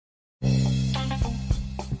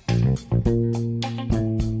In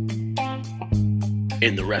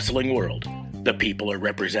the wrestling world, the people are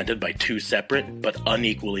represented by two separate but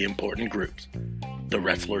unequally important groups. The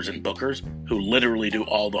wrestlers and bookers, who literally do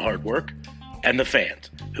all the hard work, and the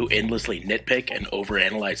fans, who endlessly nitpick and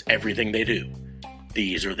overanalyze everything they do.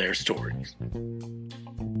 These are their stories.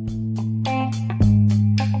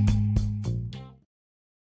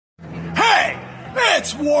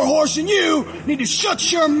 It's Warhorse, and you need to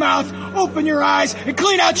shut your mouth, open your eyes, and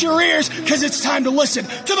clean out your ears, because it's time to listen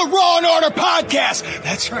to the Raw and Order podcast.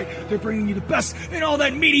 That's right, they're bringing you the best in all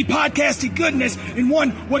that meaty podcasty goodness in one,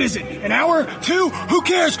 what is it, an hour? Two? Who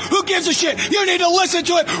cares? Who gives a shit? You need to listen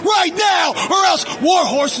to it right now, or else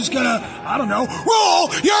Warhorse is gonna, roll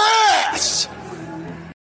your ass!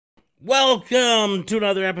 Welcome to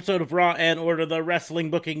another episode of Raw and Order, the Wrestling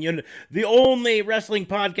Booking Unit, the only wrestling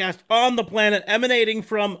podcast on the planet emanating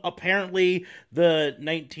from, apparently, the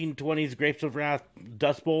 1920s Grapes of Wrath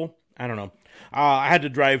Dust Bowl. I don't know. I had to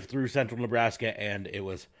drive through central Nebraska, and it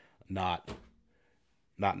was not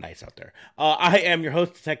nice out there. I am your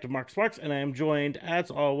host, Detective Mark Sparks, and I am joined, as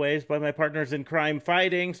always, by my partners in crime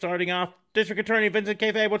fighting, starting off, District Attorney Vincent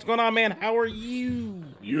Kayfabe. What's going on, man? How are you?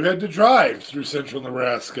 You had to drive through central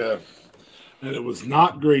Nebraska, and it was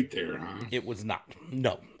not great there, huh? It was not.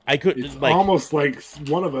 No. I couldn't. It's almost like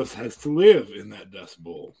one of us has to live in that Dust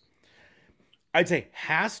Bowl. I'd say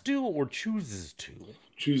has to or chooses to.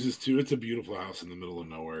 Chooses to. It's a beautiful house in the middle of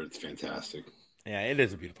nowhere. It's fantastic. Yeah, it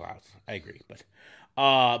is a beautiful house. I agree.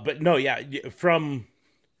 But no, yeah, from,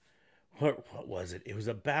 what was it? It was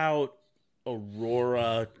about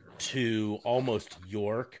Aurora to almost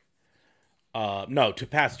York. No, to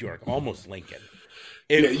past York, almost Lincoln.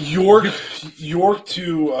 York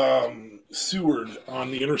to Seward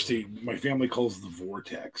on the interstate, my family calls the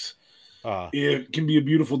Vortex. It can be a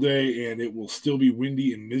beautiful day, and it will still be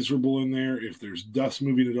windy and miserable in there. If there's dust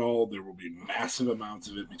moving at all, there will be massive amounts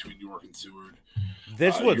of it between York and Seward.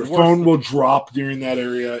 Your phone will drop during that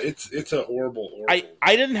area. It's a horrible.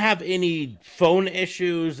 I didn't have any phone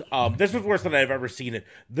issues. This was worse than I've ever seen it.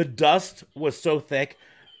 The dust was so thick.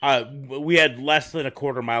 We had less than a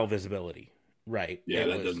quarter mile visibility. Right. Yeah,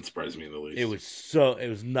 that doesn't surprise me in the least. It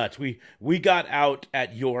was nuts. We got out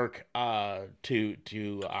at York to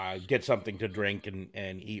get something to drink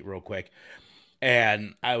and eat real quick.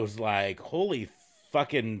 And I was like, holy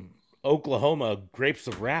fucking Oklahoma Grapes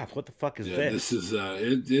of Wrath. What the fuck is this? This is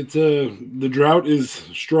the drought is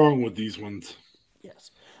strong with these ones. Yes.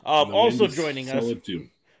 Also joining us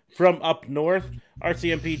from up north,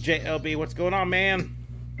 RCMP JLB. What's going on, man?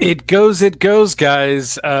 It goes,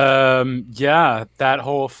 guys. Yeah, that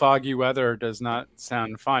whole foggy weather does not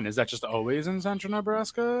sound fun. Is that just always in central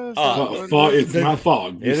Nebraska? It's not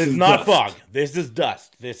fog. It is not fog. This is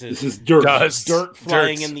dust. This is dirt. Dirt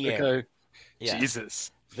flying in the air. Okay. Yeah. Jesus.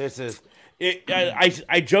 This is it.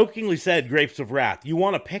 I jokingly said Grapes of Wrath. You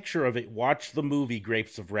want a picture of it? Watch the movie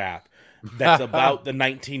Grapes of Wrath. That's about the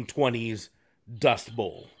 1920s Dust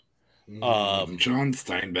Bowl. John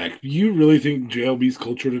Steinbeck. Do you really think JLB's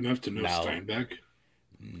cultured enough to know Steinbeck?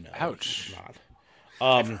 No. Ouch. Not.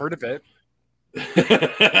 I've heard of it.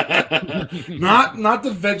 not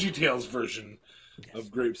the VeggieTales version of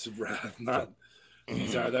Grapes of Wrath.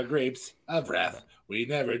 These are the Grapes of Wrath. We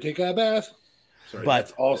never take a bath. Sorry, but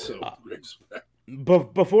that's also Grapes of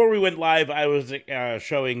Wrath. Before we went live, I was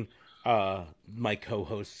showing my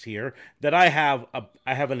co-hosts here that I have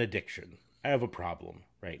an addiction. I have a problem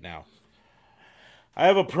right now. I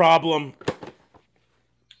have a problem,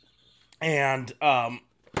 and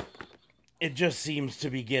it just seems to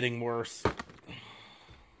be getting worse.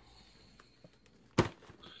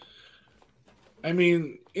 I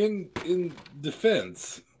mean, in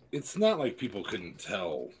defense, it's not like people couldn't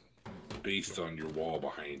tell based on your wall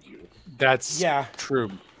behind you. That's true.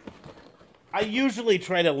 I usually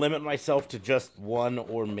try to limit myself to just one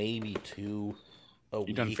or maybe two a week.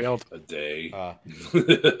 You done failed a day.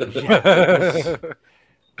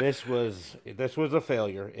 This was a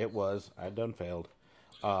failure. It was. I done failed.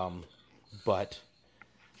 But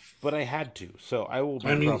I had to. So I will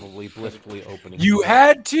be probably blissfully opening. You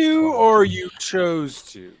had to, or you chose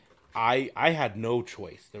to? I had no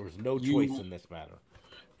choice. There was no choice in this matter.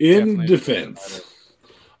 In defense,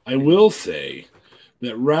 I will say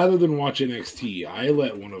that rather than watch NXT, I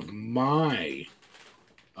let one of my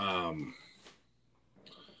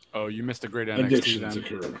you missed a great NXT addictions then.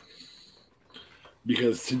 occur.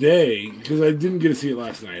 Because today, because I didn't get to see it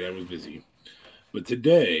last night, I was busy. But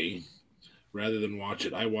today, rather than watch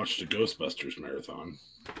it, I watched a Ghostbusters marathon.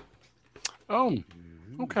 Oh,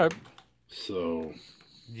 okay. So,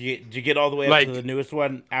 did you get all the way up to the newest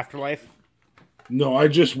one, Afterlife? No, I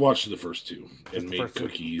just watched the first two and made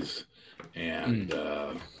cookies. And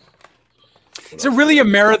is it really a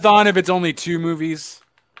marathon if it's only 2 movies?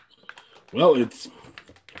 Well, it's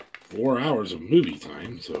 4 hours of movie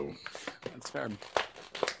time, so that's fair.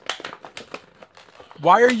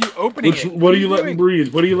 Why are you opening it? What are you letting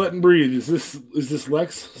breathe? What are you letting breathe? Is this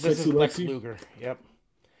Lex? This is Lex Luger. Yep.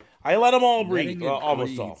 I let them all breathe.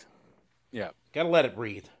 Almost all. Yeah. Gotta let it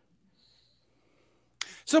breathe.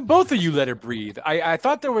 So both of you let it breathe. I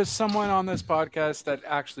thought there was someone on this podcast that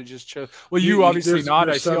actually just chose. Well, you obviously not.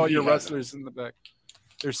 I see all your wrestlers in the back.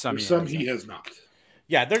 There's some he has not.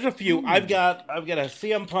 Yeah, there's a few. I've got a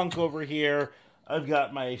CM Punk over here. I've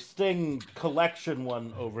got my Sting collection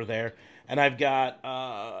one over there. And I've got,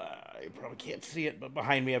 you probably can't see it, but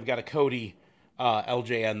behind me I've got a Cody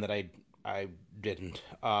LJN that I didn't.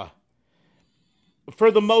 For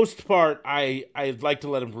the most part, I'd like to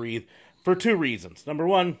let him breathe for 2 reasons. Number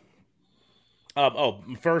one,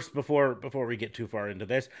 first, before we get too far into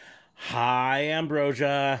this, hi,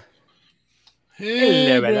 Ambrosia.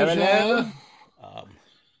 Hey, Ambrosia.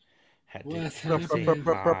 Did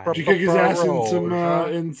you kick his ass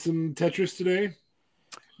in some Tetris today?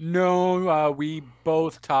 No, we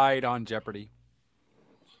both tied on Jeopardy.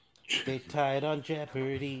 They tied on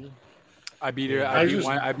Jeopardy. I beat her. I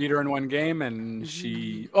beat her in one game, and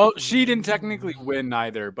she didn't technically win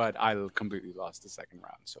either, but I completely lost the second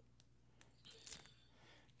round. So,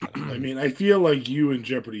 I mean, I feel like you and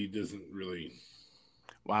Jeopardy doesn't really.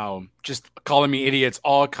 Wow, just calling me idiots,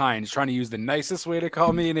 all kinds. Trying to use the nicest way to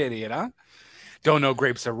call me an idiot, huh? Don't know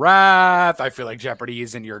Grapes of Wrath. I feel like Jeopardy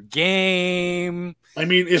is in your game. I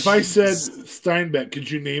mean, if I said Steinbeck, could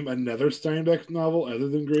you name another Steinbeck novel other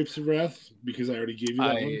than Grapes of Wrath? Because I already gave you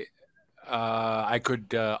that one. I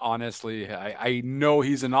could honestly. I know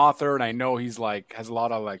he's an author, and I know he's has a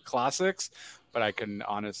lot of classics, but I can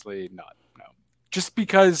honestly not. No, just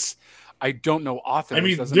because I don't know authors. I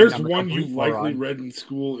mean, there's one you've likely read in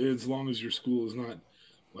school, as long as your school is not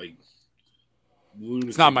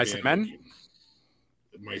It's not Mice and Men.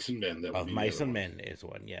 Mice and Men. Of Mice and Men is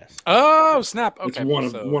one, yes. Oh, snap! Okay,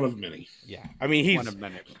 it's one of many. Yeah, I mean he's one of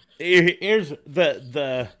many. Here's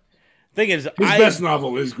the thing is, his best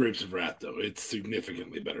novel is Grapes of Wrath, though. It's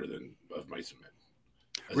significantly better than Of Mice and Men.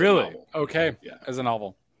 Really? Okay. Yeah. As a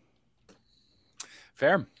novel.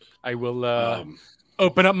 Fair. I will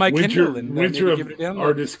open up my Kindle and Winter of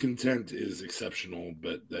Our Discontent is exceptional,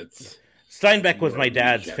 but that's Steinbeck was my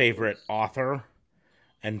dad's favorite author.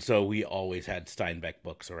 And so we always had Steinbeck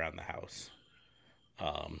books around the house.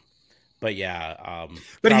 But yeah.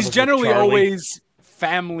 But he's generally always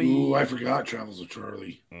family. Ooh, I forgot Travels with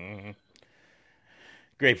Charlie. Mm-hmm.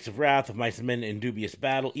 Grapes of Wrath, Of Mice and Men, In Dubious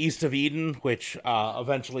Battle, East of Eden, which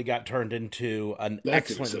eventually got turned into an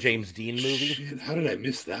excellent James Dean movie. Shit, how did I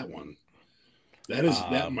miss that one?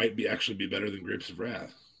 That might actually be better than Grapes of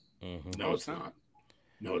Wrath. Mm-hmm. No, it's not.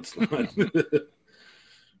 No, it's not.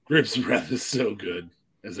 Grapes of Wrath is so good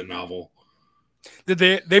as a novel. Did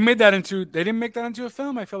they made that into? They didn't make that into a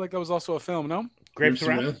film. I feel like that was also a film. No, Grapes of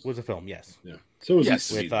Wrath was a film. Yes. Yeah. So was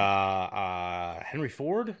with Henry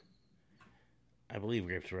Ford. I believe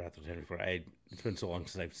Grapes of Wrath was Henry Ford. It's been so long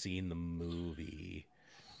since I've seen the movie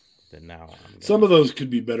that now some of those could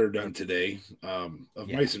be better done today.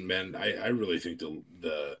 Mice and Men, I really think John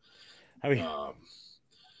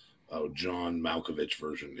Malkovich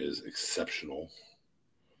version is exceptional.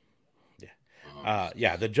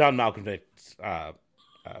 The John Malkovich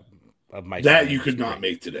of Mice that you could not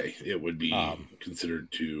make today. It would be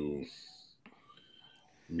considered too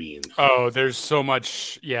mean. Oh, there's so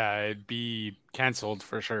much. Yeah, it'd be canceled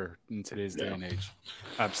for sure in today's day and age.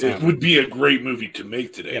 Absolutely. It would be a great movie to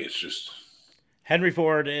make today. Yep. It's just Henry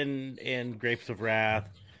Ford in Grapes of Wrath,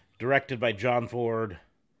 directed by John Ford.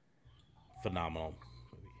 Phenomenal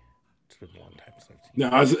movie. It's been a long time since I've seen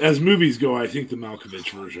it. Now, as movies go, I think the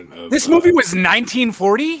Malkovich version of this movie was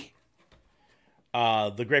 1940.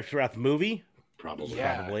 The Grapes of Wrath movie.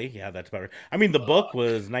 Probably. Yeah, that's better. I mean, the book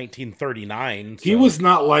was 1939. So. He was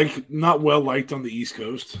not well liked on the East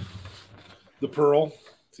Coast. The Pearl.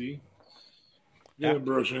 See? Yeah,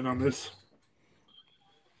 brush in on this.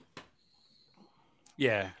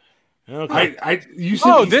 Yeah. Okay. You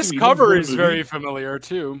said this cover is very familiar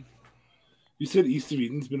too. You said East of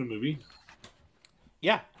Eden's been a movie?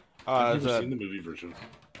 Yeah. I've never seen the movie version.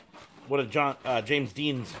 One of James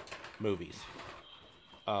Dean's movies.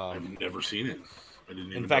 I've never seen it. I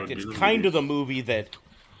didn't even in fact, it's kind of the movie that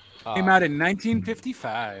came out in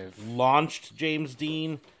 1955. Launched James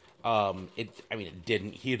Dean. It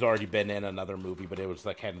didn't. He'd already been in another movie, but it was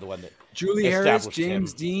like kind of the one that Julie Harris,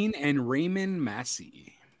 James Dean, and Raymond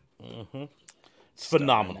Massey. Mm-hmm. It's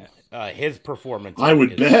phenomenal. His performance, I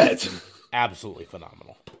would bet, absolutely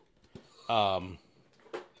phenomenal.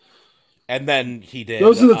 And then he did.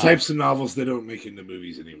 Those are the types of novels they don't make into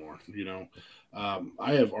movies anymore. You know,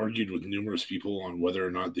 I have argued with numerous people on whether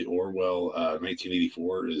or not the Orwell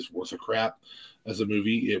 1984 is worth a crap as a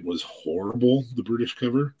movie. It was horrible. The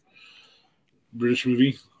British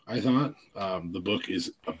movie. I thought the book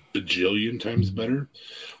is a bajillion times better.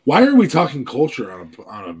 Why are we talking culture on a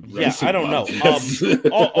I don't know.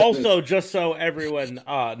 Also, just so everyone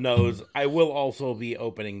knows, I will also be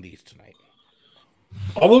opening these tonight.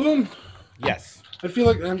 All of them? Yes. I feel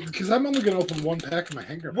like because I'm only going to open one pack of my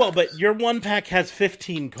hanger. Well, but your one pack has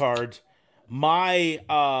 15 cards. My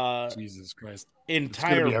Jesus Christ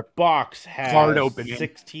entire box has card opening.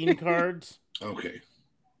 16 cards. Okay.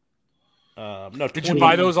 No, did you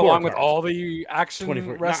buy those along with cards. all the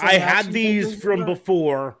action? I had these from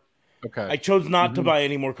before. Okay. I chose not to buy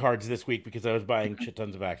any more cards this week because I was buying shit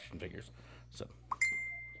tons of action figures. So,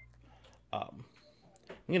 I'm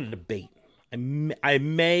gonna debate. I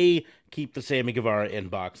may keep the Sammy Guevara in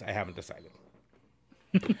box. I haven't decided.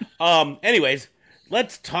 Anyways,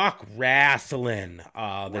 let's talk wrestling.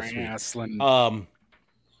 This week.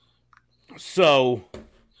 So.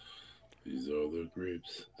 These are the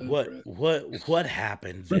grapes. What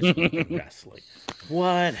happened this week in wrestling?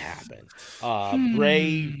 What happened?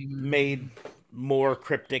 Bray made more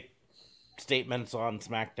cryptic statements on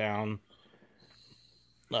SmackDown.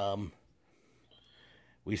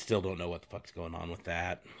 We still don't know what the fuck's going on with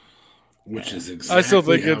that. Which is exactly I still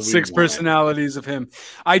think it's 6 personalities of him.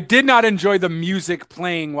 I did not enjoy the music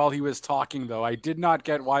playing while he was talking, though. I did not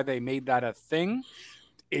get why they made that a thing.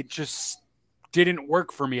 It just didn't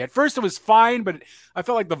work for me. At first it was fine, but I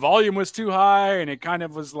felt like the volume was too high and it kind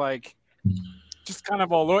of was like just kind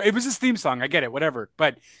of all over. It was his theme song. I get it, whatever.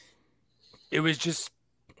 But it was just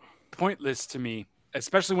pointless to me,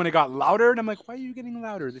 especially when it got louder. And I'm like, why are you getting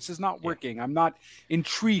louder? This is not working. I'm not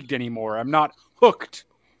intrigued anymore. I'm not hooked.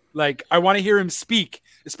 Like, I want to hear him speak,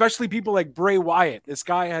 especially people like Bray Wyatt. This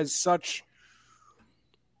guy has such...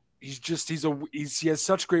 he has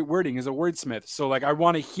such great wording. He's a wordsmith. So like, I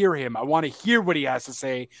want to hear him. I want to hear what he has to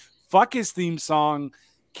say. Fuck his theme song.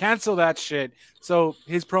 Cancel that shit. So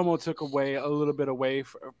his promo took away a little bit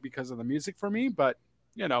because of the music for me, but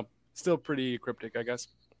you know, still pretty cryptic, I guess.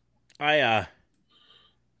 I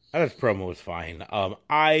thought his promo was fine.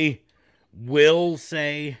 I will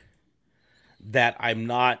say that I'm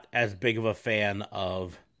not as big of a fan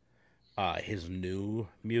of his new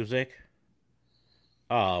music.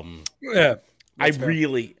 Yeah, I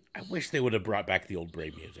wish they would have brought back the old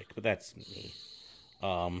Bray music, but that's me.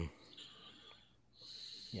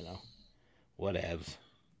 You know, whatevs.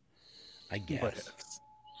 I guess.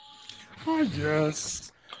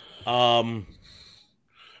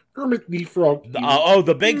 Kermit the Frog.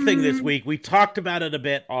 The big thing this week, we talked about it a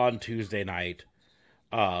bit on Tuesday night,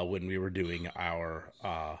 when we were doing our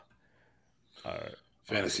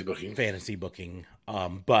fantasy booking.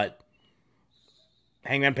 But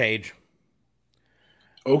Hangman Page.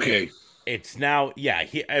 Okay. It's now,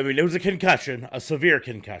 it was a concussion, a severe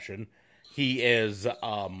concussion. He is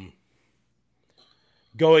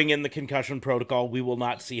going in the concussion protocol. We will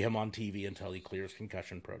not see him on TV until he clears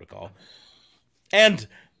concussion protocol. And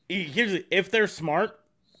if they're smart,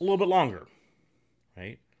 a little bit longer,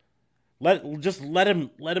 right? Let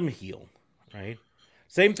him heal, right?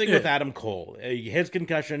 Same thing with Adam Cole. His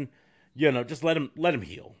concussion, just let him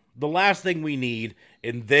heal. The last thing we need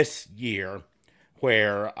in this year,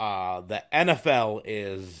 where the NFL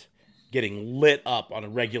is getting lit up on a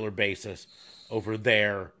regular basis over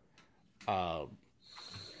their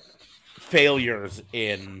failures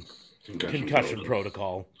in concussion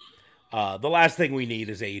protocol. The last thing we need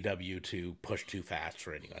is AEW to push too fast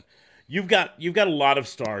for anyone. You've got a lot of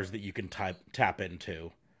stars that you can tap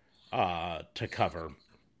into to cover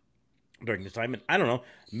during this time. And I don't know,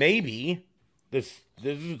 maybe this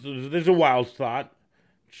is a wild thought.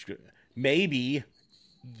 Maybe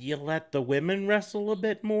you let the women wrestle a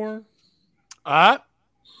bit more. I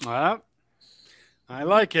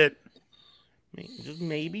like it. Just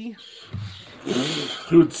maybe.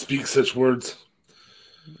 Who would speak such words?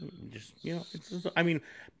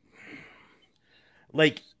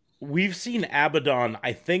 We've seen Abaddon,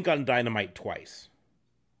 I think, on Dynamite twice.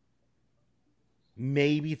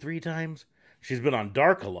 Maybe 3 times. She's been on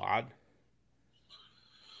Dark a lot.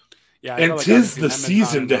 Yeah, and 'tis the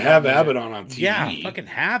season to have Abaddon on TV. Yeah, fucking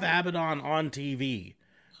have Abaddon on TV,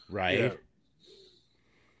 right?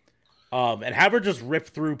 Yeah. And have her just rip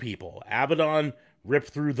through people. Abaddon rip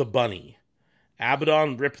through the Bunny.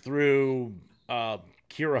 Abaddon rip through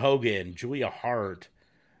Kiera Hogan, Julia Hart.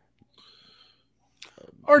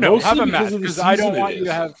 Or no, have a Mostly match because of the because I don't season want it you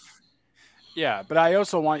to is. have. Yeah, but I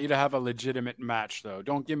also want you to have a legitimate match, though.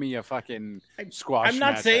 Don't give me a fucking squash. I'm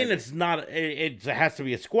not match saying either. it's not. It has to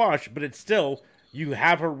be a squash, but it's still you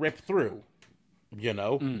have her rip through. You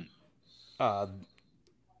know,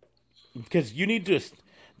 because you need to.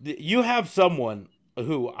 You have someone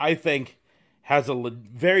who I think has a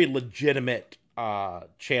very legitimate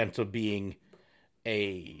chance of being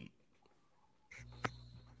a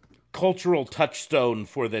cultural touchstone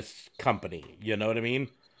for this company. You know what I mean?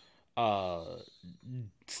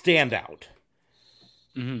 Standout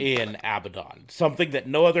in Abaddon, something that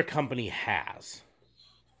no other company has.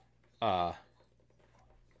 Let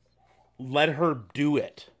her do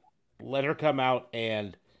it. Let her come out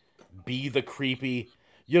and be the creepy.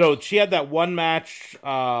 You know, she had that one match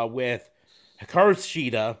with Hikaru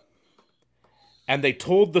Shida, and they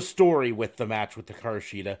told the story with the match with Hikaru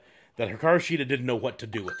Shida that Hikaru Shida didn't know what to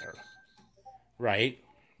do with her, right?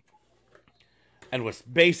 And was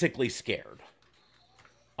basically scared.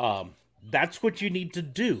 That's what you need to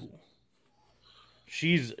do.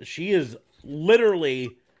 She is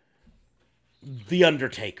literally the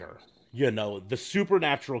Undertaker, you know, the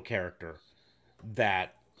supernatural character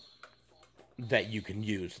that you can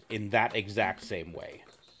use in that exact same way.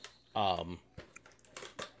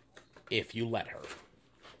 If you let her.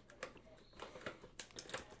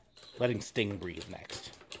 Letting Sting breathe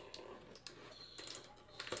next.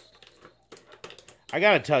 I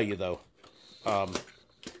gotta tell you though,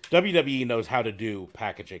 WWE knows how to do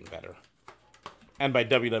packaging better. And by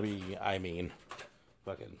WWE, I mean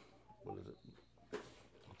fucking, what is it?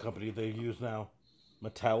 What company they use now?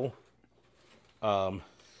 Mattel.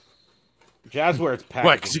 Jazzware's packaging.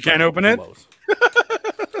 What, 'cause you can't open it?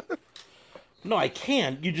 No, I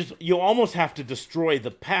can. You almost have to destroy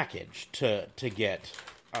the package to get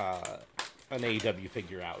an AEW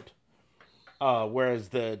figure out. Whereas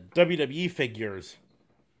the WWE figures,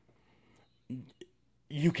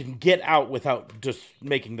 you can get out without just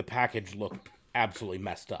making the package look absolutely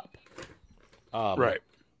messed up. Right.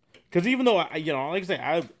 Because even though, like I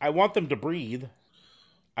say, I want them to breathe,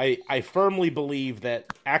 I firmly believe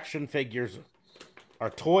that action figures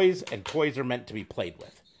are toys, and toys are meant to be played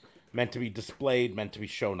with. Meant to be displayed, meant to be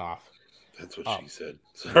shown off. That's what she said.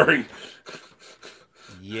 Sorry.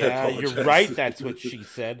 Yeah, you're right. That's what she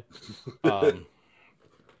said. But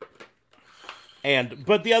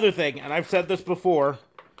the other thing, and I've said this before,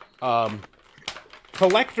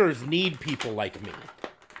 collectors need people like me.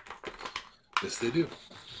 Yes, they do.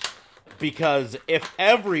 Because if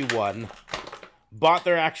everyone bought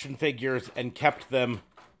their action figures and kept them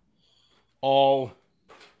all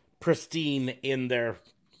pristine in their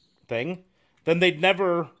thing, then they'd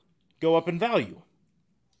never go up in value.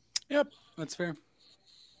 Yep, that's fair.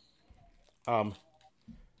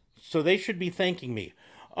 So they should be thanking me.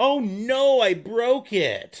 Oh no, I broke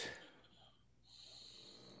it.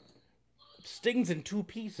 Sting's in two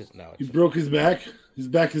pieces now. He broke his back. His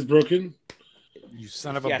back is broken. You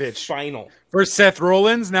son of a bitch. Spinal. First Seth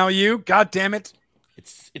Rollins, now you. God damn it.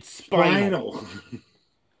 It's spinal.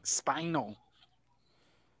 Spinal.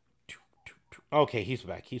 Okay, he's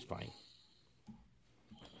back. He's fine.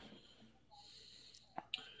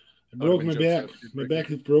 I broke my back. My back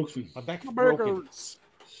is broken. My back is broken.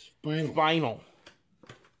 Spinal.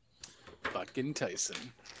 Fucking Tyson.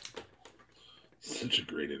 Such a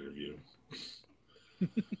great interview.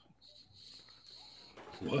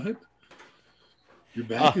 What? Your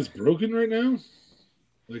back is broken right now?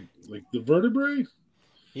 Like the vertebrae?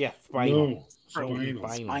 Yeah, spinal. No,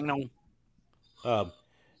 Spinal.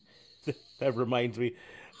 That reminds me.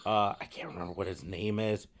 I can't remember what his name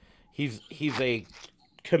is. He's a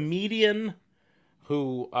comedian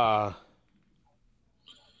who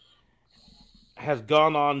has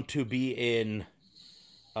gone on to be in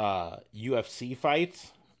UFC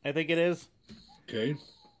fights, I think it is. Okay.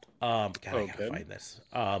 God, I gotta find this.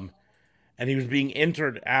 And he was being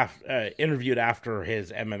interviewed after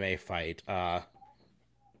his MMA fight.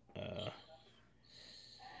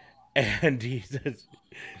 And he says,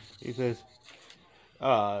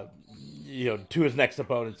 to his next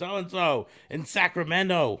opponent, so-and-so in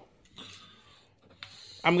Sacramento,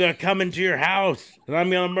 I'm going to come into your house and I'm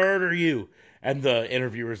going to murder you. And the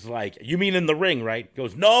interviewer's like, you mean in the ring, right? He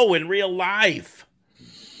goes, no, in real life.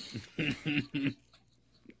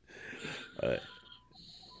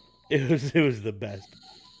 It was the best.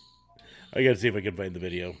 I got to see if I can find the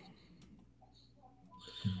video.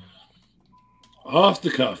 Off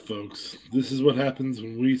the cuff, folks. This is what happens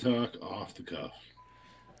when we talk off the cuff.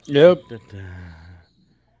 Yep.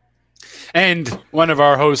 And one of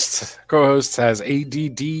our co-hosts has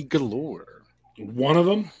ADD galore. One of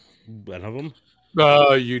them? One of them?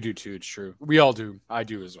 You do too. It's true. We all do. I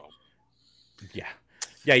do as well. Yeah.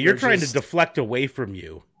 You're trying to deflect away from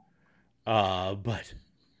you, but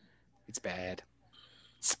it's bad.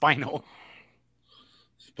 Spinal.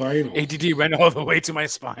 Spinal. ADD went all the way to my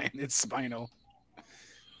spine. It's spinal.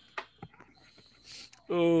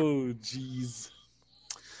 Oh, jeez.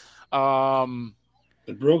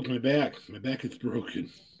 It broke my back. My back is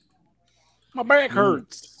broken. My back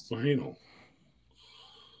hurts. Spinal.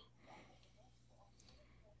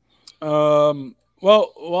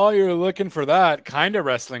 Well, while you're looking for that, kind of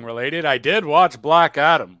wrestling related, I did watch Black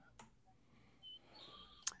Adam.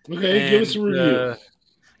 Okay, give us a review.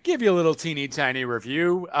 Give you a little teeny tiny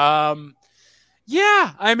review.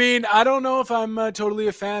 Yeah, I mean, I don't know if I'm totally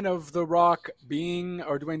a fan of The Rock being,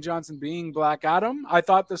 or Dwayne Johnson being Black Adam. I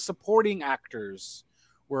thought the supporting actors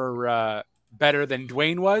were better than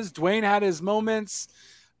Dwayne was. Dwayne had his moments,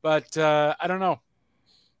 but I don't know.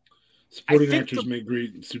 Supporting actors make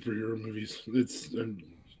great superhero movies. It's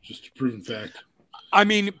just a proven fact. I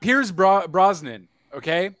mean, Pierce Brosnan,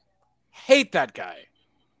 okay? Hate that guy.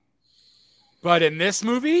 But in this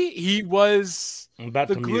movie, he was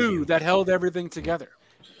the glue that held everything together.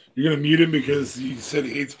 You're going to mute him because he said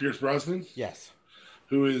he hates Pierce Brosnan? Yes.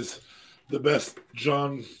 Who is the best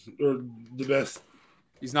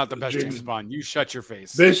He's not the best James Bond. You shut your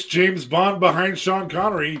face. This James Bond behind Sean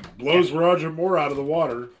Connery blows Roger Moore out of the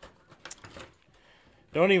water.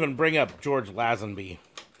 Don't even bring up George Lazenby.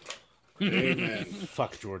 Amen.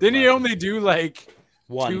 Fuck George. Didn't he only do like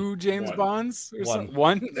one. 2 James Bonds? Or one.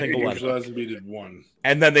 One? Single one. George Lazenby did one.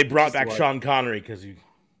 And then they brought back Sean Connery because he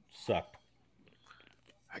sucked.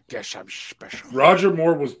 I guess I'm special. Roger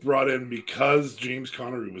Moore was brought in because James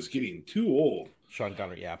Connery was getting too old. Sean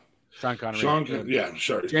Connery, yeah. Sean Connery. Yeah,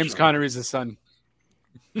 sorry. James Connery's his son.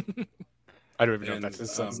 I don't even know if that's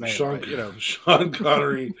his son's name. Sean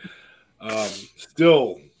Connery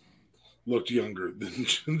still looked younger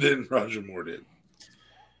than Roger Moore did.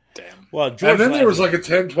 Damn. Well, and then there was like a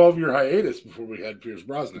 10, 12-year hiatus before we had Pierce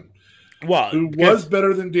Brosnan. Who was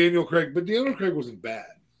better than Daniel Craig, but Daniel Craig wasn't bad.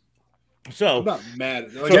 So I'm not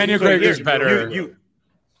mad. Like, Daniel Craig is better. No,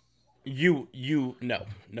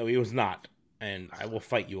 he was not, and I will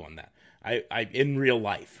fight you on that. I in real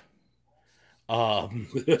life.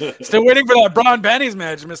 Still waiting for that Braun Benny's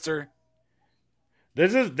match, Mister.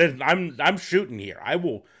 I'm shooting here. I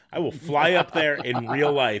will fly up there in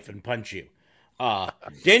real life and punch you.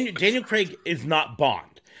 Daniel Craig is not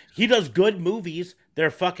Bond. He does good movies.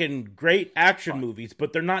 They're fucking great action movies,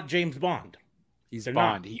 but they're not James Bond. They're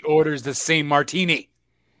Bond. Not. He orders the same martini.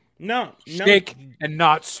 No. Shake and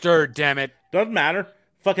not stir, damn it. Doesn't matter.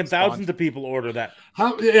 Fucking thousands of people order that.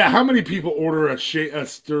 How many people order a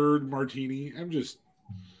stirred martini? I'm just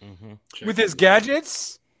with his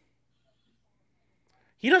gadgets.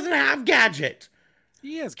 He doesn't have gadgets.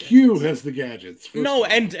 He has gadgets. Q has the gadgets. No,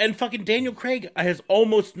 and fucking Daniel Craig has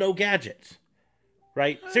almost no gadgets.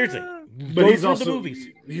 Right? Seriously. But he's also the movies.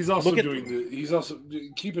 He's also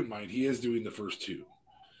keep in mind he is doing the first two.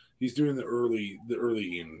 He's doing the early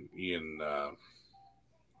Ian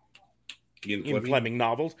Fleming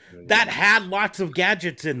novels that had lots of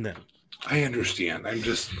gadgets in them. I understand. I'm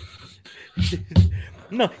just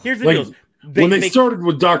no. Here's the deal. When they started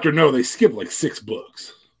with Dr. No, they skipped like 6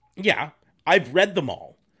 books. Yeah, I've read them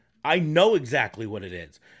all. I know exactly what it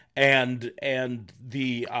is. And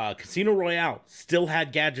the Casino Royale still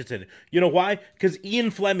had gadgets in it. You know why? Because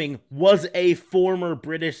Ian Fleming was a former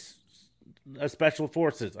British special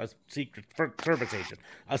forces, a secret service agent,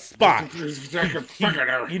 a spy.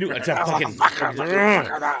 He knew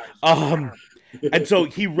and so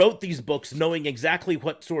he wrote these books knowing exactly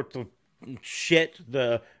what sorts of shit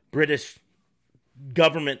the British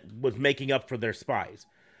government was making up for their spies.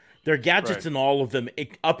 There are gadgets in all of them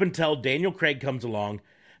up until Daniel Craig comes along,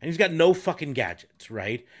 and he's got no fucking gadgets,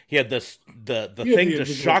 right? He had the thing to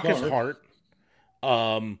shock his heart,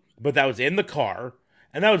 but that was in the car,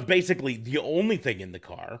 and that was basically the only thing in the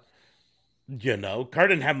car. You know, car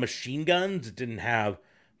didn't have machine guns, it didn't have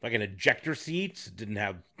fucking ejector seats, it didn't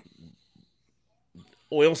have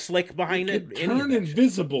oil slick behind it. Turn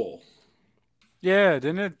invisible. Yeah,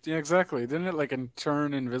 didn't it? Yeah, exactly. Didn't it like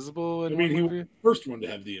turn invisible? He was the first one to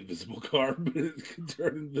have the invisible car, but it could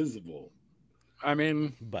turn invisible. I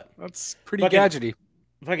mean, but that's pretty gadgety.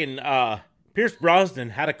 Fucking Pierce Brosnan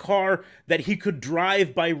had a car that he could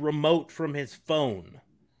drive by remote from his phone.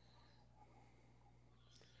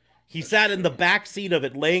 He sat in the back seat of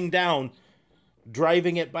it, laying down,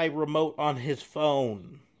 driving it by remote on his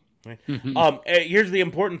phone. Right? Here's the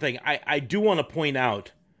important thing. I do want to point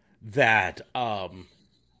out that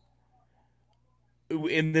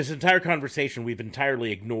in this entire conversation, we've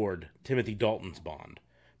entirely ignored Timothy Dalton's Bond,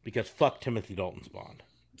 because fuck Timothy Dalton's Bond.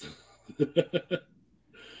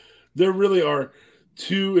 There really are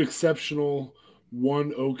two exceptional,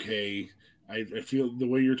 one okay. I feel the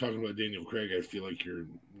way you're talking about Daniel Craig, I feel like you're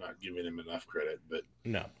not giving him enough credit. But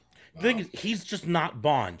no, the thing is, he's just not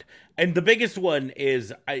Bond. And the biggest one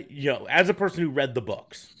is, as a person who read the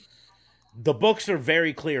books are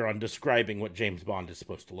very clear on describing what James Bond is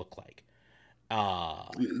supposed to look like.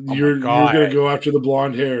 You're gonna go after the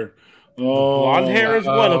blonde hair. Oh, the blonde hair is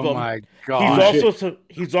one of them. My God.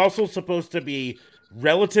 He's also supposed to be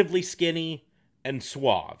relatively skinny and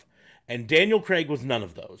suave, and Daniel Craig was none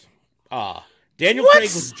of those. Daniel Craig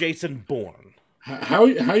was Jason Bourne. How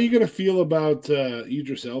are you gonna feel about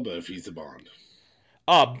Idris Elba if he's a Bond?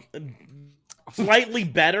 Slightly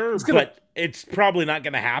better, but it's probably not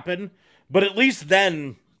gonna happen. But at least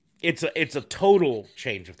then it's a total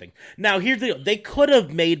change of thing. Now here's the deal. They could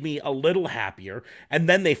have made me a little happier, and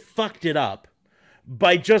then they fucked it up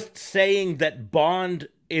by just saying that Bond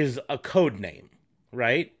is a code name,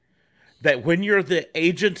 right? That when you're the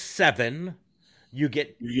Agent 7, you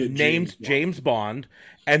get named James Bond,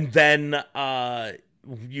 and then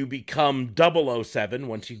you become 007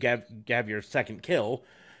 once you have your second kill,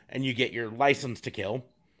 and you get your license to kill,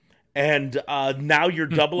 and now you're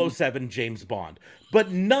 007 James Bond.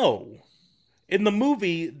 But no, in the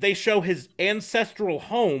movie, they show his ancestral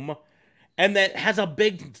home, and that has a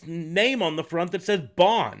big name on the front that says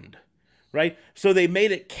Bond, right? So they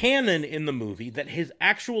made it canon in the movie that his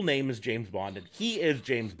actual name is James Bond, and he is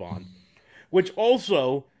James Bond, which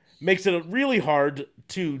also makes it really hard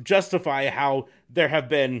to justify how there have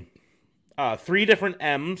been 3 different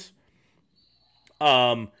M's,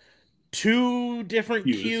 2 different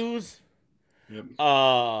Q's, yep.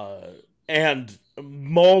 And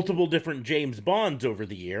multiple different James Bonds over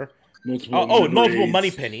the year. Multiple money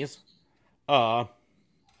pennies. And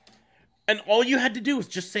all you had to do was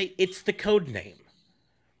just say it's the code name.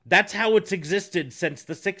 That's how it's existed since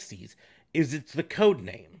the 60s, is it's the code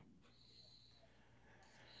name.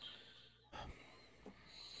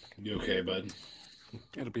 You okay, bud?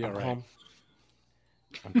 It'll be all right.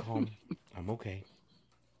 I'm calm. I'm okay.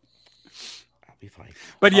 I'll be fine.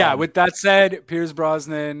 But yeah, with that said, Pierce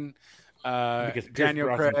Brosnan,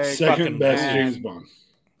 Daniel Craig, second best James Bond,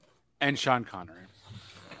 and Sean Connery.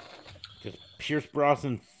 Because Pierce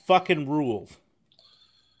Brosnan fucking rules.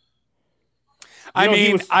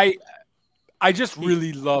 I just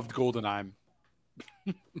really loved GoldenEye.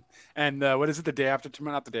 And what is it? The day after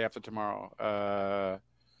tomorrow? Not the day after tomorrow.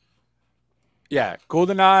 Yeah,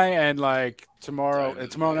 GoldenEye and like Tomorrow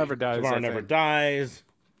Never Dies. Tomorrow Never Dies.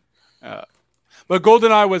 But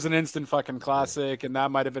GoldenEye was an instant fucking classic, and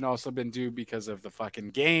that might have also been due because of the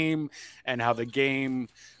fucking game and how the game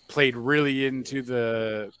played really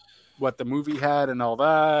into what the movie had and all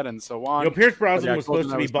that and so on. Pierce Brosnan was supposed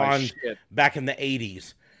to be Bond back in the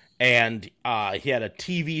 80s, and he had a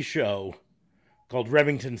TV show called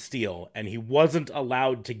Remington Steele, and he wasn't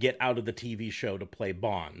allowed to get out of the TV show to play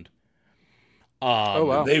Bond.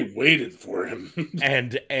 Wow. They waited for him.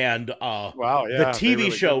 and wow, yeah, the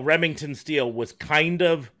TV show Remington Steele was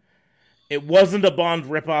it wasn't a Bond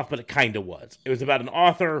ripoff, but it kind of was. It was about an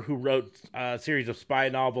author who wrote a series of spy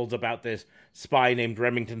novels about this spy named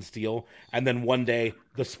Remington Steele, and then one day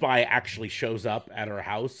the spy actually shows up at her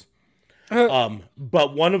house.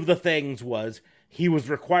 But one of the things was he was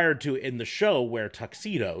required to, in the show, wear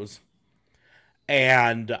tuxedos,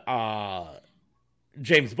 and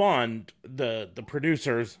James Bond, the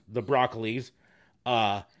producers, the Broccolis,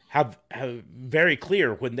 have very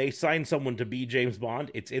clear when they sign someone to be James Bond,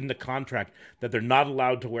 it's in the contract that they're not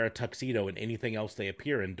allowed to wear a tuxedo in anything else they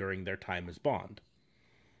appear in during their time as Bond.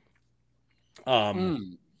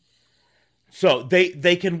 So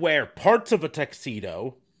they can wear parts of a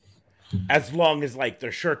tuxedo as long as like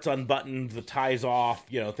their shirt's unbuttoned, the tie's off,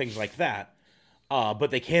 things like that.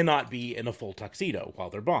 But they cannot be in a full tuxedo while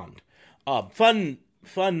they're Bond. Fun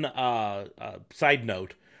side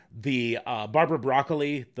note, the Barbara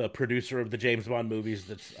Broccoli, the producer of the James Bond movies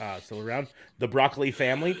that's still around, the Broccoli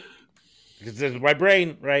family, because this is my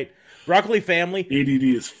brain, right? Broccoli family.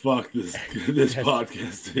 ADD as fuck, this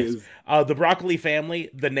podcast is. The Broccoli family,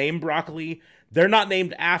 the name Broccoli, they're not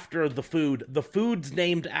named after the food. The food's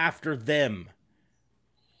named after them.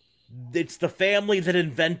 It's the family that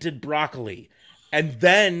invented broccoli. And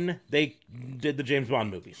then they did the James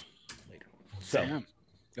Bond movies. So, damn,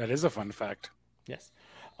 that is a fun fact. Yes.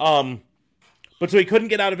 But so he couldn't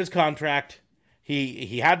get out of his contract.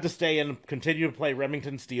 He had to stay and continue to play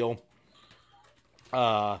Remington Steele.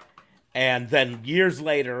 And then years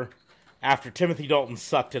later, after Timothy Dalton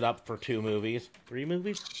sucked it up for 3 movies.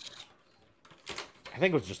 I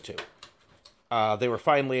think it was just 2. They were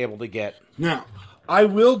finally able to get. Now, I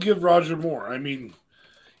will give Roger Moore. I mean,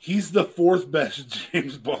 he's the 4th best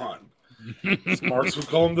James Bond. Marks would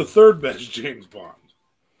call him the 3rd best James Bond.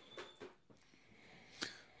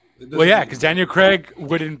 Well, yeah, because Daniel Craig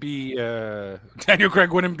wouldn't be on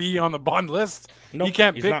the Bond list. Nope, you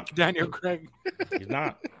can't he's pick not. Daniel Craig. He's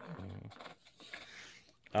not.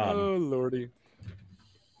 Oh lordy!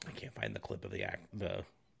 I can't find the clip of the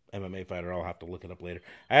MMA fighter. I'll have to look it up later.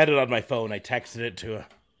 I had it on my phone. I texted it to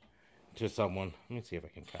someone. Let me see if I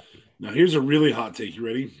can copy it. Now, here's a really hot take. You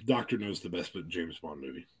ready? Dr. No's the best James Bond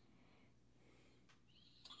movie.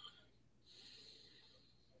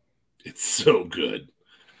 It's so good.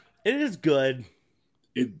 It is good.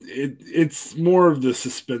 It's more of the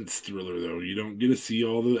suspense thriller, though. You don't get to see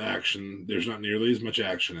all the action. There's not nearly as much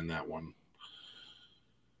action in that one.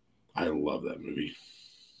 I love that movie.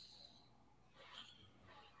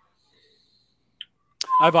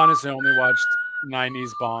 I've honestly only watched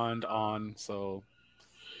 90s Bond so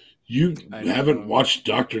you haven't watched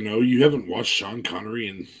Dr. No? You haven't watched Sean Connery?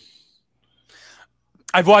 And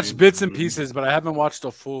I've watched bits and pieces, but I haven't watched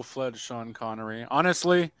a full-fledged Sean Connery.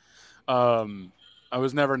 Honestly, I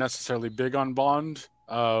was never necessarily big on Bond,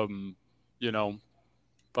 but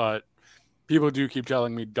people do keep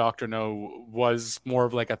telling me Dr. No was more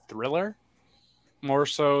of like a thriller, more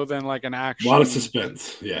so than like an action. A lot of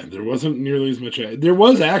suspense. Yeah, there wasn't nearly as much. There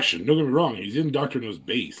was action. Don't get me wrong. He's in Dr. No's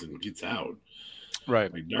base and gets out.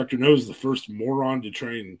 Right. Like Dr. No's the first moron to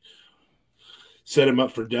try and set him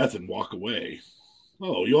up for death and walk away.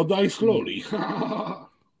 Oh, you'll die slowly.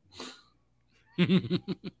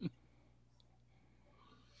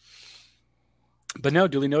 But no,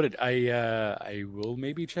 duly noted. I will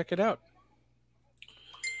maybe check it out.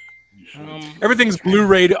 Everything's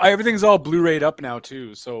Blu-rayed. Everything's all Blu-rayed up now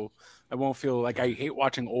too, so I won't feel like I hate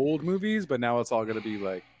watching old movies. But now it's all going to be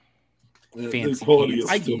like fancy. The quality will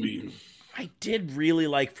still be. I did really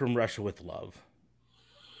like From Russia with Love.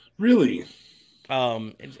 Really?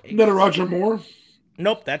 Isn't that a Roger Moore?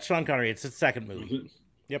 Nope, that's Sean Connery. It's his 2nd movie.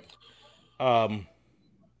 Yep.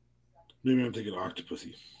 Maybe I'm thinking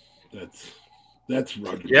Octopussy. That's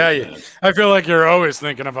Roger. Yeah. I feel like you're always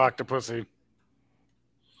thinking of Octopussy.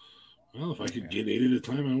 Well, if I could get 8 at a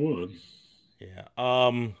time, I would. Yeah.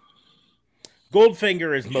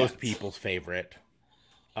 Goldfinger is most people's favorite.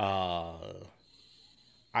 I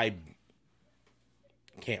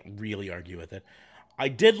can't really argue with it. I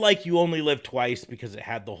did like You Only Live Twice because it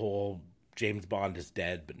had the whole James Bond is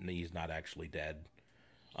dead, but he's not actually dead.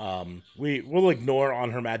 We'll ignore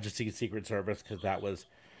On Her Majesty's Secret Service because that was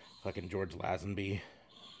fucking George Lazenby.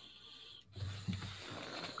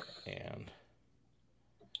 And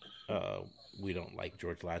we don't like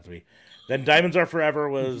George Lazenby. Then Diamonds Are Forever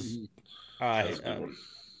was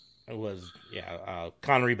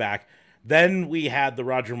Connery back. Then we had the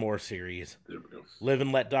Roger Moore series. There we go. Live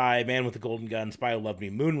and Let Die, Man with the Golden Gun, Spy Who Loved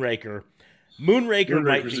Me, Moonraker. Moonraker's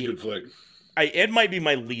might be a good flick. It might be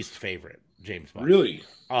my least favorite James Bond. Really?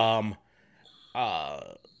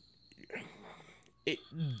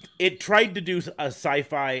 It tried to do a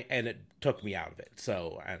sci-fi and it took me out of it.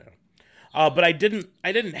 So I don't know. But I didn't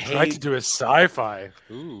hate. Tried to do a sci-fi.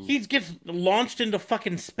 Ooh. He gets launched into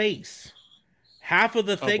fucking space. Half of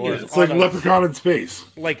the thing is it's like Leprechaun in space.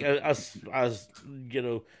 Like him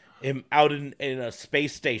out in a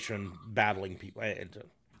space station battling people.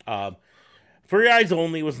 For Your Eyes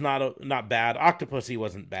Only was not bad. Octopussy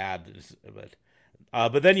wasn't bad,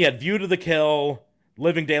 but then you had View to the Kill,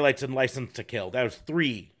 Living Daylights, and License to Kill. That was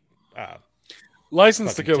 3.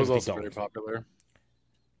 License to Kill was also very popular.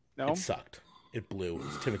 No, it sucked. It blew. It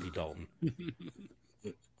was Timothy Dalton.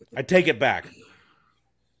 I take it back.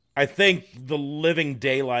 I think The Living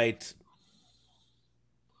Daylights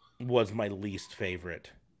was my least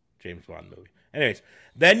favorite James Bond movie. Anyways,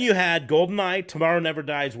 then you had GoldenEye, Tomorrow Never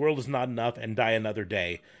Dies, World Is Not Enough, and Die Another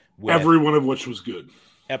Day. Every one of which was good.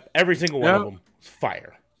 Every single one of them was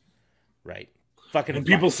fire. Right. Fucking. And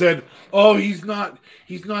people said, "Oh, he's not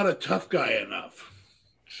a tough guy enough."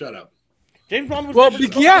 Shut up. James Bond was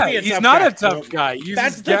he's not a tough guy.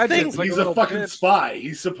 That's the thing. He's a fucking spy.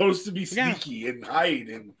 He's supposed to be sneaky and hide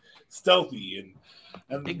and stealthy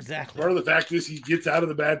and exactly. Part of the fact is he gets out of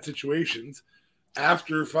the bad situations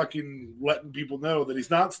after fucking letting people know that he's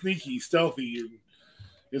not sneaky, stealthy, and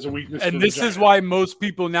is a weakness. And this is why most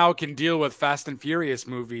people now can deal with Fast and Furious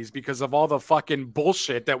movies because of all the fucking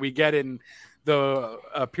bullshit that we get in the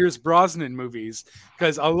Pierce Brosnan movies.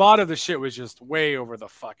 Because a lot of the shit was just way over the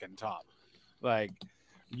fucking top. Like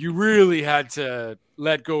you really had to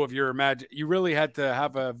let go of your you really had to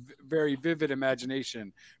have a very vivid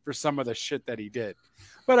imagination for some of the shit that he did.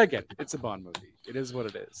 But I get it. It's a Bond movie. It is what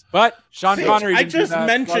it is. But Sean Connery. I just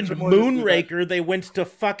mentioned Moonraker. They went to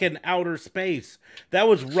fucking outer space. That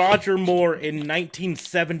was Roger Moore in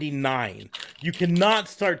 1979. You cannot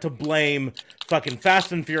start to blame fucking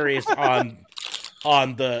Fast and Furious on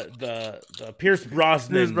the Pierce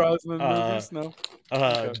Brosnan, movies. No.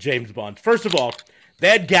 Okay. James Bond. First of all, they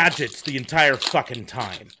had gadgets the entire fucking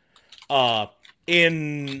time. From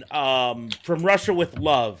Russia with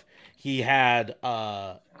Love, he had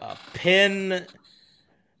a pin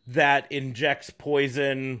that injects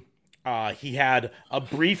poison. He had a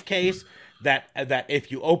briefcase that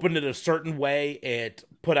if you opened it a certain way, it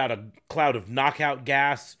put out a cloud of knockout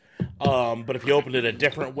gas. But if you opened it a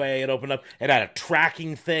different way, it opened up. It had a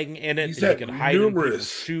tracking thing in it that you could hide in people's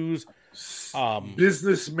shoes.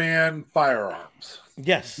 Businessman firearms.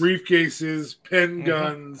 Yes. Briefcases, pen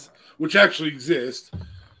guns, which actually exist.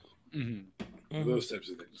 Those types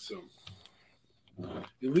of things. So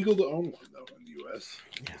illegal to own one, though, in the U.S.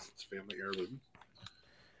 Yeah. It's family heirloom.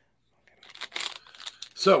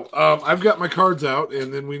 So I've got my cards out,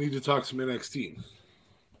 and then we need to talk some NXT.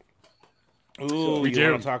 Ooh, so we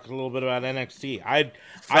want to talk a little bit about NXT. I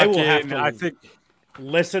will have to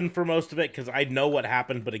listen for most of it because I know what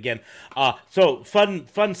happened. But again, so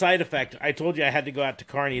fun side effect. I told you I had to go out to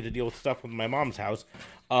Kearney to deal with stuff with my mom's house.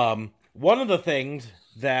 One of the things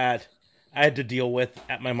that I had to deal with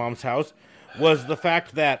at my mom's house was the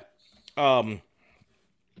fact that my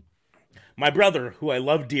brother, who I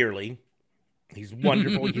love dearly, he's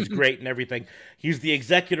wonderful, he's great and everything. He's the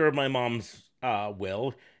executor of my mom's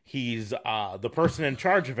will. He's the person in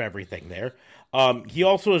charge of everything there. He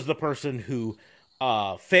also is the person who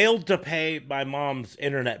failed to pay my mom's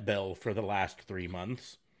internet bill for the last 3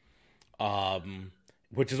 months,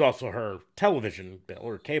 which is also her television bill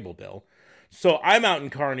or cable bill. So I'm out in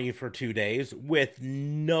Kearney for 2 days with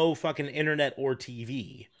no fucking internet or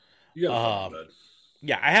TV. Yeah,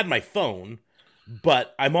 I had my phone,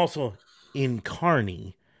 but I'm also in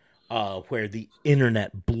Kearney, where the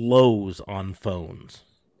internet blows on phones.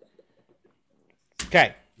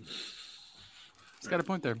 Okay. He's got a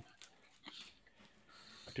point there.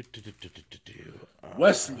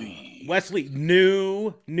 Wesley,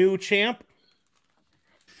 new champ.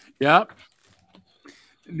 Yep.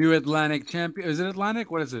 New Atlantic champion. Is it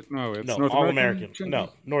Atlantic? What is it? No, it's North All-American.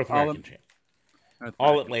 No, North American champ.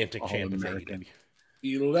 All-Atlantic champ is AEW.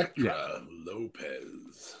 Elektra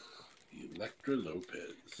Lopez.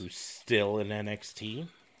 Who's still in NXT.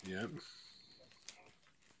 Yep.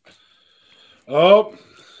 Oh.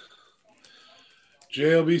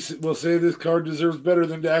 JLB will say this card deserves better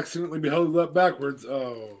than to accidentally be held up backwards.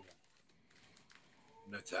 Oh.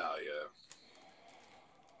 Natalya.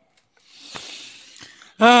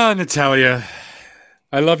 Natalia.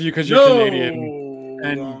 I love you because you're Canadian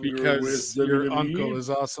and because your uncle is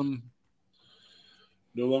awesome.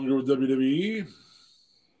 No longer with WWE.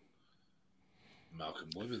 Malcolm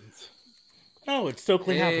Livens. Oh, it's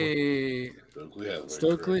Stokely Hathaway.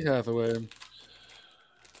 Stokely Hathaway.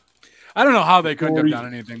 I don't know how they couldn't have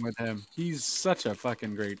done anything with him. He's such a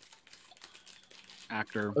fucking great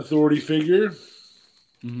actor. Authority figure.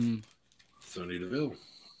 Mm-hmm. Sonya Deville.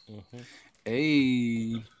 Mm-hmm.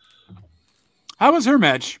 Hey. How was her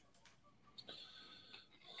match?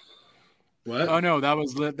 What? Oh no, that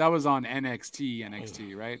was on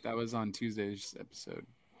NXT, right? That was on Tuesday's episode.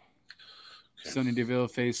 Okay. Sonya Deville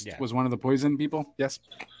was one of the Poison people. Yes.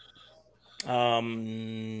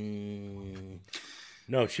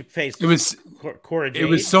 No, she faced. It was Cora Jade. It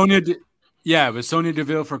was Sonya. It was Sonya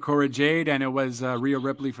Deville for Cora Jade, and it was Rhea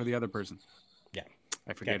Ripley for the other person. Yeah,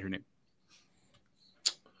 I forget her name.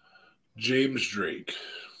 James Drake.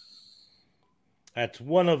 That's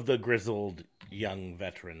one of the grizzled young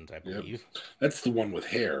veterans, I believe. Yep. That's the one with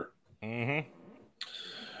hair. Mm-hmm.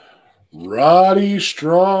 Roddy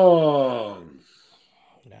Strong.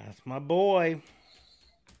 That's my boy.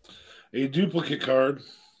 A duplicate card.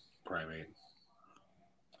 Primate.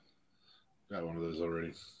 Got one of those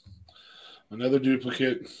already. Another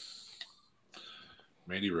duplicate.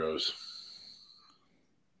 Mandy Rose.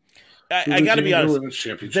 I gotta be honest.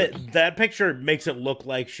 That picture makes it look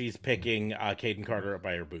like she's picking Kaden Carter up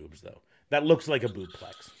by her boobs, though. That looks like a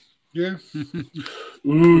boobplex. Yeah.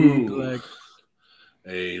 Ooh.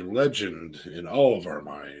 A legend in all of our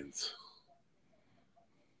minds.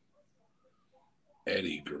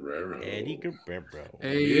 Eddie Guerrero. Hey.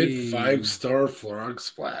 Mid 5-star frog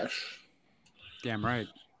splash. Damn right.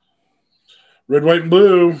 Red, white, and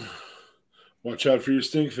blue. Watch out for your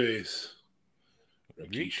stink face.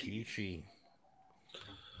 Rikishi.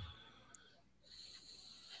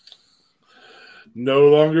 No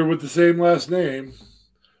longer with the same last name.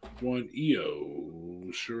 One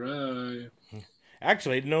Io Shirai.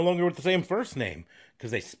 Actually, no longer with the same first name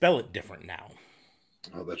because they spell it different now.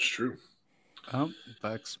 Oh, that's true. Oh,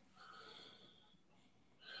 facts.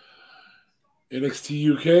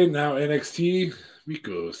 NXT UK, now NXT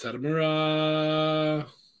Miko Satomura.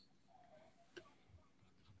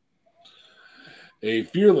 A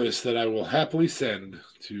fearless that I will happily send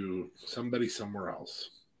to somebody somewhere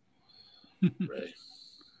else. Ray.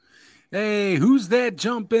 Hey, who's that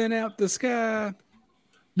jumping out the sky?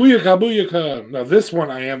 Booyaka, booyaka. Now, this one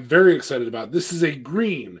I am very excited about. This is a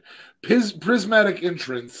green prismatic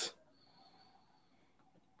entrance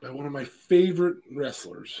by one of my favorite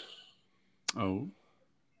wrestlers. Oh.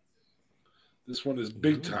 This one is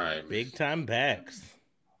big time. Big time Bex.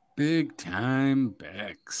 Big time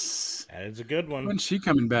Bex. That is a good one. When's she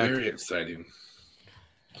coming back? Very exciting.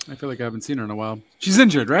 I feel like I haven't seen her in a while. She's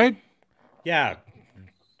injured, right? Yeah.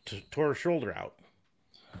 Tore her shoulder out.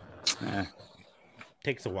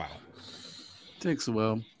 Takes a while. Takes a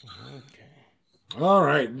while. Okay. All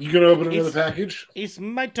right. You going to open another package? It's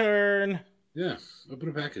my turn. Yeah. Open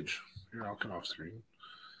a package. Here, I'll come off screen.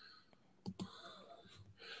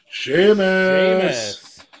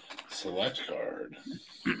 Sheamus. Select card.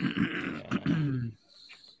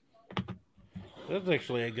 That's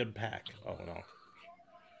actually a good pack. Oh, no.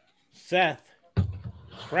 Seth.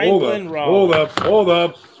 Franklin Rollins. Hold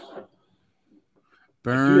up.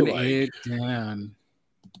 Burn it down.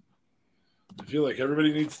 I feel like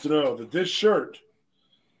everybody needs to know that this shirt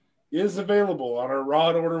is available on our Raw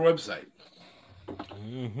and Order website.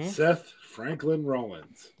 Mm-hmm. Seth Franklin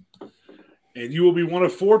Rollins. And you will be one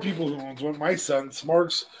of 4 people who owns one. My son,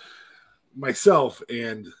 Smarks, myself,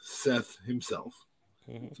 and Seth himself.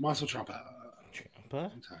 It's Tommaso Ciampa.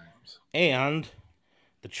 And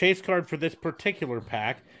the chase card for this particular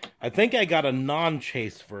pack, I think I got a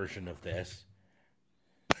non-chase version of this.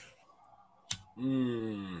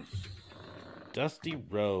 Dusty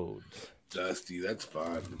Rhodes. Dusty, that's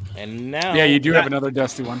fun. And now... Yeah, you do have another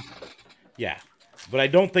Dusty one. Yeah, but I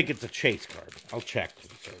don't think it's a chase card. I'll check.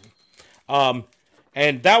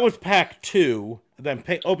 And that was pack 2, then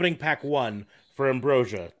opening pack 1 for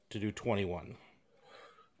Ambrosia to do 21.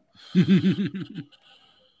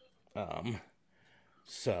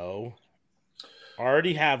 So,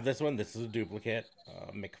 already have this one. This is a duplicate.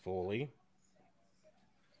 Mick Foley.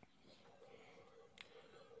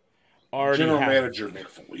 General Manager Mick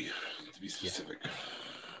Foley, to be specific. Yeah.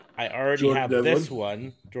 I already have this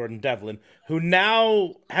one, Jordan Devlin, who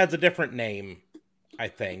now has a different name, I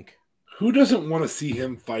think. Who doesn't want to see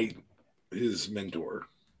him fight his mentor?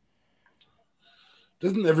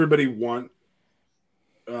 Doesn't everybody want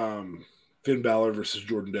Finn Balor versus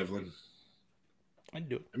Jordan Devlin? I'd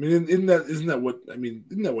do it. I mean, isn't that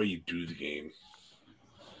why you do the game?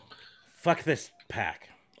 Fuck this pack.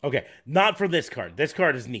 Okay, not for this card. This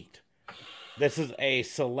card is neat. This is a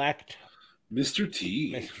select Mr.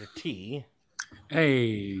 T. Mr. T.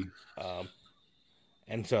 Hey.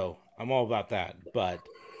 And so I'm all about that, but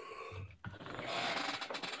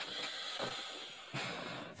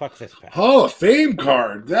fuck this pack. Hall of Fame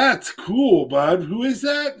card. That's cool, bud. Who is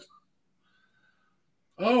that?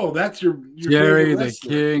 Oh, that's your Jerry the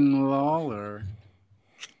King Lawler.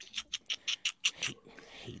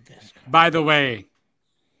 Hate this card. By the way,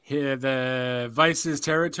 here the Vice's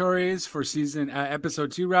territories for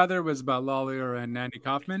episode 2 was about Lawler and Andy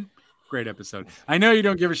Kaufman. Great episode. I know you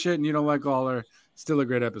don't give a shit and you don't like Lawler. Still a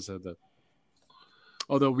great episode though.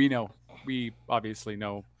 Although we obviously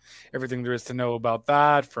know everything there is to know about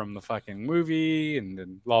that from the fucking movie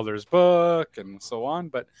and Lawler's book and so on,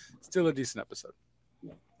 but still a decent episode.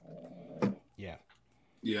 Yeah.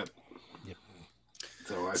 Yep.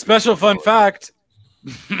 So special fun fact.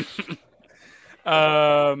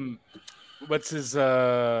 What's his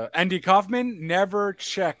Andy Kaufman never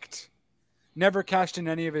cashed in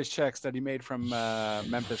any of his checks that he made from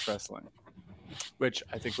Memphis Wrestling, which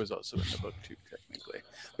I think was also in the book too, technically.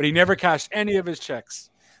 But he never cashed any of his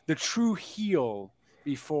checks. The true heel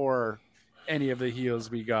before any of the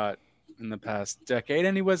heels we got in the past decade,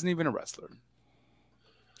 and he wasn't even a wrestler.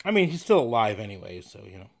 I mean, he's still alive anyway, so,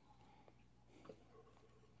 you know.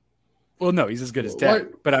 Well, no, he's as good as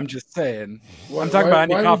dead. But I'm just saying. I'm talking about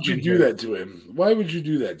Andy Kaufman. Why would you do that to him? Why would you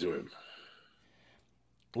do that to him?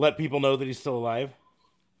 Let people know that he's still alive.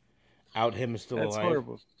 Out him is still That's alive.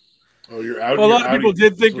 horrible. Oh, you're out. Well, a lot of people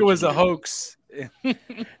did think it was a hoax.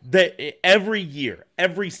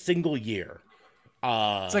 Every single year,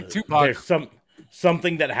 it's like Tupac. There's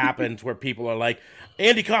something that happens where people are like,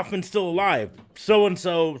 Andy Kaufman's still alive. So and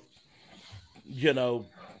so,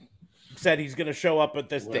 said he's going to show up at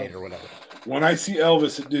this date or whatever. When I see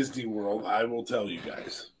Elvis at Disney World, I will tell you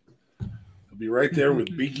guys. I'll be right there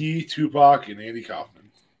with Big E, Tupac, and Andy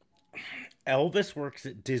Kaufman. Elvis works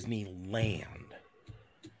at Disneyland.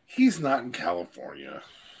 He's not in California.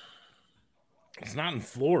 It's not in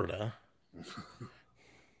Florida.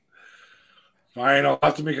 Fine, I'll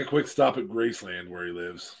have to make a quick stop at Graceland where he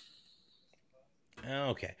lives.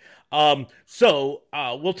 Okay. So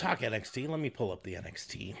we'll talk NXT. Let me pull up the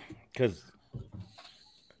NXT because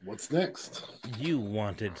what's next? You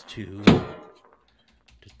wanted to.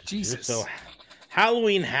 Jesus. So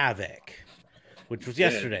Halloween Havoc, which was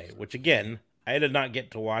yesterday, which again I did not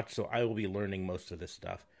get to watch, so I will be learning most of this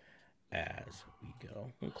stuff as we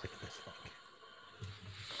go. We'll click this link.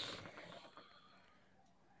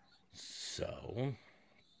 So,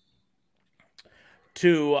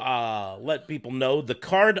 to let people know, the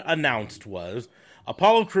card announced was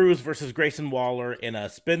Apollo Crews versus Grayson Waller in a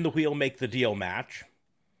spin the wheel, make the deal match.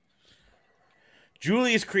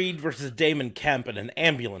 Julius Creed versus Damon Kemp in an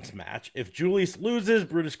ambulance match. If Julius loses,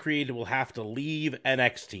 Brutus Creed will have to leave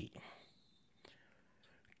NXT.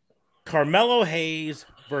 Carmelo Hayes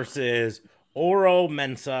versus Oro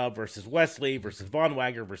Mensah versus Wesley versus Von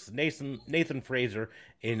Wagner versus Nathan Fraser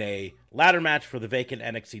in a ladder match for the vacant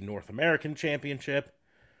NXT North American Championship.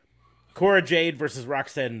 Cora Jade versus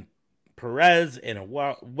Roxanne Perez in a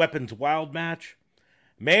Weapons Wild match.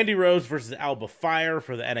 Mandy Rose versus Alba Fire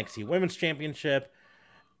for the NXT Women's Championship.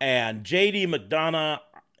 And JD McDonough,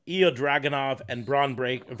 Ilya Dragunov, and Braun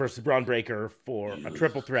Breaker for a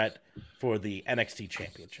triple threat for the NXT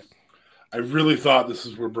Championship. I really thought this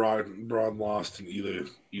is where Braun lost and either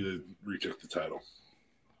retook the title.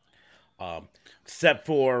 Except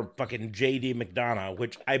for fucking JD McDonough,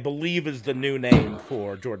 which I believe is the new name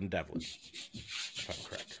for Jordan Devlin, if I'm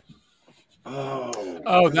correct.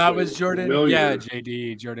 Oh, that was Jordan. Familiar.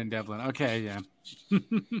 Yeah, Jordan Devlin. Okay, yeah.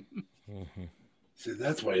 Mm-hmm. See,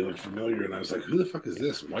 that's why he looked familiar, and I was like, "Who the fuck is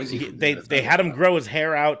this? Why is he?" They had him grow his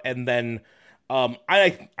hair out, and then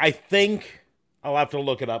I think. I'll have to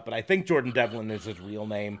look it up, but I think Jordan Devlin is his real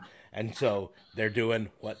name. And so they're doing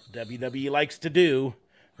what WWE likes to do,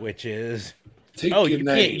 which is, you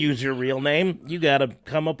can't use your real name. You got to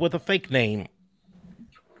come up with a fake name.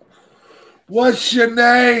 What's your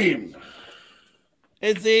name?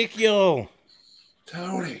 Ezekiel.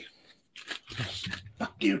 Tony.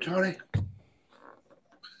 Fuck you, Tony.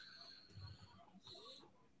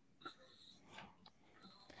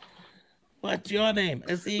 What's your name?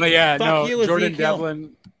 Ezekiel. But yeah, Fuck you, Jordan Ezekiel.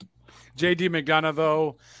 Devlin, JD McDonough,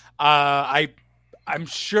 though. I'm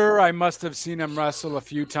sure I must have seen him wrestle a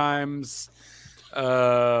few times.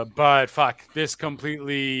 But fuck, this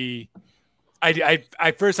completely. I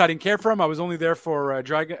didn't care for him. I was only there for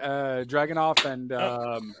Dragunov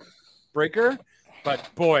and Breaker. But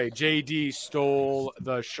boy, JD stole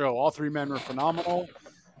the show. All three men were phenomenal.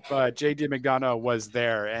 But JD McDonough was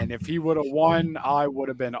there, and if he would have won, I would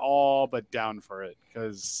have been all but down for it.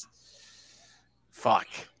 Because, fuck,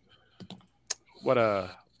 what a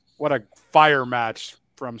fire match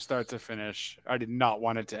from start to finish. I did not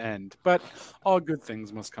want it to end, but all good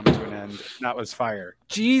things must come to an end. That was fire.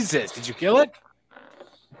 Jesus, did you kill it?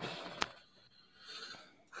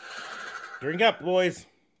 Drink up, boys.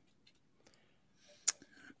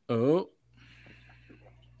 Oh.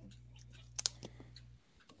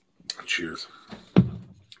 Cheers.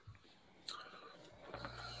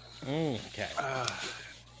 Okay.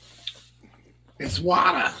 It's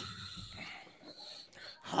water.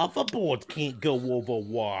 Hoverboards can't go over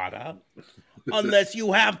water unless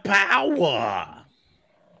you have power.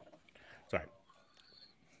 Sorry.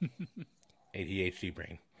 ADHD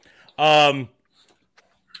brain.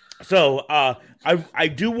 So I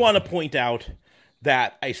do want to point out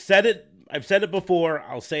that I've said it before,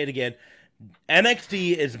 I'll say it again.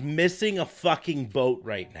 NXT is missing a fucking boat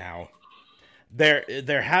right now.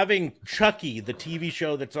 They're having Chucky, the TV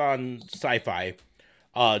show that's on Sci-Fi,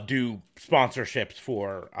 do sponsorships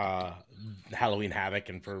for Halloween Havoc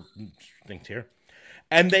and for things here.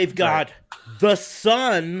 And they've got the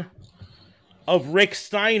son of Rick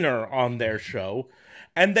Steiner on their show.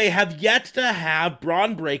 And they have yet to have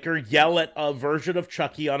Braun Breaker yell at a version of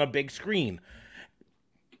Chucky on a big screen.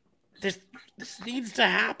 This needs to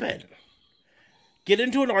happen. Get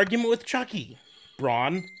into an argument with Chucky,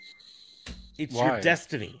 Braun. It's your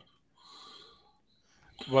destiny.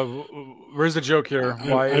 Well, where's the joke here?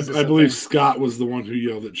 Why is I believe Scott was the one who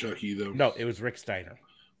yelled at Chucky, though. No, it was Rick Steiner.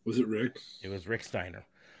 Was it Rick? It was Rick Steiner.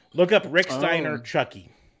 Look up Rick Steiner,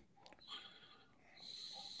 Chucky.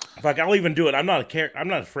 Fuck, I'll even do it. I'm not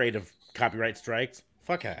afraid of copyright strikes.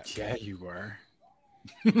 Fuck that. Yeah, you were.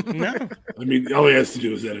 No. I mean, all he has to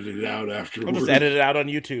do is edit it out afterwards. I'll just edit it out on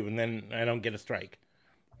YouTube, and then I don't get a strike.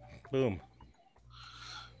 Boom.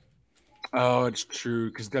 Oh, it's true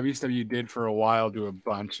because WCW did for a while do a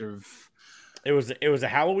bunch of. It was a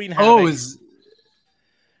Halloween.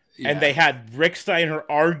 Yeah. And they had Rick Steiner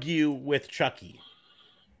argue with Chucky.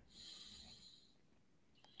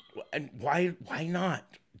 And why not?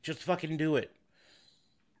 Just fucking do it.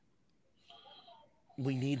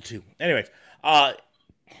 We need to. Anyways,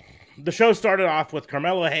 the show started off with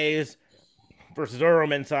Carmelo Hayes versus Earl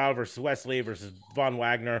Mensah versus Wesley versus Von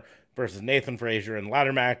Wagner versus Nathan Frazier and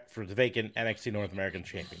ladder match for the vacant NXT North American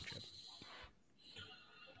Championship.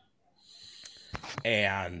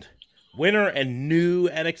 And winner and new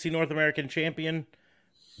NXT North American champion,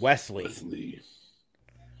 Wesley.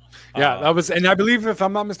 Yeah, that was, and I believe, if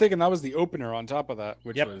I'm not mistaken, that was the opener on top of that,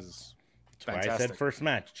 which was fantastic. Why I said first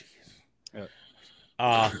match. Jeez.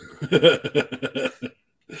 Yeah.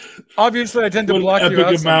 Obviously, I tend to block you out.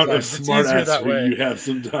 Epic amount of sometimes. smart It's ass that way. you have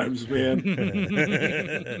sometimes, man.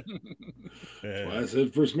 That's why I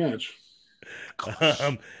said first match.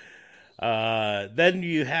 Then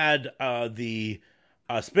you had the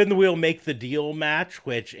spin the wheel, make the deal match,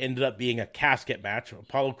 which ended up being a casket match.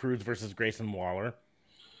 Apollo Crews versus Grayson Waller.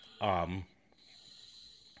 That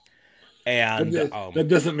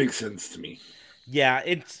doesn't make sense to me. Yeah,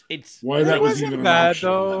 it's why that was even bad, an option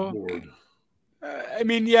though. on that board. I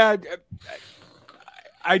mean, yeah,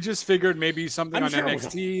 I just figured maybe something I'm on sure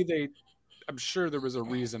NXT. I'm sure there was a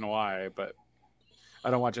reason why, but I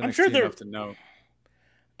don't watch NXT I'm sure enough to know.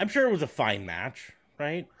 I'm sure it was a fine match,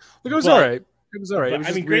 right? Look, it was all right. It was all right.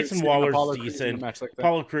 I mean, Grayson Waller's decent. Like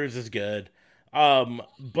Apollo Crews is good.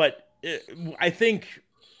 But I think,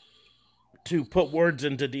 to put words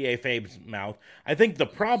into D.A. Fabe's mouth, I think the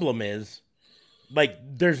problem is, like,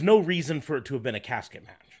 there's no reason for it to have been a casket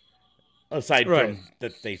match. Aside from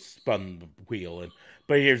that they spun the wheel.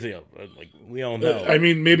 But here's the like, we all know. I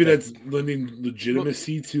mean, maybe that's lending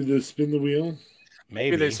legitimacy to the spin the wheel.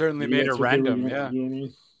 Maybe they certainly made it random, yeah.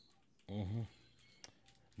 Mm-hmm.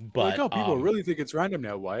 But like how people really think it's random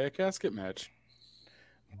now. Why a casket match?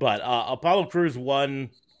 But Apollo Crews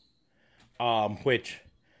won, which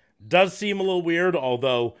does seem a little weird,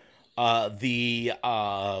 although the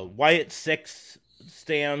Wyatt 6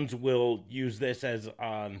 stands will use this as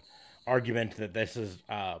an argument that this is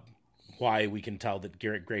why we can tell that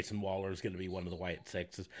Garrett Grayson Waller is going to be one of the Wyatt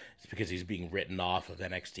 6s. It's because he's being written off of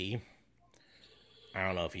NXT. I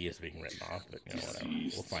don't know if he is being written off, but you know, whatever.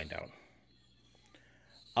 We'll find out.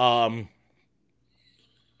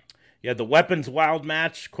 Yeah, the Weapons Wild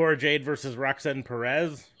match, Cora Jade versus Roxanne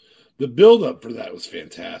Perez. The build-up for that was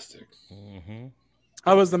fantastic. Mm-hmm.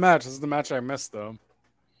 How was the match? This is the match I missed, though.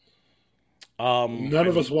 None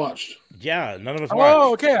of us watched. Yeah, none of us watched.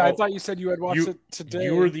 Oh, okay. I thought you said you had watched it today.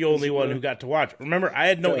 You were the only one who got to watch. Remember, I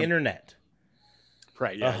had no internet.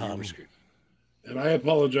 Right, yeah, you were screwed. And I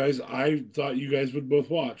apologize. I thought you guys would both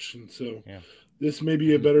watch. And so this may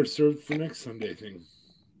be a better served for next Sunday thing.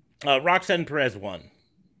 Roxanne Perez won.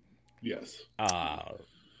 Yes.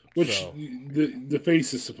 Which the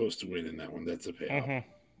face is supposed to win in that one. That's a payoff. Mm-hmm.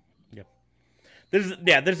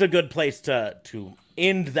 There's a good place to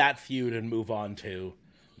end that feud and move on to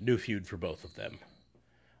new feud for both of them.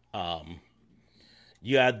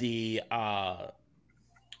 You had the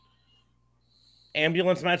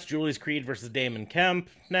ambulance match, Julius Creed versus Damon Kemp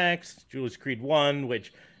next. Julius Creed won,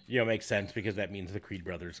 which makes sense because that means the Creed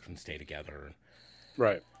brothers can stay together.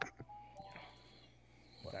 Right.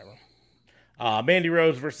 Whatever. Mandy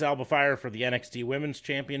Rose versus Alba Fire for the NXT Women's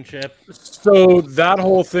Championship. So that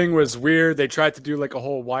whole thing was weird. They tried to do like a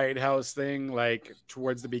whole White House thing, like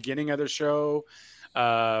towards the beginning of the show.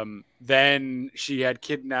 Then she had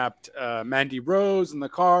kidnapped Mandy Rose in the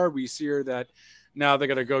car. We see her that now they're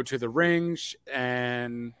gonna go to the ring,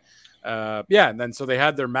 and and then so they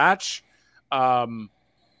had their match.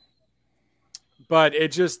 But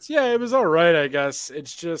it just, it was all right, I guess.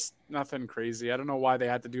 It's just nothing crazy. I don't know why they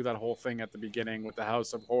had to do that whole thing at the beginning with the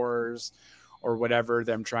House of Horrors or whatever,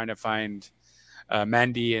 them trying to find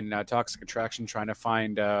Mandy and Toxic Attraction, trying to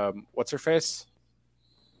find, what's her face?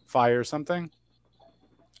 Fire something?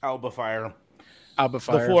 Alba Fire. Alba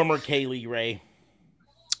Fire. The former Kaylee Ray.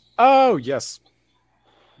 Oh, yes.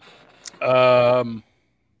 Yeah,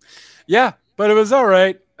 but it was all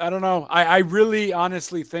right. I don't know. I really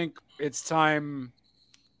honestly think it's time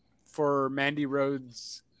for Mandy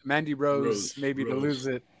Rose maybe to lose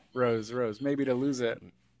it. Rose, maybe to lose it.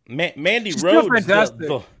 Mandy She's Rhodes, fantastic.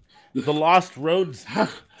 the Lost Rhodes. How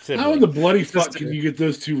in the bloody fuck can you get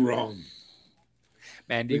those two wrong?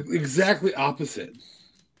 Mandy, exactly opposite.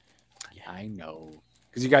 Yeah, I know.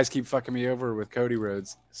 because you guys keep fucking me over with Cody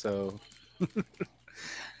Rhodes. So,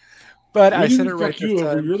 but I said it right you this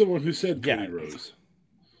over. time. You're the one who said Cody Yeah. Rhodes.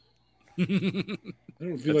 I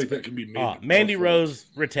don't feel like that can be made. Mandy Rose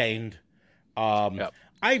retained. Yep.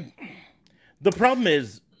 The problem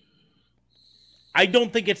is, I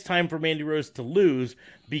don't think it's time for Mandy Rose to lose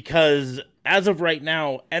because as of right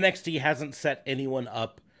now, NXT hasn't set anyone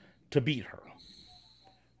up to beat her.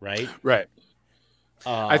 Right? Right.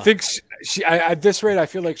 I think she at this rate, I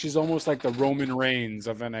feel like she's almost like the Roman Reigns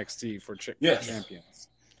of NXT for champions.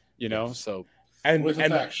 You know, so and with a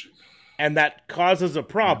faction. And that causes a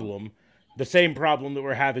problem. The same problem that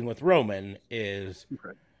we're having with Roman is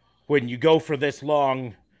when you go for this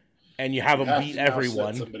long and you have him beat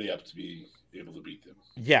everyone. Set somebody up to be able to beat them.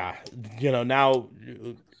 Yeah, now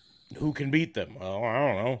who can beat them? Well, I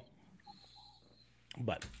don't know.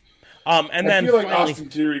 But and then I feel like finally, Austin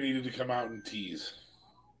Theory needed to come out and tease.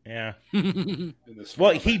 Yeah.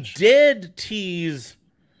 Well, he did tease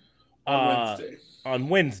on Wednesday. On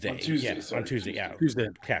Wednesday. On Tuesday. Yeah, sorry, on Tuesday. Yeah. Tuesday.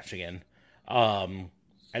 Catching in.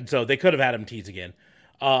 And so they could have had him tease again.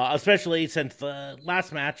 Especially since the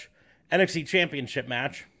last match, NXT Championship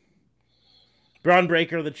match, Braun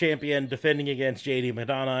Breaker, the champion, defending against JD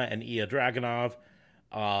Madonna and Ilya Dragunov.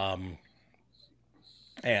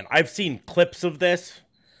 And I've seen clips of this,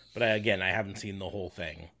 but I haven't seen the whole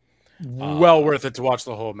thing. Well worth it to watch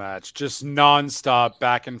the whole match. Just nonstop,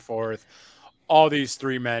 back and forth. All these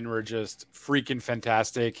three men were just freaking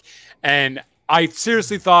fantastic. And I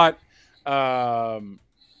seriously thought Ron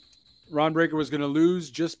Breaker was going to lose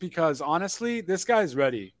just because, honestly, this guy's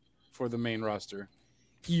ready for the main roster.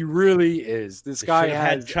 He really is. This guy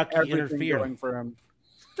has Chucky everything going for him.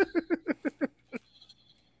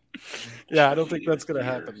 Yeah, I don't think that's going to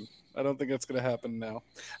happen. I don't think that's going to happen now.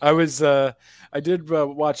 I did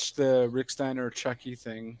watch the Rick Steiner Chucky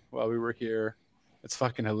thing while we were here. It's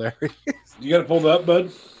fucking hilarious. You got it pulled up,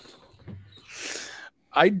 bud?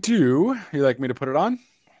 I do. You like me to put it on?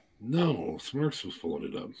 No, Smirks was pulling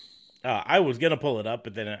it up. I was going to pull it up,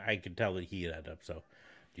 but then I could tell that he had it up. So,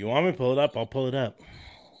 do you want me to pull it up? I'll pull it up.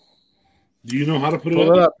 Do you know how to put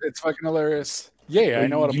pull it up? It's fucking hilarious. Yeah, I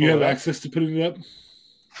know how to pull it up. Do you have access to putting it up?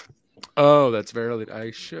 Oh, that's very.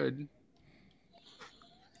 I should.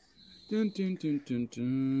 Dun, dun, dun, dun,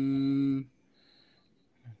 dun.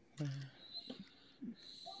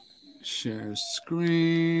 Share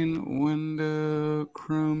screen, window,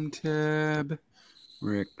 Chrome tab,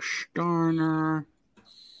 Rick Starner.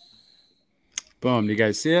 Boom. Do you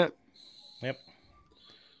guys see it? Yep.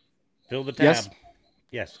 Fill the tab.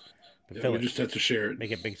 Yes. But Yeah, fill we it. just have to share it.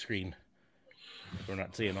 Make it big screen. We're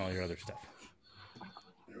not seeing all your other stuff.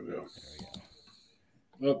 There we go.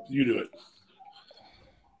 Well, you do it.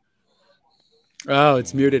 Oh,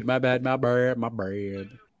 it's muted. My bad. My bad.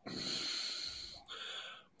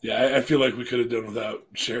 Yeah, I feel like we could have done without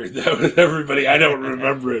sharing that with everybody. I don't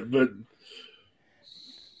remember it, but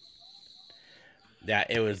Yeah,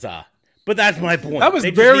 it was. But that's my point. That was They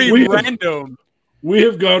just very need- random. we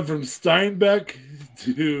have gone from Steinbeck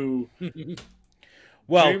to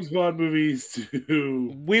well. James Bond movies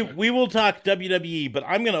to We will talk WWE, but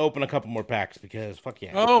I'm gonna open a couple more packs because fuck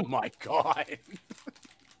yeah. Oh my god.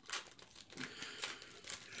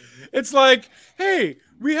 It's like, hey,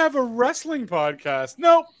 we have a wrestling podcast.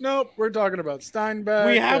 Nope, we're talking about Steinbeck.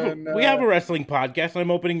 we have a wrestling podcast.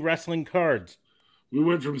 I'm opening wrestling cards. we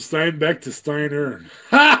went from Steinbeck to Steiner.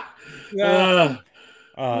 Ha! Yeah.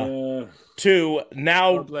 To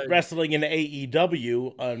now Lovely. wrestling in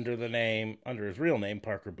AEW under his real name,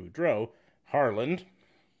 Parker Boudreaux, Harland.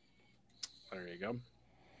 There you go.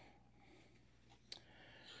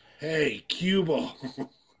 Hey, Cuba.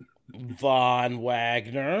 Von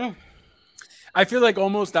Wagner. I feel like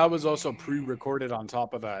almost that was also pre-recorded on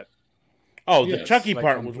top of that. Oh, the Yes, Chucky like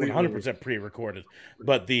part was completely. 100% pre-recorded,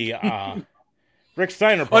 but the Rick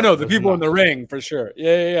Steiner Oh part no, the was people not. in the ring for sure.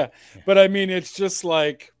 Yeah. But I mean, it's just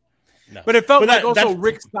like, No. but it felt But like that- also that's-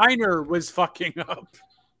 Rick Steiner was fucking up.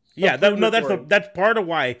 Yeah, pre-recorded. that's part of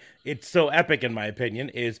why it's so epic in my opinion.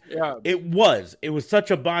 Is Yeah. it was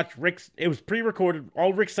such a botch. It was pre-recorded.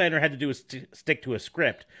 All Rick Steiner had to do was stick to a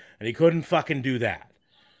script, and he couldn't fucking do that.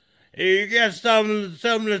 You get something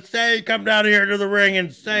to say, come down here to the ring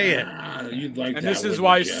and say it. You'd like And that, this is wouldn't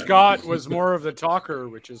why you, Jeff? Scott was more of the talker,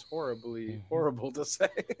 which is horrible to say.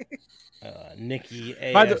 Nikki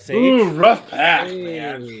By the- ASH. Ooh, rough pack,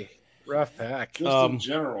 man. Hey, rough pack. Just in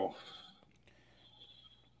general.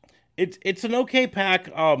 It's an okay pack,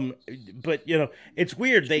 but it's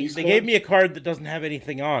weird. They Cheese gave corn? me a card that doesn't have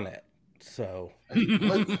anything on it. So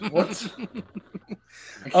What?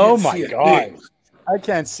 Oh my god. I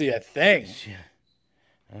can't see a thing.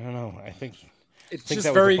 I don't know. I think It's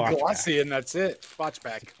just very glossy, and that's it. Botch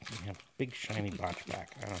back. Yeah, big shiny botch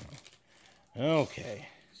back. I don't know. Okay.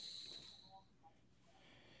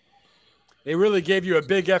 They really gave you a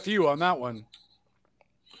big FU on that one.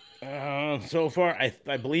 So far,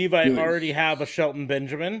 I believe I already have a Shelton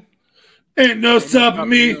Benjamin. Ain't no stopping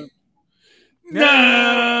me.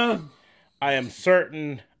 No. I am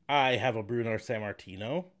certain I have a Bruno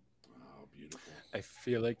Sammartino. Oh, beautiful. I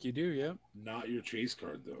feel like you do, yeah. Not your chase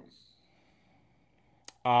card, though.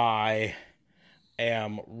 I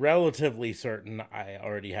am relatively certain I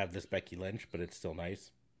already have this Becky Lynch, but it's still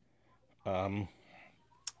nice.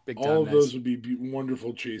 Big all of those would be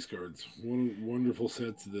wonderful chase cards. Wonderful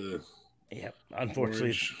sets of the unfortunately,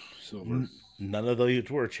 orange, silver. None of those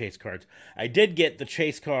were chase cards. I did get the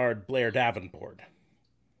chase card Blair Davenport.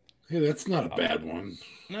 Hey, that's not a bad one.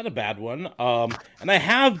 Not a bad one. And I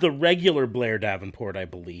have the regular Blair Davenport, I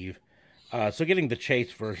believe. So getting the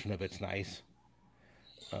chase version of it's nice.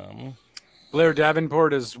 Blair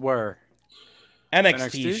Davenport is where?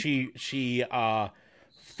 NXT. She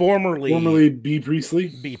formerly B. Priestley.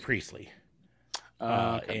 B. Priestley.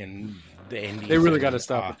 Okay. In the Indies. They really got to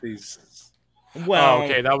stop with these. Well,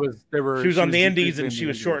 okay, she was on the Indies, and she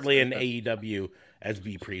was shortly in AEW as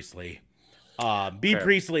B. Priestley. B. Fair.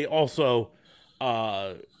 Priestley also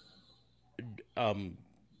Will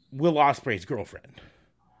Ospreay's girlfriend.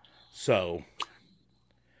 So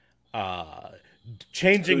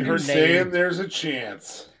changing her name. Saying there's a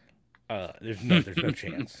chance. There's no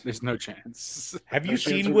chance. There's no chance. Have you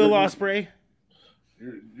seen Will Ospreay?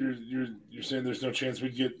 You're saying there's no chance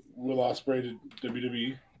we'd get Will Ospreay to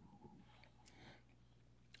WWE?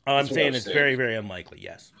 I'm saying it's very, very unlikely,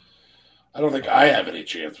 yes. I don't think I have any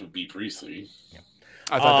chance with B. Priestley. Yeah.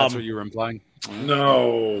 I thought that's what you were implying.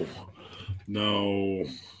 No.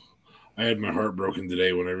 I had my heart broken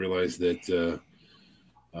today when I realized that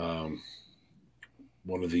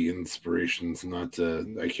one of the inspirations, I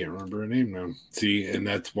can't remember her name now. See, and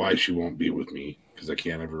that's why she won't be with me, because I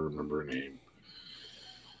can't ever remember her name.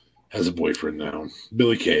 Has a boyfriend now.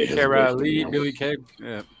 Billy Kay has a boyfriend now. Billy Kay?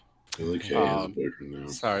 Yeah. Billy Kay has a boyfriend now.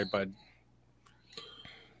 Sorry, bud.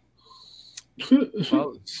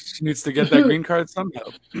 Well, she needs to get that green card somehow.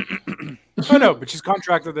 Oh, no, but she's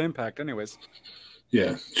contracted to Impact anyways.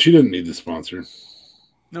 Yeah, she doesn't need the sponsor.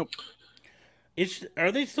 Nope.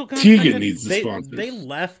 Are they still contracted? Tegan needs the sponsor. They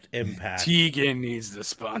left Impact. Tegan needs the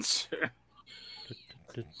sponsor.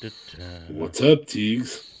 What's up,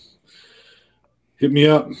 Teagues? Hit me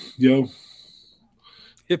up, yo.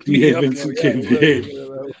 Hit me up. Vincent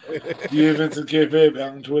K-Vape. Yeah, Vincent K-Vape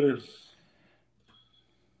out on Twitter.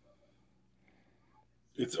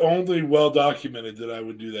 It's only well documented that I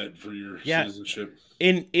would do that for your citizenship.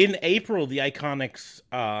 In April, the Iconics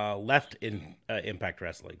left in Impact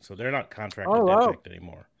Wrestling, so they're not contracted to Impact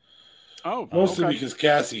anymore. Oh, mostly because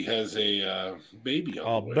Cassie has a baby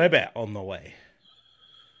on the way. Baby on the way.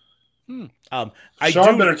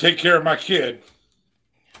 Sean better take care of my kid.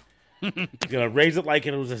 Gonna raise it like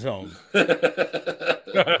it was his own.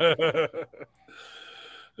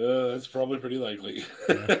 That's probably pretty likely.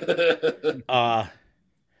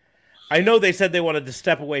 I know they said they wanted to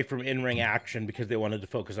step away from in-ring action because they wanted to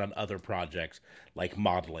focus on other projects like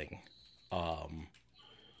modeling.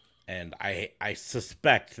 And I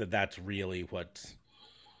suspect that that's really what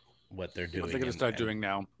they're doing. What they're going to start doing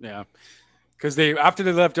now. Yeah. Because after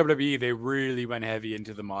they left WWE, they really went heavy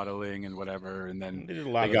into the modeling and whatever, and then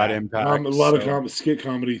they got Impact. A lot of skit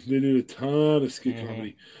comedy. They did a ton of skit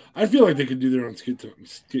comedy. I feel like they could do their own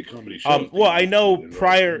skit comedy show. Well, I know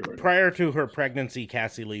prior to her pregnancy,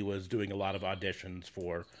 Cassie Lee was doing a lot of auditions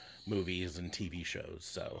for movies and TV shows,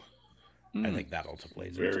 so I think that also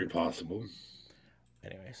plays. Very possible.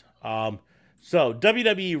 Anyways, so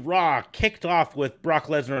WWE Raw kicked off with Brock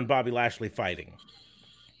Lesnar and Bobby Lashley fighting.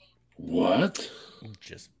 What?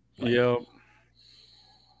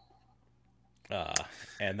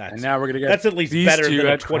 And now we're gonna get that's at least better than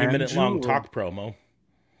a 20-minute long talk promo.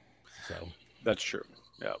 So that's true.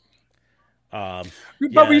 Yeah.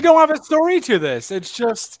 But we don't have a story to this. It's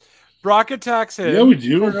just Brock attacks him. Yeah, we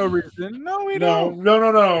do. For no reason. No, we don't.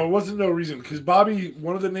 No. It wasn't no reason because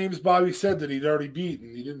one of the names Bobby said that he'd already beat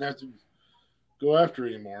and he didn't have to go after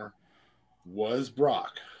anymore was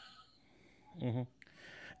Brock. Mm-hmm.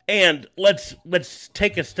 And let's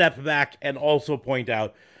take a step back and also point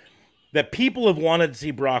out that people have wanted to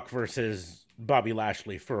see Brock versus Bobby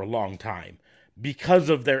Lashley for a long time because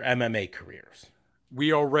of their MMA careers.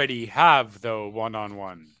 We already have, though,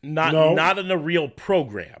 one-on-one. Not in a real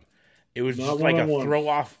program. It was just like a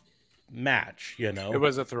throw-off match, you know? It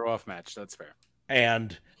was a throw-off match. That's fair.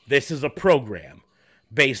 And this is a program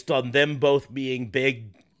based on them both being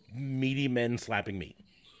big meaty men slapping meat.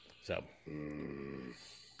 So,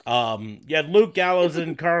 you had Luke Gallows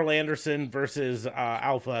and Carl Anderson versus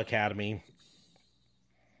Alpha Academy.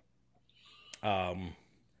 I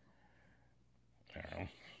don't know.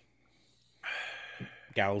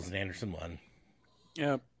 Gallows and Anderson won.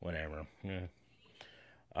 Yeah. Whatever. Yeah.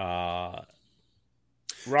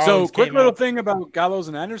 So, quick little thing about Gallows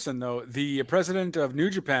and Anderson, though. The president of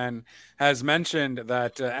New Japan has mentioned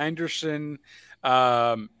that Anderson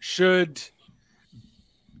should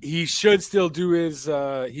still do his.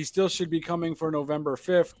 He still should be coming for November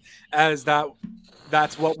 5th, as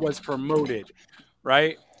that's what was promoted,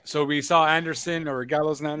 right? So we saw Anderson or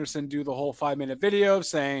Gallows and Anderson do the whole 5-minute video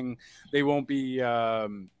saying they won't be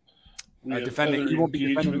defending. He won't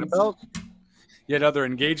be defending the belt. Yet other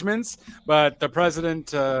engagements, but the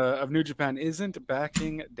president of New Japan isn't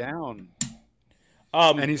backing down.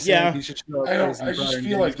 And he's saying he should show up. I just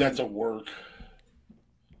feel like that's a work.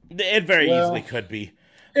 It very easily could be.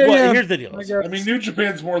 Well, here's the deal. I mean, New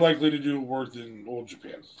Japan's more likely to do work than Old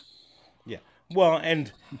Japan. Yeah. Well,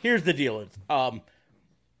 and here's the deal.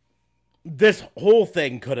 This whole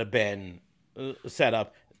thing could have been set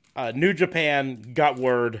up. New Japan got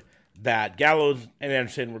word that Gallows and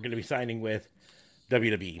Anderson were going to be signing with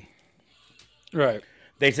WWE. Right.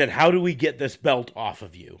 They said, how do we get this belt off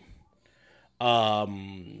of you?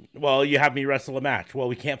 Well, you have me wrestle a match. Well,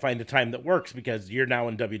 we can't find a time that works because you're now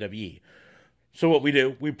in WWE. So what we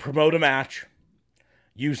do, we promote a match.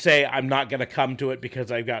 You say, I'm not going to come to it because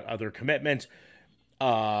I've got other commitments.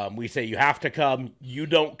 We say, you have to come. You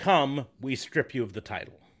don't come. We strip you of the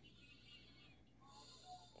title.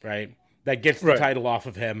 Right? That gets the title off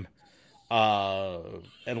of him. And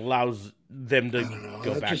allows them to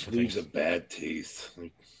go back. That just leaves a bad taste.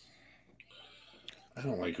 Like, I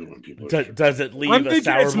don't like it when people. Does it leave a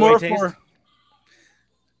sour boy taste?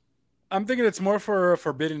 I'm thinking it's more for a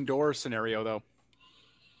Forbidden Door scenario, though.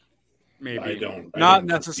 Maybe I don't. Not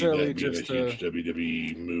necessarily just a huge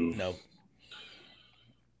WWE move. No,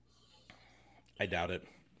 I doubt it.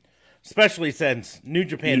 Especially since New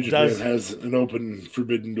Japan has an open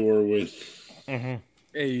Forbidden Door with.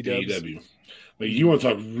 AEW. Like, you want to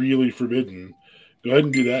talk really forbidden, go ahead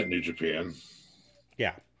and do that in New Japan.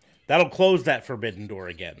 Yeah. That'll close that Forbidden Door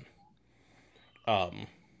again. And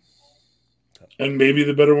maybe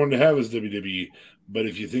the better one to have is WWE. But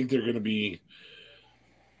if you think they're going to be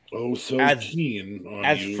keen on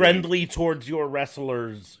as friendly towards your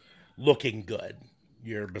wrestlers looking good,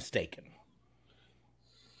 you're mistaken.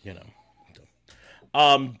 You know.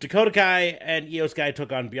 Dakota Kai and Io Sky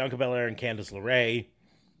took on Bianca Belair and Candice LeRae.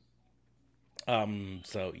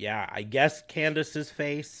 So yeah, I guess Candice's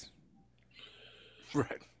face.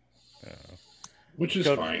 Right. Which is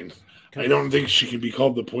fine. I don't think she can be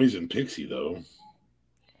called the Poison Pixie, though.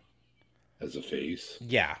 As a face.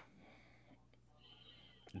 Yeah.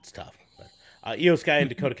 It's tough. But, Io Sky and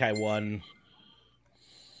Dakota Kai won.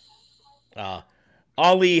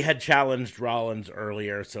 Ali had challenged Rollins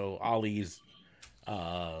earlier, so Ali's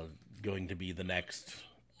going to be the next,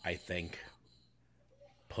 I think,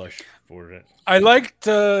 push for it. I liked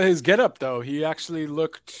his getup, though. He actually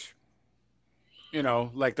looked,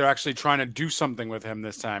 like they're actually trying to do something with him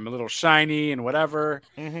this time. A little shiny and whatever.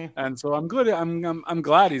 Mm-hmm. And so I'm glad. I'm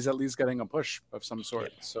glad he's at least getting a push of some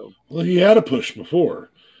sort. Yeah. So he had a push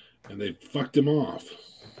before, and they fucked him off.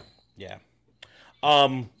 Yeah.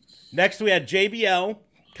 Next we had JBL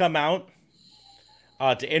come out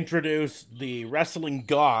to introduce the wrestling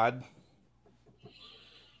god.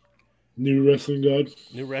 New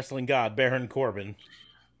wrestling god, Baron Corbin.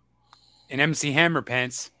 In MC Hammer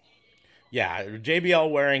pants. Yeah, JBL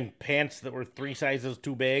wearing pants that were 3 sizes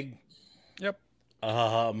too big. Yep.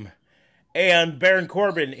 And Baron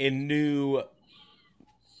Corbin in new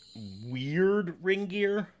weird ring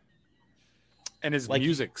gear. And his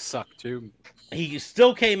music sucked too. He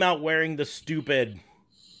still came out wearing the stupid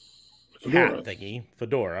hat thingy,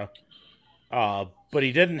 fedora. But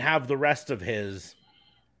he didn't have the rest of his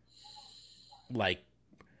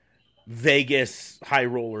Vegas high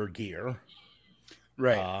roller gear.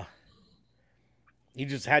 Right. He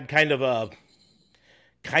just had kind of a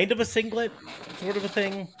singlet sort of a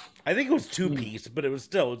thing. I think it was 2-piece, but it was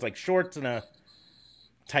like shorts and a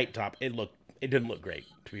tight top. It didn't look great,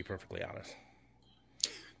 to be perfectly honest.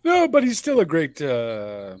 No, but he's still a great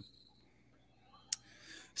wrestler,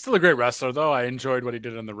 though. I enjoyed what he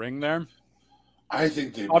did in the ring there. I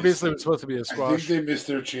think they obviously it was supposed to be a squash. I think they missed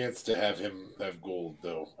their chance to have him have gold,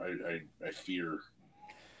 though. I fear.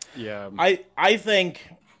 Yeah, I think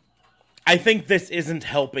this isn't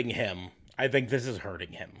helping him. I think this is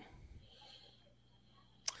hurting him.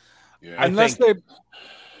 Yeah.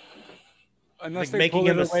 unless like they pull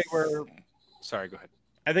it away where. Sorry, go ahead.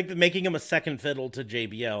 I think that making him a second fiddle to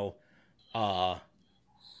JBL,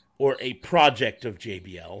 or a project of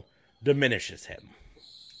JBL, diminishes him.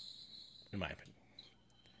 In my opinion,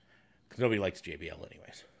 because nobody likes JBL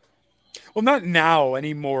anyways. Well, not now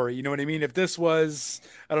anymore. You know what I mean? If this was,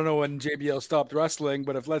 I don't know when JBL stopped wrestling,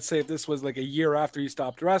 but let's say if this was like a year after he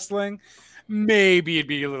stopped wrestling, maybe it'd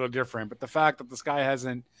be a little different. But the fact that this guy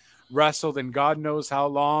hasn't wrestled in God knows how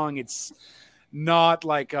long, it's not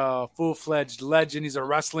like a full-fledged legend. He's a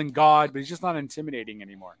wrestling god, but he's just not intimidating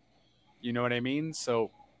anymore. You know what I mean?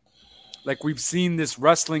 So, like, we've seen this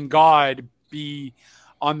wrestling god be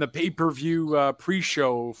on the pay-per-view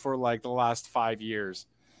pre-show for like the last 5 years.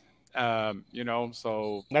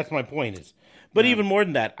 So that's my point is, but even more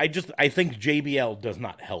than that, I think JBL does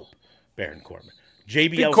not help Baron Corbin.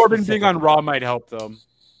 JBL Corbin being on Raw might help though.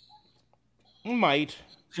 Might.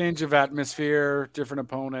 Change of atmosphere, different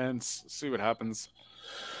opponents, see what happens.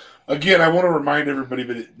 Again, I want to remind everybody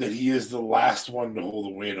that he is the last one to hold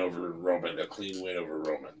a win over Roman, a clean win over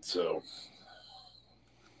Roman. So,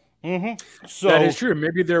 so that is true.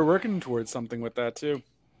 Maybe they're working towards something with that too.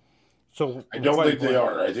 So I don't think they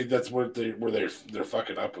are. I think that's where they're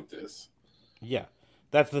fucking up with this. Yeah,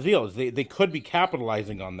 that's the deal. Is they could be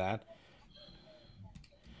capitalizing on that.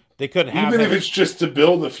 They could have even if it's just to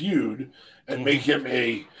build a feud and make him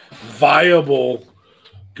a viable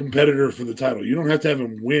competitor for the title. You don't have to have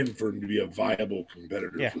him win for him to be a viable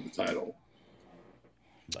competitor for the title.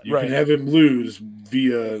 You can have him lose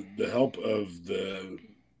via the help of the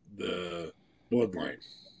bloodline.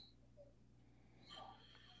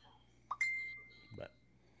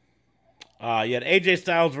 You had AJ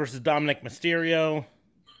Styles versus Dominic Mysterio.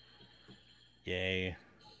 Yay.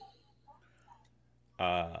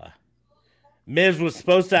 Miz was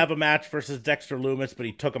supposed to have a match versus Dexter Lumis, but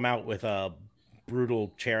he took him out with a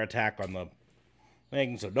brutal chair attack on the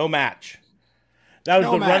thing, so no match. That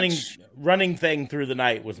was running thing through the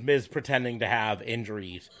night, was Miz pretending to have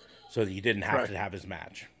injuries so that he didn't have to have his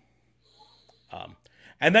match.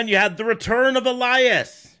 And then you had the return of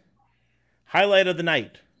Elias. Highlight of the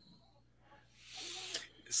night.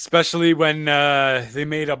 Especially when they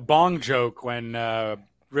made a bong joke when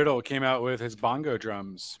Riddle came out with his bongo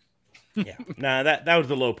drums. Yeah, that was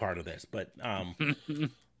the low part of this, but in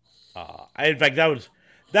fact that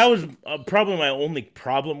was probably my only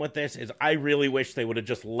problem with this is I really wish they would have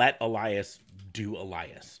just let Elias do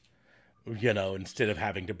Elias, instead of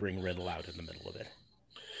having to bring Riddle out in the middle of it.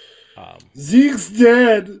 Zeke's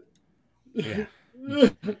dead. Yeah.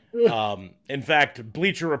 In fact,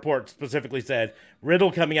 Bleacher Report specifically said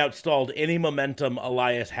Riddle coming out stalled any momentum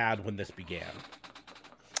Elias had when this began.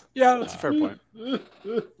 Yeah, that's a fair point.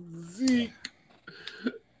 Zeke,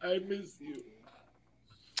 I miss you.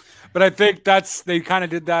 But I think they kind of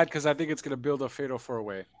did that because I think it's going to build a fatal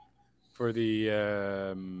four-way for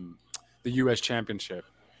the U.S. Championship,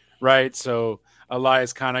 right? So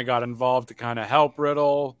Elias kind of got involved to kind of help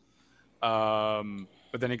Riddle, but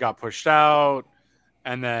then he got pushed out,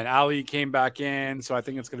 and then Ali came back in. So I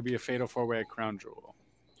think it's going to be a fatal four-way at Crown Jewel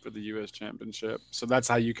for the U.S. Championship. So that's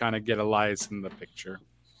how you kind of get Elias in the picture,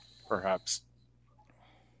 perhaps.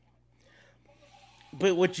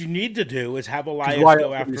 But what you need to do is have Elias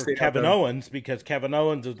go after Kevin Owens, because Kevin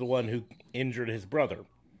Owens is the one who injured his brother.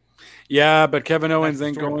 Yeah, but Kevin Owens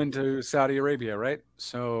ain't going to Saudi Arabia, right?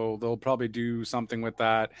 So they'll probably do something with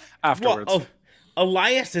that afterwards. Well,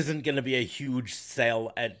 Elias isn't going to be a huge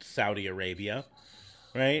sell at Saudi Arabia,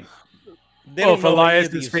 right? If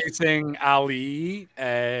Elias is facing Ali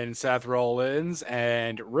and Seth Rollins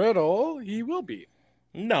and Riddle, he will be.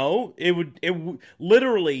 No, it would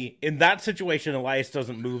literally, in that situation, Elias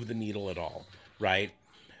doesn't move the needle at all, right?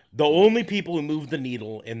 The only people who move the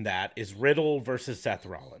needle in that is Riddle versus Seth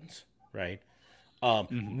Rollins, right?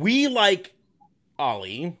 We like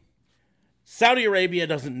Ali. Saudi Arabia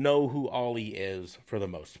doesn't know who Ali is for the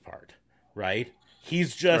most part, right?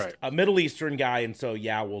 He's just a Middle Eastern guy, and so,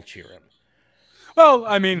 we'll cheer him. Well,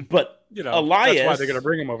 I mean, but Elias, that's why they're going to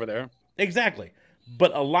bring him over there. Exactly.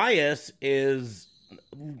 But Elias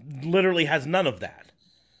literally has none of that.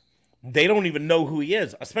 They don't even know who he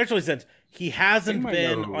is, especially since he hasn't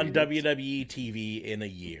been on WWE TV in a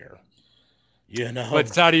year. But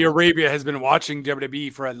Saudi Arabia has been watching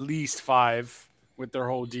WWE for at least 5 with their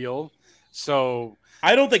whole deal. So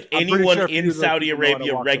I don't think anyone in Saudi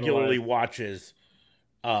Arabia regularly watches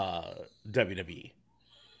WWE.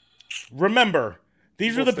 Remember,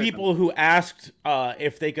 these are the people who asked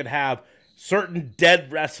if they could have certain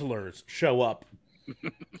dead wrestlers show up.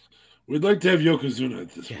 We'd like to have Yokozuna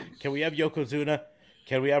at this one. Can we have Yokozuna?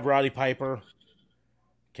 Can we have Roddy Piper?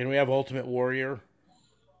 Can we have Ultimate Warrior?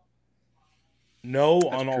 No,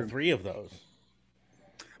 on all three of those.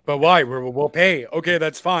 But why? We'll pay. Okay,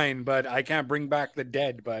 that's fine, but I can't bring back the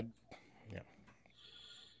dead, bud. Yeah.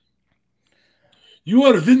 You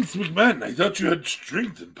are Vince McMahon. I thought you had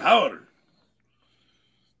strength and power.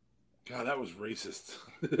 God, that was racist.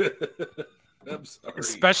 I'm sorry.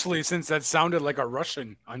 Especially since that sounded like a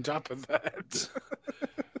Russian on top of that.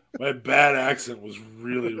 My bad accent was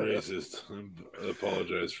really racist. I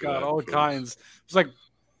apologize for that. All folks. kinds.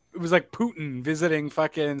 It was like Putin visiting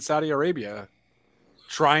fucking Saudi Arabia,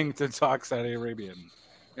 trying to talk Saudi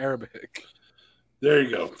Arabic. There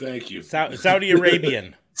you go. Thank you. Saudi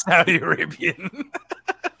Arabian. Saudi Arabian.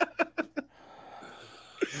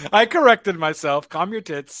 I corrected myself. Calm your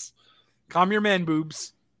tits. Calm your man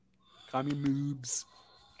boobs. Calm your moobs.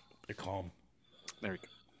 They're calm. There we go.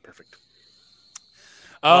 Perfect.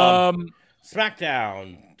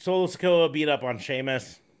 SmackDown. Solo Sikoa beat up on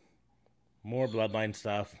Sheamus. More Bloodline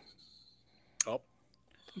stuff. Oh.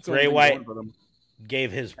 Bray Wyatt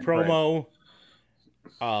gave his promo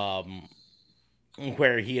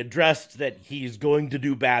where he addressed that he's going to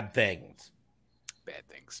do bad things. Bad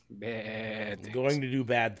things. Going to do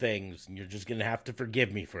bad things, and you're just going to have to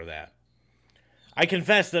forgive me for that. I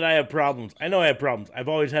confess that I have problems. I know I have problems. I've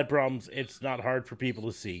always had problems. It's not hard for people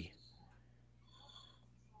to see.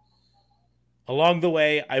 Along the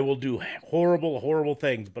way, I will do horrible, horrible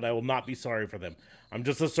things, but I will not be sorry for them. I'm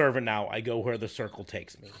just a servant now. I go where the circle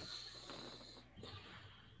takes me.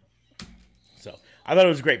 So, I thought it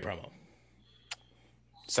was a great promo.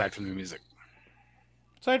 Aside from the music.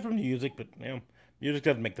 Aside from the music, but, you know, music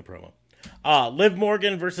doesn't make the promo. Liv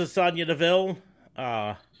Morgan versus Sonya Deville.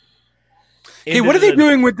 Hey, what are they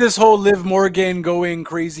doing with this whole Liv Morgan going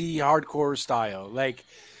crazy hardcore style? Like,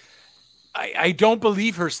 I don't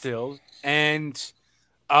believe her still. And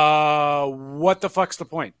what the fuck's the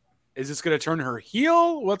point? Is this going to turn her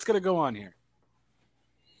heel? What's going to go on here?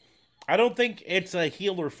 I don't think it's a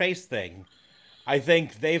heel or face thing. I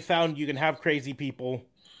think they've found you can have crazy people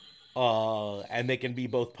and they can be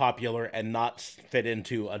both popular and not fit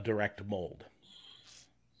into a direct mold.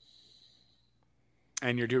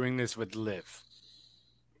 And you're doing this with Liv.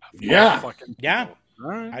 Yeah. Yeah.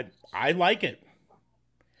 Right. I like it.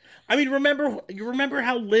 I mean, you remember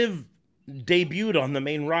how Liv debuted on the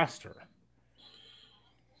main roster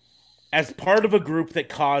as part of a group that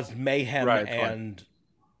caused mayhem and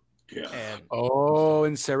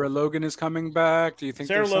Sarah Logan is coming back. Do you think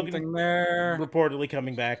Sarah there's Logan something there? Reportedly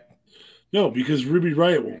coming back. No, because Ruby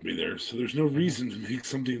Riott won't be there, so there's no reason to make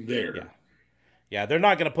something there. Yeah, they're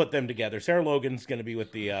not going to put them together. Sarah Logan's going to be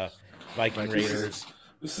with the Viking Raiders.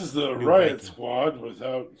 This is the Riot Squad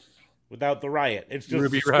without the Riot. It's just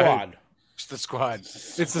Ruby the squad. Riott. It's the squad.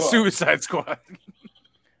 It's the Suicide Squad.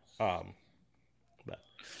 But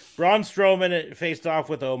Braun Strowman faced off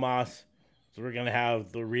with Omos. So we're going to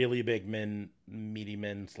have the really big meaty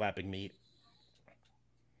men slapping meat.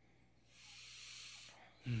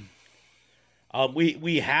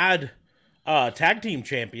 We had a tag team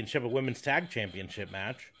championship, a women's tag championship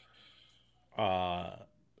match.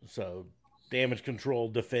 So Damage Control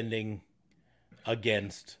defending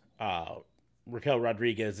against Raquel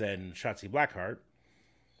Rodriguez and Shotzi Blackheart.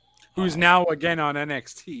 Who's now again on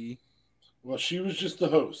NXT. Well, she was just the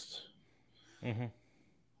host. Mm-hmm.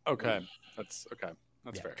 Okay. That's fair.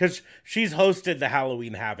 Because she's hosted the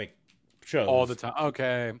Halloween Havoc shows. All the time.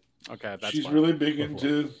 Okay. That's She's fine. really big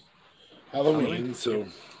into Halloween, so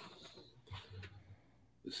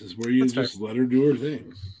this is where you just let her do her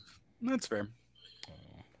thing. That's fair.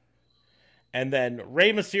 And then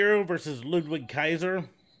Rey Mysterio versus Ludwig Kaiser.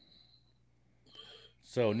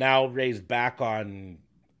 So now Rey's back on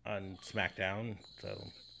SmackDown. So,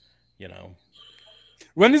 you know.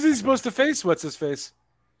 When is he supposed to face? What's his face?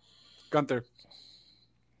 Gunther.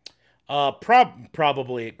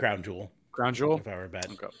 Probably at Crown Jewel. Crown Jewel? If I were a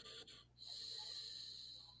bet. Okay.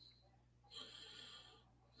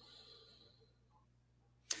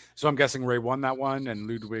 So I'm guessing Rey won that one, and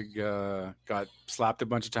Ludwig got slapped a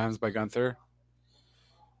bunch of times by Gunther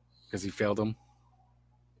because he failed him.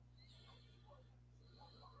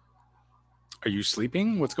 Are you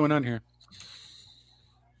sleeping? What's going on here?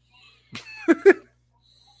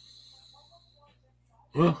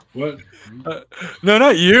 Well, what? No,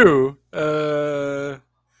 not you,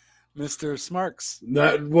 Mr. Smarks.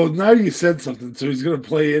 Now you said something, so he's going to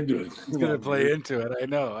play into it. He's going to play into it. I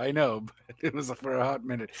know. But it was for a hot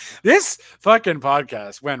minute. This fucking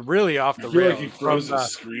podcast went really off the rails. Like he froze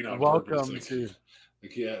his screen on welcome purpose. to. I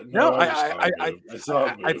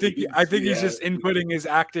think he's just inputting his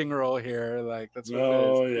acting role here. Like that's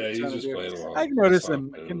what he's just playing along. I can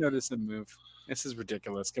notice him. Move. This is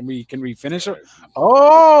ridiculous. Can we finish it?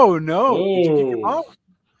 Oh no! Oh. Did you kick him out?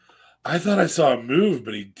 I thought I saw him move,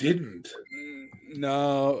 but he didn't.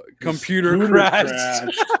 No, His computer scooter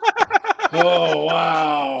crashed. Oh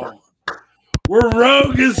wow! We're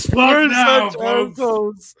rogue as fuck now, folks.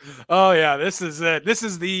 Assholes. Oh yeah, this is it. This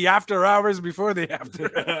is the after hours before the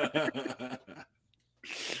after.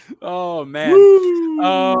 Oh man.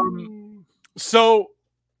 So,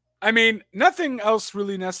 I mean, nothing else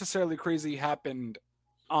really necessarily crazy happened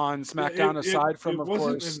on SmackDown aside from, of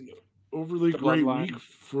course, an overly the great Bloodline. week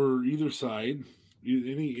for either side.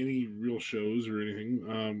 Any real shows or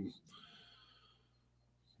anything.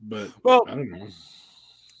 But Well, I don't know.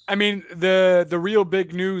 I mean, the real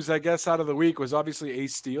big news, I guess, out of the week was obviously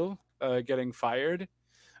Ace Steel getting fired.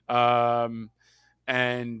 As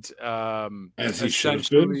he should have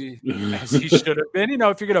been. As he should have been. You know,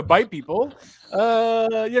 if you're gonna bite people,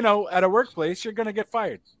 you know, at a workplace, you're gonna get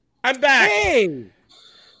fired. I'm back. Hey,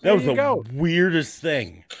 That was the weirdest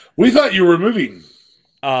thing. We thought you were moving.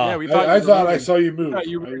 Yeah, we thought. I thought I saw you move. thought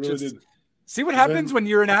you were I really just- did. See what happens when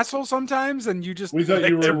you're an asshole sometimes, and you just. We thought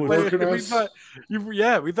you were working we us. thought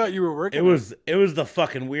we thought you were working. It was the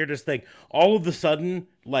fucking weirdest thing. All of a sudden,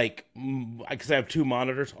 like, because I have two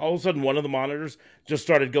monitors, all of a sudden one of the monitors just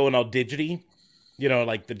started going all digity. You know,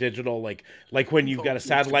 like the digital, like when you've got a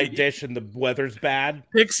satellite dish and the weather's bad,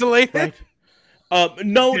 pixelated. right?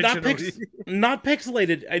 No, Digitally. not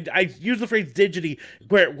pixelated. I use the phrase digity,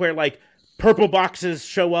 where like purple boxes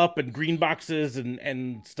show up and green boxes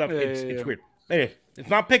and stuff. It's weird. Anyway, it's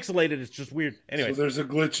not pixelated. It's just weird. Anyway, So there's a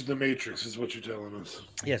glitch in the Matrix, is what you're telling us.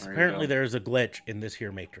 yes, There you apparently go. there is a glitch in this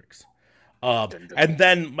here Matrix. And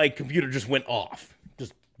then my computer just went off,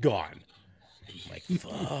 just gone. Like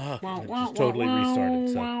fuck, and it just totally restarted.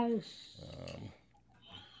 So,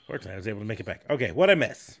 fortunately, I was able to make it back. Okay, what I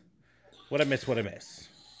miss? What I miss?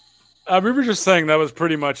 We were just saying that was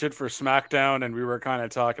pretty much it for SmackDown, and we were kind of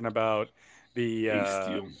talking about the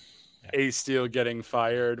Ace Steel getting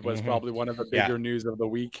fired was probably one of the bigger news of the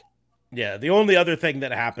week. Yeah, the only other thing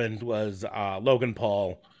that happened was Logan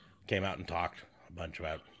Paul came out and talked a bunch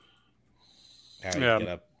about how he's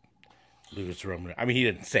gonna lose to Roman Reigns. I mean, he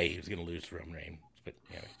didn't say he was gonna lose to Roman Reigns, but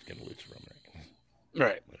yeah, he's gonna lose to Roman Reigns.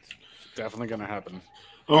 Right, definitely gonna happen.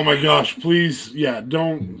 Oh my gosh! Please,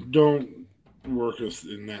 don't work us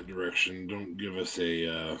in that direction. Don't give us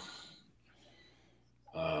a.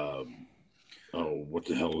 What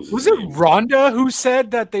the hell is? Was his it name? Rhonda who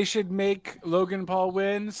said that they should make Logan Paul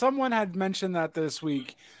win? Someone had mentioned that this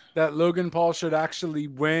week, that Logan Paul should actually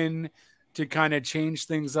win to kind of change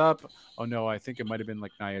things up. Oh no, I think it might have been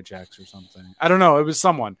like Nia Jax or something. I don't know. It was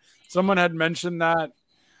someone. Someone had mentioned that,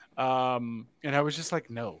 and I was just like,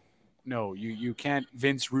 no, you can't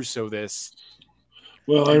Vince Russo this.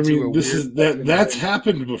 Well, I into mean, a this weird is that fucking that's way.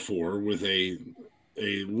 happened before with a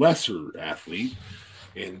lesser athlete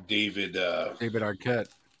and David David Arquette.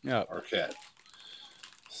 Yeah. Arquette.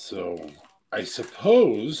 So I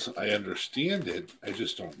suppose I understand it. I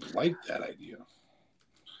just don't like that idea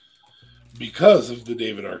because of the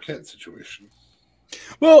David Arquette situation.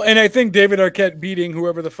 Well, and I think David Arquette beating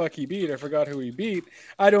whoever the fuck he beat, I forgot who he beat.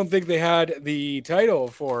 I don't think they had the title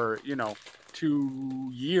for, 2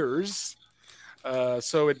 years.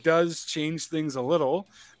 So it does change things a little.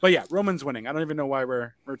 But yeah, Roman's winning. I don't even know why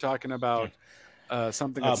we're talking about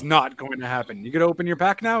something that's not going to happen. You gonna open your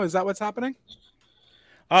pack now? Is that what's happening?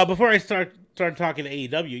 Before I start talking to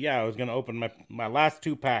AEW, yeah, I was gonna open my last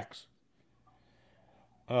 2 packs.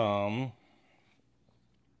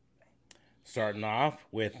 Starting off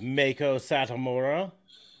with Meiko Satomura.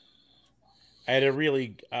 I had a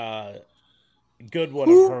really good one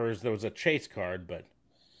of hers. There was a chase card, but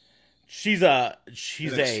she's a She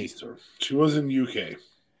was in UK.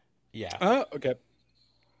 yeah. Oh, okay.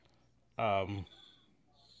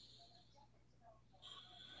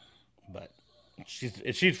 But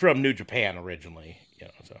she's from New Japan originally,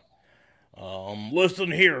 so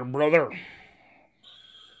listen here, brother.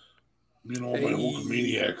 You know, my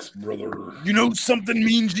Hulkamaniacs, brother. You know something,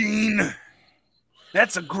 Mean Gene?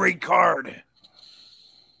 That's a great card.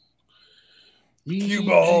 Cue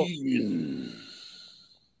ball.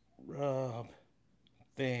 Rob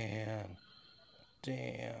Van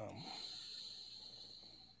Dam.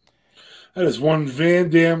 That is one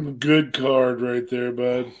Van Dam good card right there,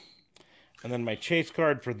 bud. And then my chase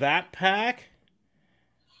card for that pack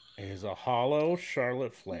is a hollow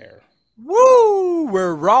Charlotte Flair. Woo!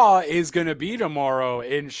 Where Raw is going to be tomorrow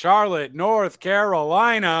in Charlotte, North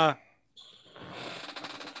Carolina.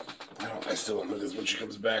 I still don't think that's when she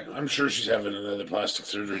comes back. I'm sure she's having another plastic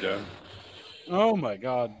surgery done. Oh my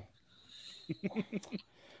God.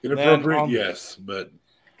 Inappropriate, yes, but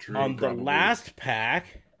True, On probably. the last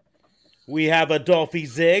pack, we have Adolphe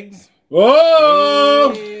Ziggs. Oh!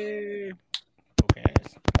 Okay.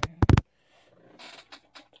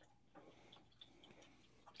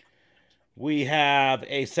 We have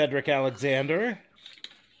a Cedric Alexander.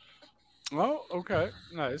 Oh, okay.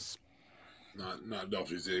 Nice. Not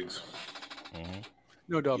Dolphy Ziggs. Mm-hmm.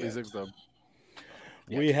 No Dolphy Ziggs, though.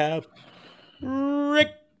 We have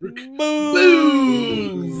Rick Boogs.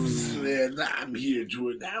 And I'm here to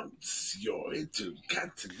announce your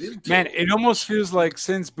Intercontinental. Man, it almost feels like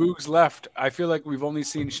since Boogs left, I feel like we've only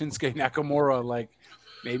seen Shinsuke Nakamura like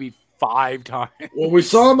maybe 5 times. Well, we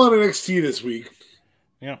saw him on NXT this week.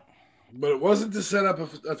 Yeah. But it wasn't to set up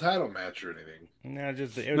a title match or anything. No,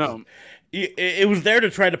 it was there to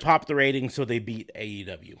try to pop the ratings so they beat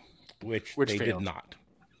AEW, which they failed. did not.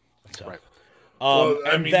 So, right. Well,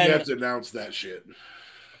 I mean, then you have to announce that shit.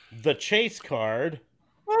 The chase card,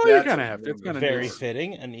 Well, you kind of have to. It's kind of very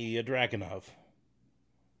fitting, and Ilya Dragunov.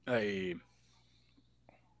 Hey.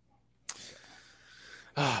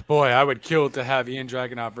 Boy, I would kill to have Ian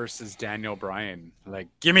Dragunov versus Daniel Bryan. Like,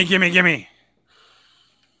 gimme.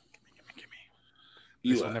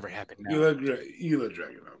 This will never happen now. Ela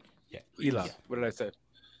Dragunov. Yeah, Ela. What did I say?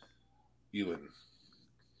 Elin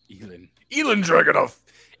Dragunov.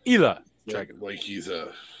 Ela. Like he's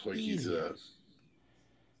a.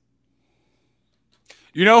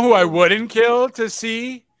 You know who I wouldn't kill to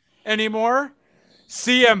see anymore?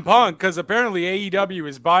 CM Punk, because apparently AEW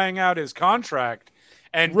is buying out his contract.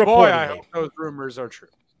 And boy, I hope those rumors are true.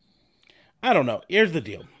 I don't know. Here's the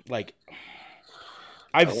deal. Like,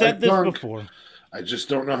 I've said this before. I just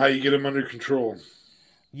don't know how you get him under control.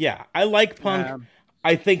 Yeah, I like Punk.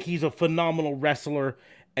 I think he's a phenomenal wrestler.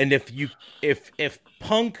 And if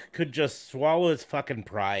Punk could just swallow his fucking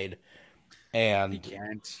pride, and he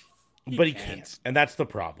can't. But he can't. And that's the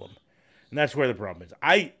problem. And that's where the problem is.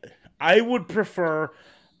 I would prefer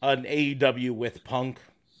an AEW with Punk.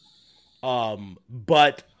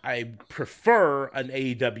 But I prefer an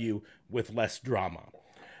AEW with less drama.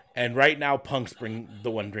 And right now, Punk's bringing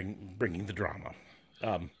the drama.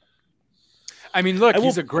 I mean, look,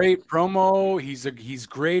 he's a great promo. He's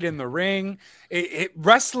great in the ring.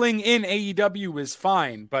 Wrestling in AEW is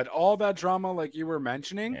fine, but all that drama, like you were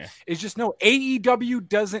mentioning, is just no. AEW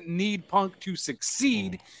doesn't need Punk to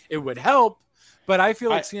succeed. It would help, but I feel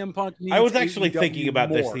like CM Punk needs. I was actually AEW thinking about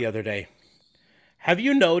more. this the other day. Have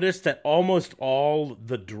you noticed that almost all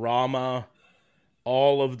the drama,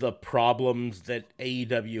 all of the problems that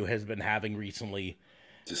AEW has been having recently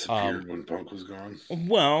disappeared when Punk was gone?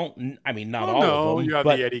 Well, I mean, not all of them. You have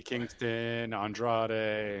but, the Eddie Kingston,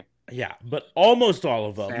 Andrade. Yeah, but almost all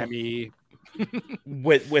of them. Sammy.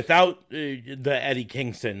 without the Eddie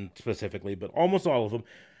Kingston specifically, but almost all of them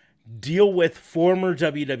deal with former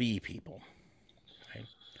WWE people. Right?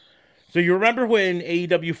 So you remember when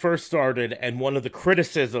AEW first started, and one of the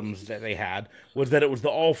criticisms that they had was that it was the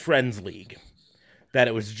All Friends League. That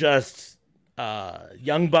it was just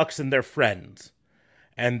Young Bucks and their friends.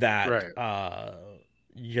 And that, it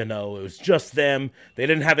was just them. They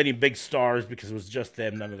didn't have any big stars because it was just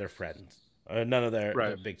them, none of their friends. None of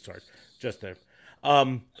their big stars. Just them.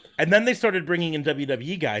 And then they started bringing in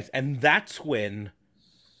WWE guys, and that's when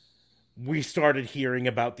we started hearing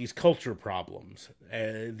about these culture problems.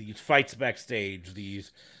 These fights backstage,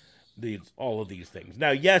 these all of these things.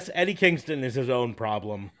 Now, yes, Eddie Kingston is his own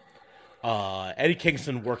problem. Eddie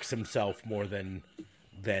Kingston works himself more than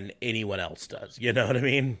anyone else does. You know what I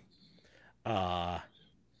mean? But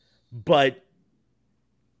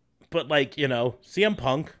like, CM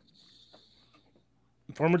Punk,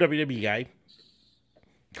 former WWE guy,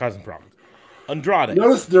 causing problems. Andrade.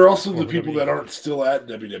 Notice they're also the people that aren't still at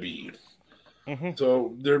WWE. Mm-hmm.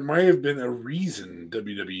 So there might have been a reason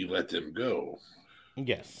WWE let them go.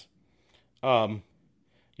 Yes.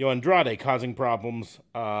 Andrade causing problems.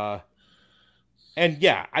 And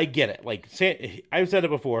yeah, I get it. Like, I've said it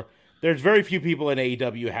before. There's very few people in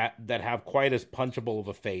AEW that have quite as punchable of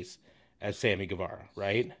a face as Sammy Guevara,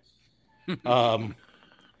 right?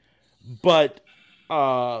 But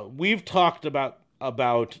we've talked about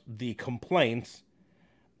the complaints.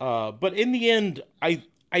 But in the end, I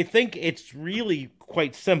think it's really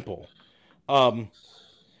quite simple.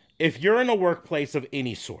 If you're in a workplace of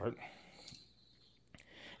any sort,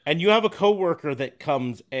 and you have a coworker that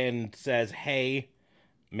comes and says, "Hey,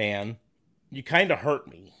 man, you kind of hurt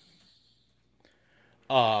me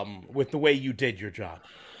with the way you did your job."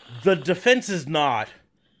 The defense is not,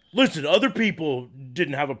 "Listen, other people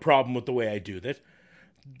didn't have a problem with the way I do this."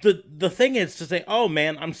 The thing is to say, "Oh,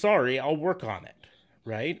 man, I'm sorry. I'll work on it."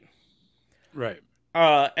 Right? Right.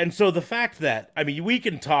 And so the fact that, we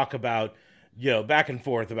can talk about back and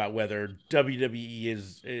forth about whether WWE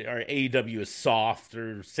is or AEW is soft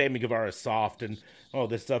or Sammy Guevara is soft and all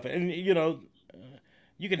this stuff. And,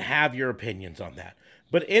 you can have your opinions on that.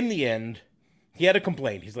 But in the end, he had a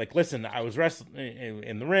complaint. He's like, listen, I was wrestling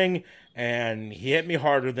in the ring and he hit me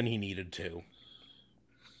harder than he needed to.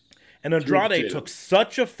 And Andrade took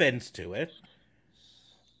such offense to it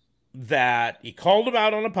that he called him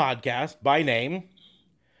out on a podcast by name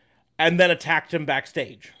and then attacked him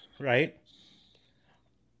backstage, right?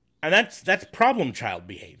 And that's problem child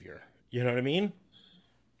behavior. You know what I mean?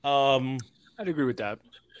 I'd agree with that.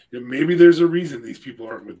 Yeah, maybe there's a reason these people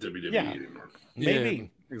aren't with WWE anymore. Maybe.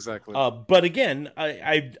 Yeah, exactly. But again,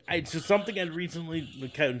 it's just something I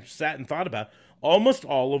recently kind of sat and thought about. Almost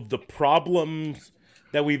all of the problems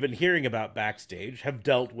that we've been hearing about backstage have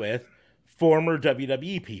dealt with former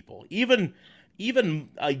WWE people. Even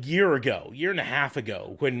a year and a half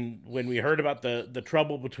ago, when we heard about the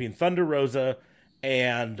trouble between Thunder Rosa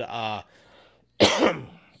and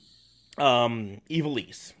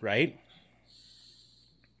Ivelisse, right?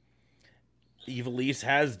 Ivelisse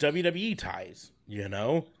has WWE ties,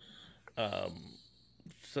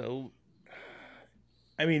 so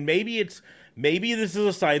I mean, maybe this is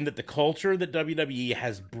a sign that the culture that WWE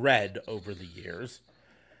has bred over the years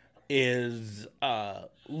is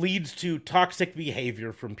leads to toxic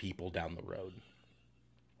behavior from people down the road.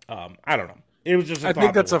 I don't know. It was just. I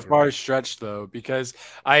think that's a far stretch, though, because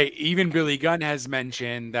even Billy Gunn has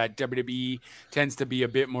mentioned that WWE tends to be a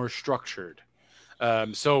bit more structured.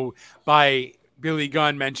 So by Billy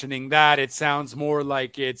Gunn mentioning that, it sounds more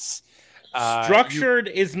like it's structured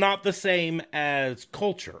is not the same as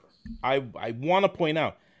culture. I want to point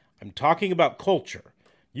out, I'm talking about culture.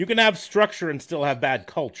 You can have structure and still have bad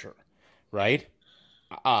culture, right?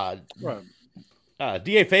 D.A.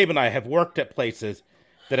 Fabe and I have worked at places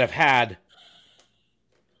that have had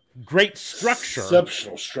great structure,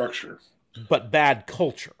 exceptional structure, but bad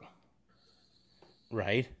culture,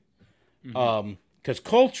 right? Because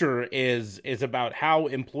culture is about how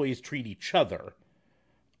employees treat each other.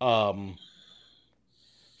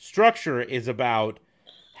 Structure is about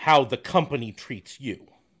how the company treats you,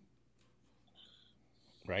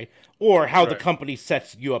 right? Or how the company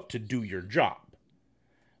sets you up to do your job.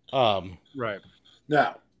 Right.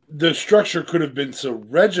 Now, the structure could have been so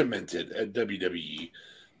regimented at WWE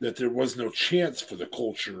that there was no chance for the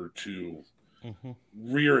culture to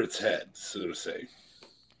rear its head, so to say.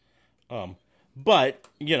 But,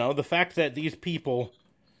 the fact that these people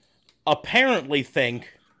apparently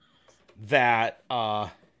think that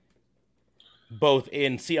both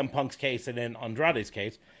in CM Punk's case and in Andrade's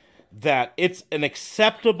case, that it's an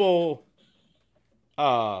acceptable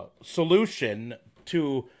solution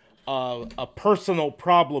to a personal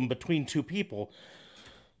problem between two people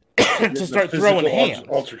to start throwing hands.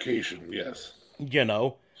 Altercation, yes.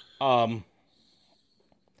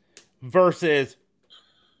 Versus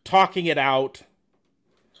talking it out,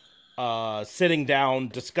 sitting down,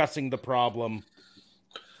 discussing the problem.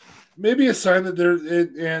 Maybe a sign that there,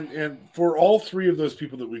 and for all three of those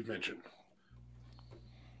people that we've mentioned,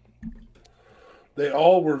 they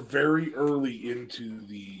all were very early into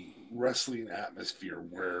the wrestling atmosphere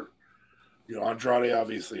where, Andrade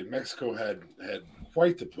obviously in Mexico had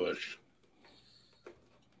quite the push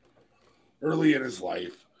early in his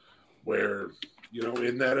life where,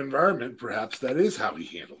 in that environment, perhaps that is how he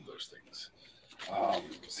handled those things.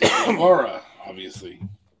 Sammy Guevara, obviously,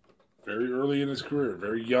 very early in his career,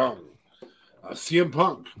 very young. CM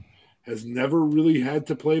Punk has never really had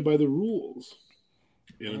to play by the rules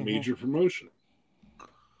in a major promotion.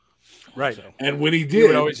 Right. And when he did, he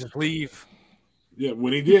would always just leave. Yeah,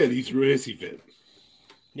 when he did, he threw a hissy fit.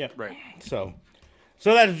 Yep. Right. So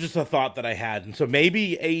that is just a thought that I had. And so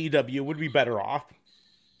maybe AEW would be better off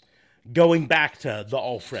going back to the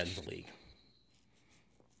All Friends League.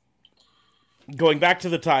 Going back to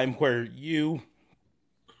the time where you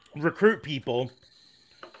recruit people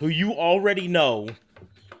who you already know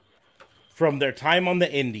from their time on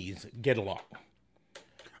the indies get along.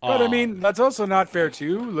 But I mean, that's also not fair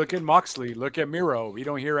too. Look at Moxley. Look at Miro. We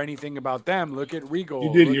don't hear anything about them. Look at Regal.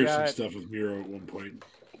 You did hear some stuff with Miro at one point.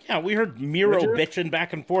 Yeah, we heard Miro bitching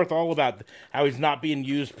back and forth all about how he's not being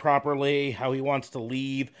used properly, how he wants to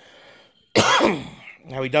leave,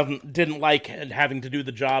 how he didn't like having to do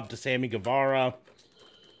the job to Sammy Guevara.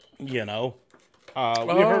 We heard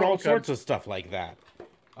all sorts of stuff like that.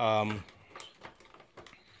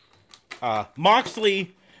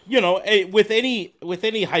 Moxley, with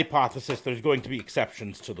any hypothesis, there's going to be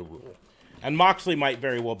exceptions to the rule, and Moxley might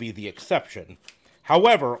very well be the exception.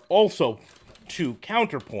 However, also to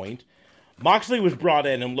counterpoint, Moxley was brought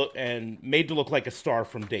in and made to look like a star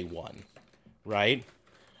from day one. right?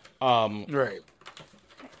 Right.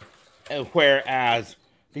 Whereas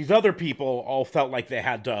these other people all felt like they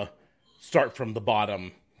had to start from the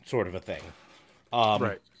bottom, sort of a thing.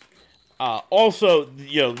 Right. Also,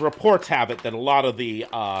 reports have it that a lot of the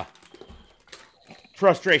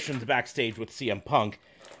frustrations backstage with CM Punk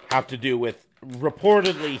have to do with,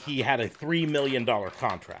 reportedly, he had a $3 million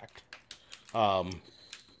contract. A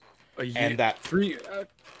year, and that $3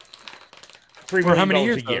 $3 for how million many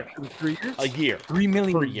years? a year. 3 years? A year. $3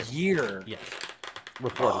 million Per a year. Yes,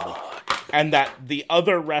 reportedly. And that the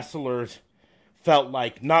other wrestlers felt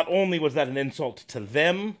like not only was that an insult to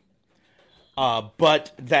them,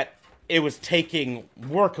 but that it was taking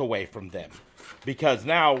work away from them. Because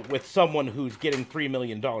now, with someone who's getting $3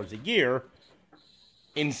 million a year,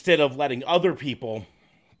 instead of letting other people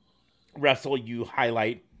wrestle, you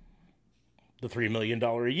highlight the $3 million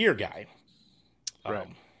a year guy. Right.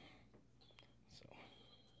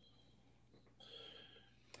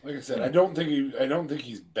 Like I said, I don't think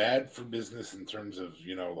he's bad for business in terms of,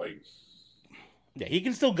 Yeah, he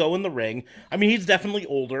can still go in the ring. I mean, he's definitely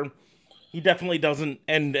older. He definitely doesn't,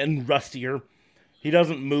 and rustier. He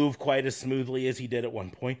doesn't move quite as smoothly as he did at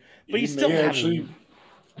one point. But he still may actually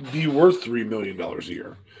be worth $3 million a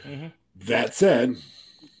year. Mm-hmm. That said,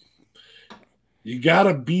 you got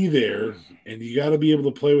to be there, and you got to be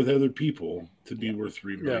able to play with other people to be worth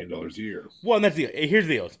 $3 million a year. Well, and here's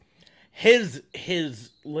the deal. His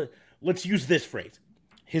let's use this phrase.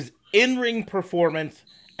 His in-ring performance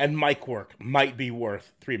and mic work might be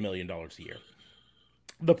worth $3 million a year.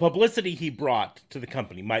 The publicity he brought to the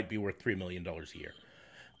company might be worth $3 million a year.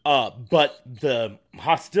 But the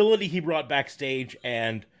hostility he brought backstage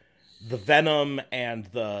and the venom and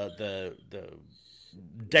the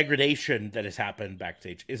degradation that has happened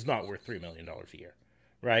backstage is not worth $3 million a year.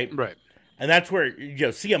 Right? Right. And that's where,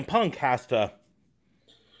 CM Punk has to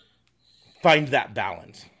find that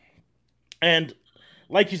balance. And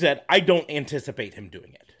like you said, I don't anticipate him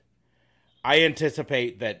doing it. I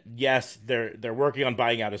anticipate that, yes, they're working on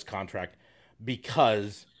buying out his contract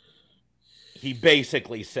because he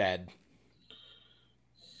basically said,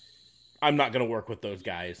 I'm not going to work with those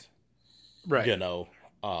guys. Right. It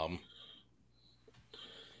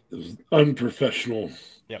was unprofessional.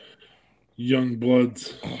 Yep. Young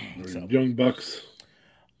bloods. Young bucks.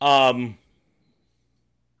 Make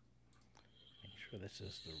sure this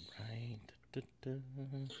is the right...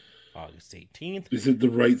 August 18th. Is it the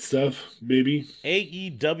right stuff, baby?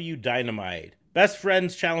 AEW Dynamite. Best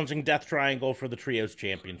friends challenging Death Triangle for the Trios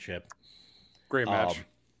Championship. Great match.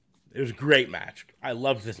 It was a great match. I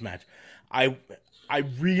loved this match. I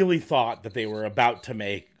really thought that they were about to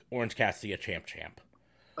make Orange Cassidy a champ.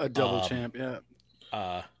 A double champ,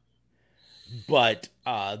 yeah. But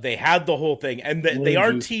they had the whole thing, and they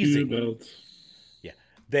are teasing. Yeah,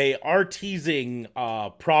 they are teasing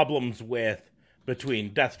problems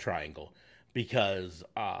between Death Triangle because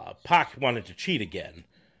Pac wanted to cheat again,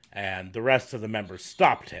 and the rest of the members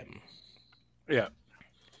stopped him. Yeah.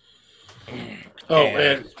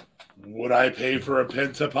 And would I pay for a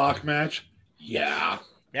Penta Pac match? Yeah.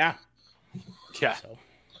 Yeah. Yeah. So,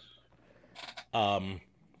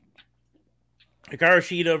 Hikaru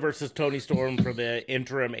Shida versus Toni Storm for the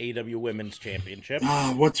interim AEW Women's Championship.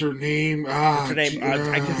 What's her name? What's her name?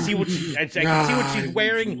 I can see what she's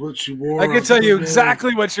wearing. What she wore. I can tell you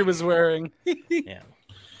exactly what she was wearing. Yeah.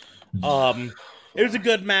 It was a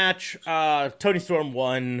good match. Toni Storm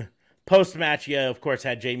won. Post-match, of course,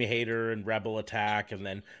 had Jamie Hayter and Rebel attack, and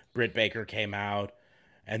then Britt Baker came out,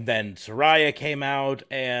 and then Saraya came out,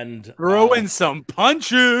 and... throwing some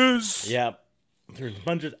punches! Yep. Throwing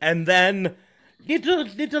punches. And then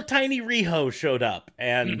little tiny Riho showed up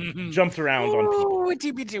and jumped around on people.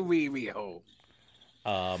 Riho.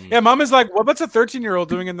 Yeah, Mom is like, what's a 13-year-old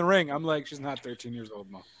doing in the ring? I'm like, she's not 13 years old,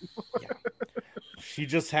 Mom. Yeah. She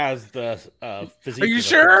just has the physique Are you of a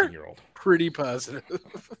sure? 13-year-old. Pretty positive.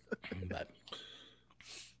 But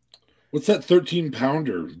what's that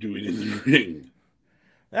 13-pounder doing in the ring?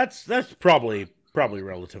 that's probably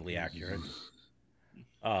relatively accurate.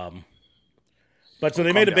 But so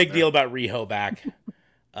they made a big deal about Riho back.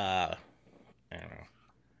 I don't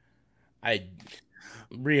know.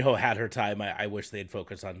 Riho had her time. I wish they'd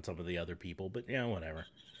focus on some of the other people, but whatever.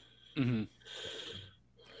 Mm-hmm.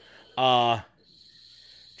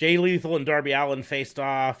 Jay Lethal and Darby Allin faced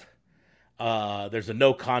off. There's a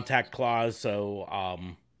no contact clause, so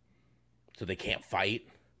they can't fight.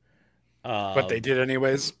 But they did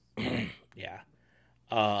anyways. Yeah.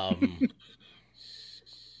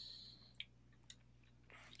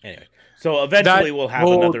 Anyway, so eventually we'll have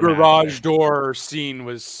another garage door scene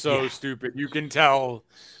was so stupid. You can tell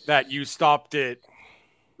that you stopped it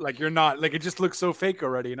Like you're not. Like it just looks so fake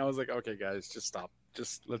already. And I was like, okay, guys, just stop.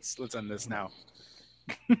 Just let's end this now.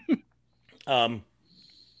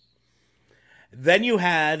 Then you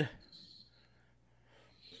had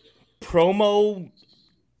promo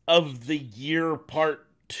of the year part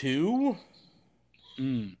 2.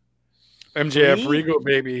 MJF Regal,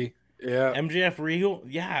 baby. Yeah. MJF Regal.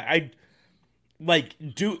 Yeah,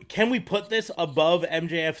 can we put this above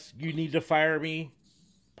MJF's "You Need to Fire Me"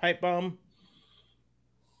 pipe bomb?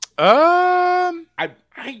 I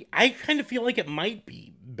kind of feel like it might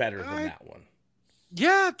be better than that one.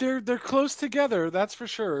 Yeah, they're close together. That's for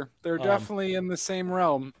sure. They're definitely in the same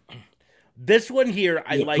realm. This one here,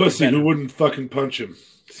 I like. Pussy who wouldn't fucking punch him.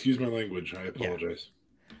 Excuse my language. I apologize.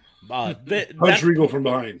 Punch Regal from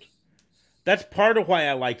behind. That's part of why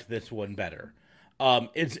I liked this one better.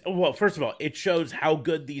 First of all, it shows how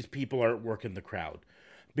good these people are at working the crowd,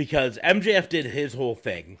 because MJF did his whole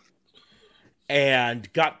thing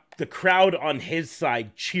and got the crowd on his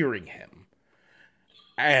side cheering him.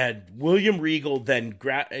 And William Regal then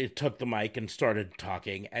took the mic and started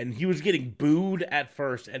talking, and he was getting booed at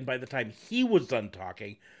first, and by the time he was done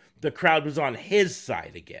talking, the crowd was on his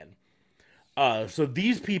side again. So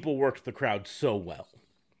these people worked the crowd so well.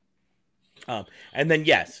 And then,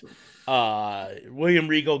 yes, William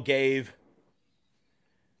Regal gave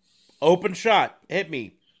open shot, hit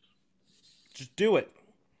me, just do it.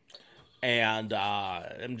 And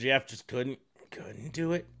MJF just couldn't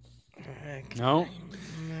do it. No,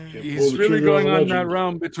 he's really going on that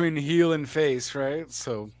realm between heel and face, right?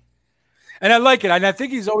 So, and I like it, and I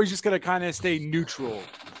think he's always just going to kind of stay neutral.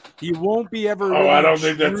 He won't be ever. Oh, I don't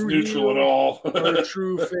think that's neutral at all. Or a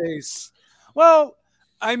true face. Well,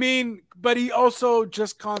 I mean, but he also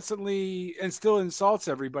just constantly and still insults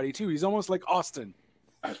everybody too. He's almost like Austin,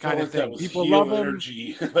 kind of thing. People love him.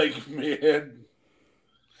 Energy. Like, man,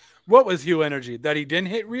 what was heel energy? That he didn't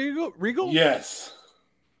hit Regal? Yes.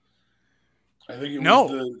 I think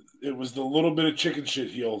it was the little bit of chicken shit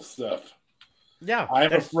heel stuff. Yeah.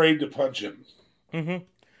 I'm afraid to punch him. Mm-hmm.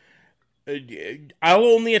 I'll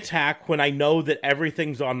only attack when I know that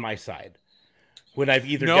everything's on my side. When I've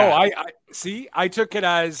either I took it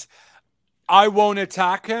as I won't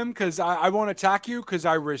attack him because I won't attack you because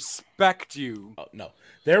I respect you. Oh, no.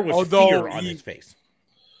 There was fear on his face.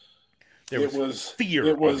 It was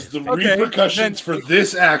the repercussions for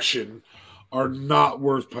this action are not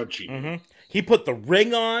worth punching. Mm-hmm. He put the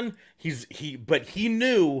ring on. But he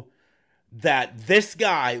knew that this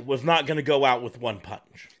guy was not going to go out with one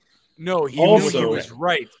punch. No, he knew he was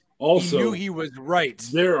right. Also, he knew he was right.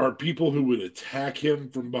 There are people who would attack him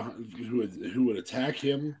from behind, who would attack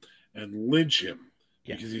him and lynch him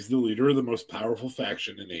because he's the leader of the most powerful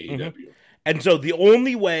faction in AEW. Mm-hmm. And so the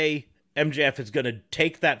only way MJF is going to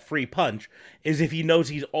take that free punch is if he knows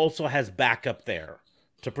he also has backup there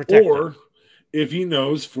to protect him. Or if he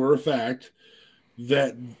knows for a fact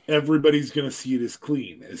that everybody's going to see it as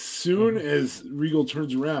clean. As soon as Regal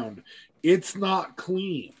turns around, it's not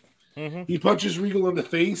clean. Mm-hmm. He punches Regal in the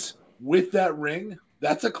face with that ring.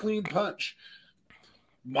 That's a clean punch.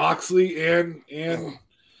 Moxley and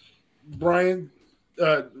Brian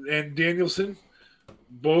and Danielson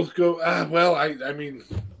both go, I mean,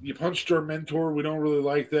 you punched our mentor. We don't really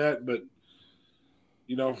like that, but,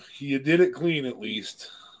 you did it clean at least.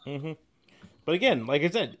 Mm-hmm. But again, like I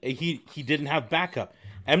said, he didn't have backup.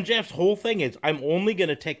 MJF's whole thing is, I'm only going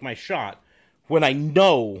to take my shot when I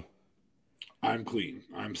know I'm clean.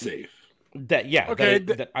 I'm safe. Okay,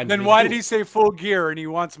 then why did he say full gear and he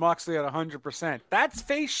wants Moxley at 100%? That's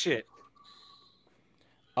face shit.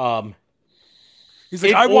 He's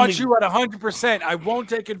like, I want you at 100%. I won't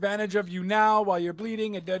take advantage of you now while you're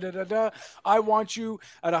bleeding and da-da-da-da. I want you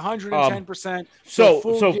at 110%. So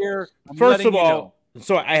full gear. First of all,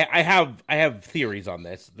 so I have theories on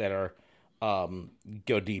this that are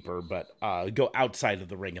go deeper, but go outside of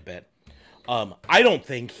the ring a bit. I don't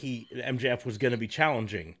think MJF was going to be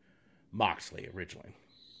challenging Moxley originally.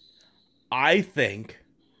 I think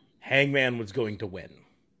Hangman was going to win.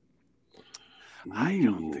 I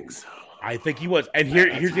don't think so. I think he was, and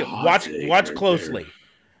here's the watch closely.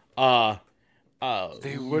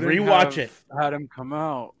 They would rewatch it. Had him come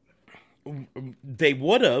out. They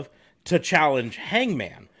would have to challenge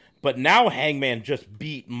Hangman, but now Hangman just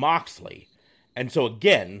beat Moxley, and so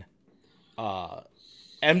again,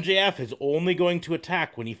 MJF is only going to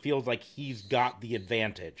attack when he feels like he's got the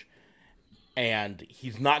advantage, and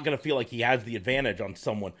he's not going to feel like he has the advantage on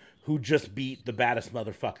someone who just beat the baddest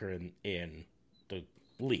motherfucker in the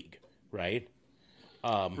league. Right.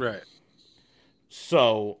 Right.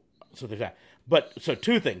 So there's that. But so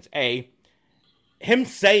two things. A, him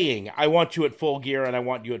saying, I want you at full gear and I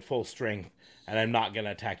want you at full strength and I'm not going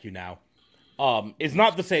to attack you now, is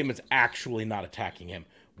not the same as actually not attacking him.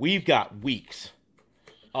 We've got weeks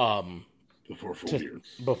before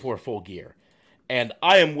full gear. And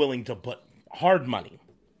I am willing to put hard money,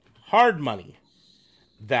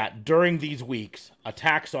 that during these weeks,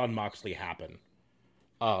 attacks on Moxley happen,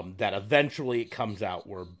 that eventually it comes out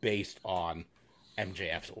were based on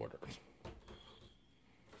MJF's orders.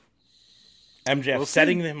 MJF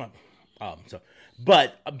setting them up.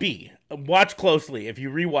 But B, watch closely if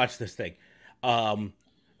you rewatch this thing.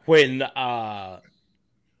 When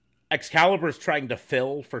Excalibur's trying to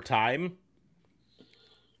fill for time,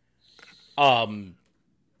 he's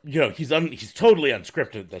totally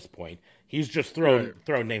unscripted at this point. He's just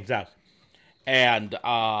throwing names out, and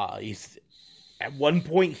he's at one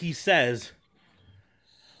point he says,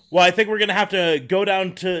 "Well, I think we're gonna have to go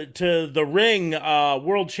down to the ring.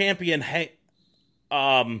 World champion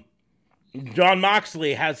Jon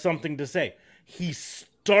Moxley has something to say." He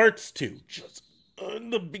starts to just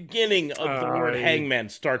in the beginning of the word Hangman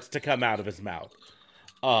starts to come out of his mouth,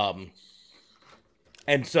 and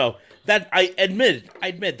so that I admit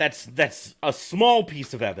that's a small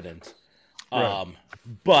piece of evidence,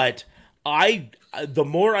 but the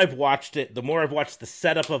more I've watched it, the more I've watched the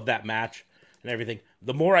setup of that match and everything,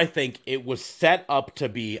 the more I think it was set up to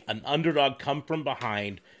be an underdog come from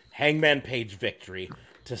behind Hangman Page victory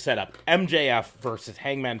to set up MJF versus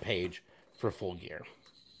Hangman Page for Full Gear.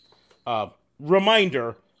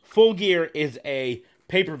 Reminder, Full Gear is a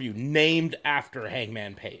pay-per-view named after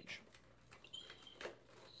Hangman Page.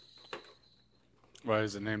 Why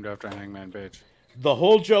is it named after Hangman Page? The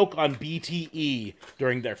whole joke on BTE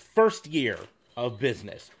during their first year of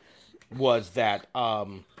business was that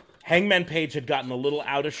Hangman Page had gotten a little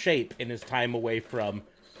out of shape in his time away from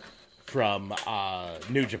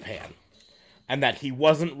New Japan, and that he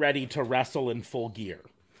wasn't ready to wrestle in Full Gear,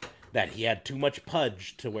 that he had too much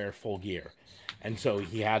pudge to wear Full Gear, and so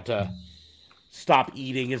he had to stop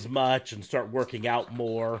eating as much and start working out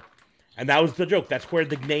more, and that was the joke. That's where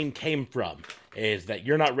the name came from, is that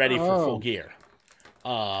you're not ready for Full Gear.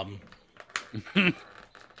 And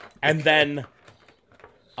then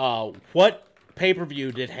what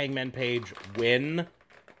pay-per-view did Hangman Page win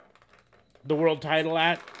the world title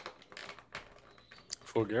at?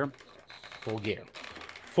 Full Gear. Full Gear.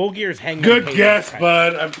 Full Gear is Hangman Good Page's guess,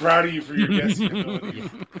 bud. I'm proud of you for your guessing ability.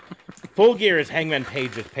 Full Gear is Hangman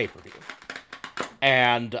Page's pay-per-view.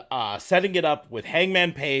 And setting it up with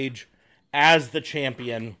Hangman Page as the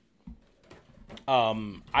champion,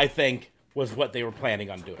 I think, was what they were planning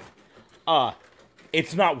on doing.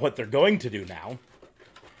 It's not what they're going to do now.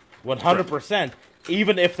 100%.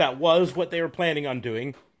 Even if that was what they were planning on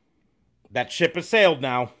doing, that ship has sailed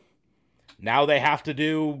now. Now they have to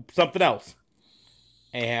do something else.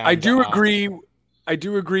 And I do agree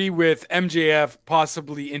with MJF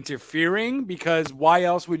possibly interfering, because why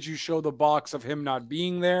else would you show the box of him not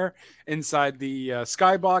being there inside the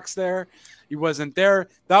skybox there? He wasn't there.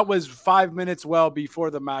 That was 5 minutes well before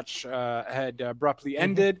the match had abruptly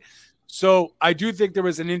ended. So I do think there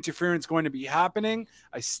was an interference going to be happening.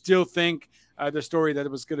 I still think the story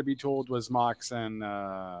that was going to be told was Mox and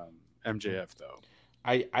MJF, though.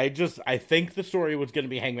 I think the story was going to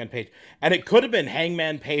be Hangman Page, and it could have been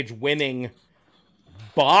Hangman Page winning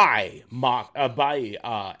by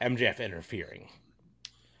MJF interfering.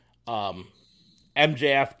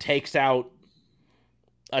 MJF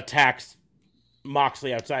attacks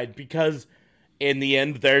Moxley outside, because in the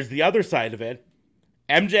end, there's the other side of it.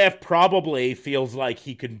 MJF probably feels like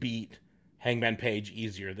he could beat Hangman Page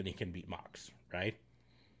easier than he can beat Mox, right?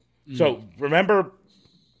 So remember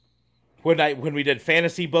when we did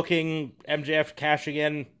fantasy booking MJF cashing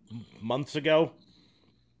in months ago?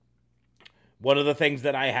 One of the things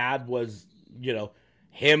that I had was,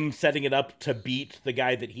 him setting it up to beat the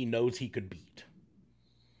guy that he knows he could beat.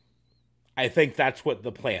 I think that's what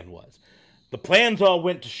the plan was. The plans all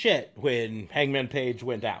went to shit when Hangman Page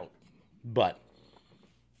went out, but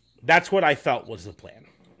that's what I felt was the plan.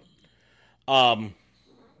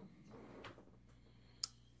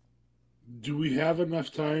 Do we have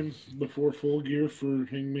enough time before Full Gear for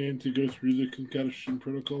Hangman to go through the concussion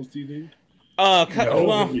protocols, do you think?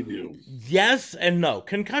 We do. Yes and no.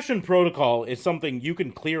 Concussion protocol is something you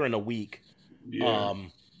can clear in a week,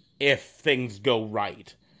 if things go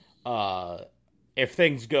right. If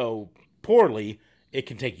things go poorly, it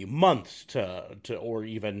can take you months to or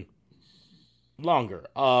even longer.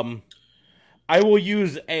 I will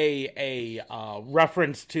use a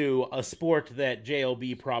reference to a sport that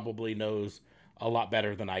JLB probably knows a lot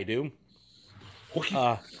better than I do.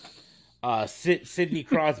 Sidney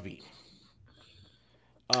Crosby.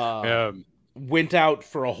 went out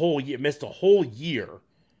for a whole year, missed a whole year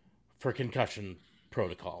for concussion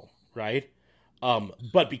protocol, right?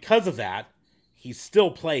 But because of that, he's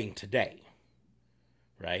still playing today,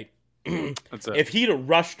 right? That's it. If he'd have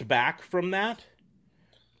rushed back from that,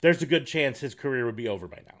 there's a good chance his career would be over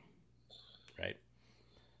by now, right?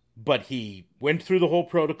 But he went through the whole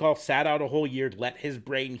protocol, sat out a whole year, let his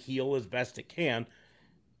brain heal as best it can,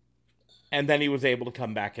 and then he was able to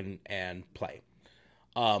come back and play.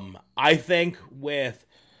 I think with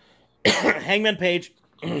Hangman Page,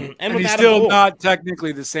 and he's still not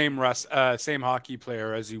technically the same same hockey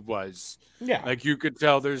player as he was. Yeah, like you could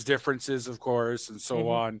tell there's differences, of course, and so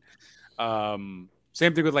on.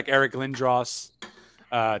 Same thing with like Eric Lindros.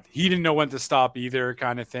 He didn't know when to stop either,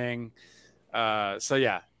 kind of thing. So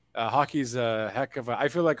yeah, hockey's a heck of a. I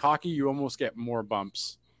feel like hockey, you almost get more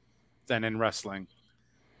bumps than in wrestling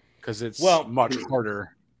because it's much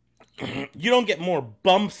harder. You don't get more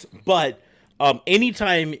bumps, but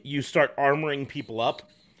anytime you start armoring people up,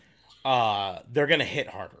 they're gonna hit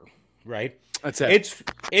harder, right? That's it.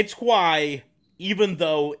 It's why, even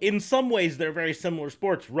though in some ways they're very similar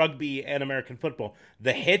sports, rugby and American football,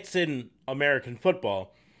 the hits in American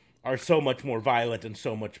football are so much more violent and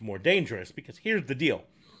so much more dangerous. Because here's the deal,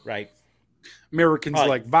 right? Americans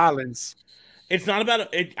like violence. It's not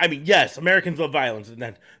about it. I mean, yes, Americans love violence, and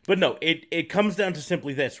that, but no, it comes down to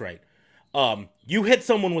simply this, right? You hit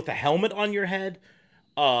someone with a helmet on your head,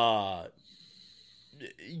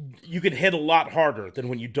 you can hit a lot harder than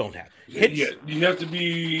when you don't have. You have to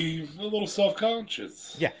be a little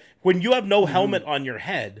self-conscious. Yeah, when you have no helmet on your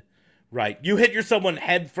head, right? You hit someone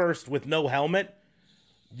head first with no helmet.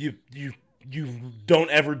 You don't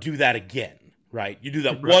ever do that again, right? You do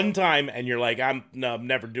that one time, and you're like, I'm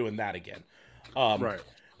never doing that again. Right.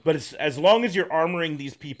 But as long as you're armoring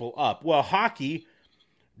these people up, well, hockey,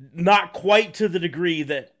 not quite to the degree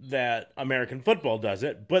that American football does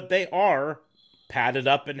it, but they are padded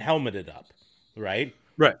up and helmeted up, right?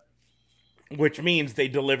 Right. Which means they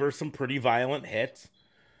deliver some pretty violent hits.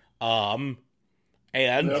 And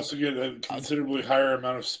they also get a considerably higher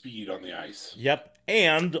amount of speed on the ice. Yep.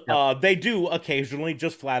 And they do occasionally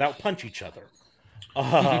just flat out punch each other.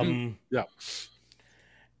 Yeah.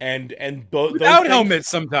 And without those helmets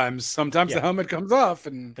sometimes the helmet comes off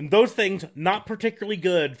and those things not particularly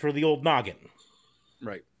good for the old noggin.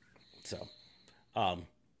 Right. So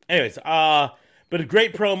anyways, but a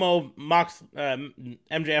great promo,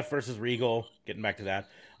 MJF versus Regal, getting back to that.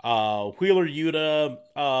 Wheeler Yuta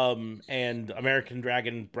and American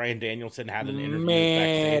Dragon Bryan Danielson had an interview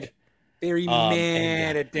backstage. Very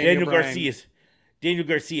mad at Daniel Garcia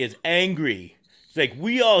is angry. It's like,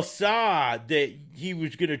 we all saw that he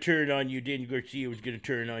was going to turn on you. Daniel Garcia was going to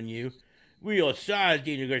turn on you. We all saw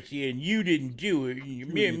Daniel Garcia, and you didn't do it. I'm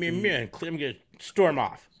going to storm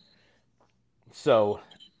off. So,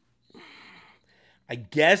 I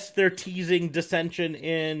guess they're teasing dissension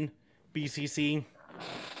in BCC.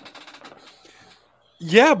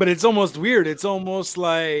 Yeah, but it's almost weird. It's almost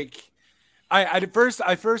like... when I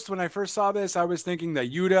first saw this, I was thinking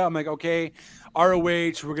that Yuta, I'm like, okay, ROH,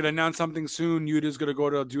 we're going to announce something soon. Yuta's going to go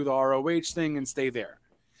to do the ROH thing and stay there.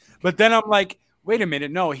 But then I'm like, wait a minute.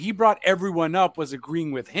 No, he brought everyone up, was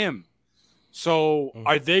agreeing with him. So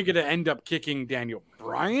are they going to end up kicking Daniel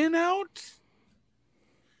Bryan out?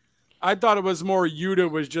 I thought it was more Yuta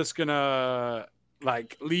was just going to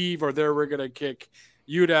like leave, or they were going to kick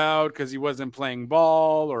Yuta out because he wasn't playing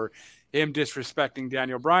ball, or him disrespecting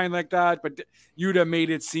Daniel Bryan like that. But Yuta made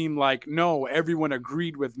it seem like, no, everyone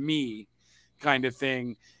agreed with me kind of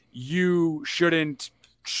thing. You shouldn't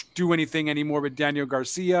do anything anymore with Daniel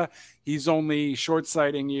Garcia. He's only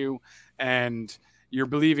short-sighting you, and you're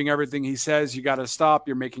believing everything he says. You got to stop.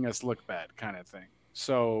 You're making us look bad kind of thing.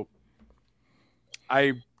 So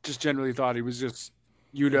I just generally thought he was just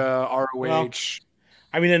Yuta, ROH. Well,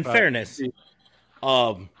 I mean, in fairness,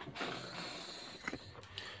 well,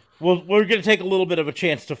 we're going to take a little bit of a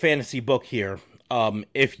chance to fantasy book here.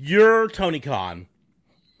 If you're Tony Khan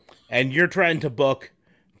and you're trying to book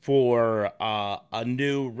for a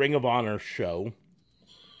new Ring of Honor show,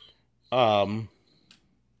 and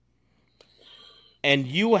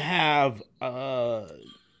you have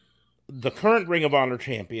the current Ring of Honor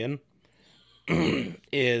champion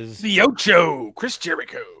is the Ocho, Chris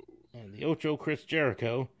Jericho. The Ocho, Chris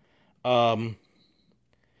Jericho. And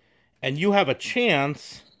you have a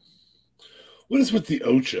chance... What is with the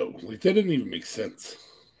Ocho? Like, that didn't even make sense.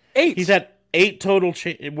 8. He's at 8 total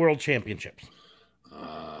world championships.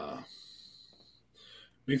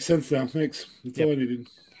 Makes sense now. Thanks. That's all I needed.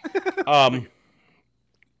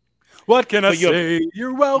 What can I say?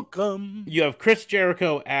 You're welcome. You have Chris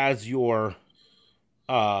Jericho as your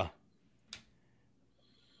your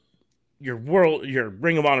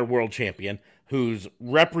Ring of Honor world champion who's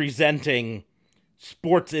representing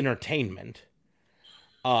sports entertainment,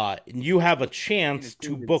 you have a chance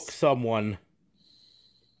to book someone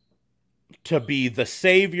to be the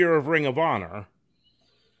savior of Ring of Honor,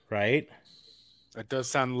 right? It does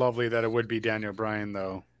sound lovely that it would be Daniel Bryan,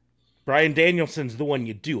 though. Bryan Danielson's the one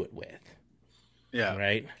you do it with. Yeah.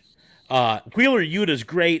 Right? Wheeler Yuta's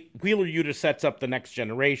great. Wheeler Yuta sets up the next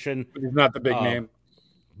generation. But he's not the big name.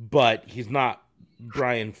 But he's not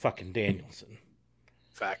Bryan fucking Danielson.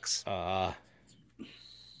 Facts.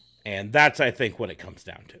 And that's, I think, what it comes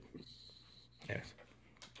down to. Yes.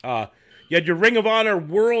 You had your Ring of Honor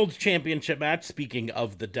World Championship match. Speaking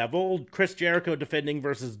of the devil, Chris Jericho defending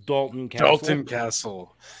versus Dalton Castle. Dalton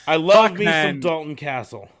Castle. I love some Dalton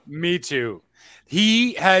Castle. Me too.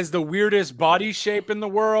 He has the weirdest body shape in the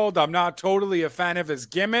world. I'm not totally a fan of his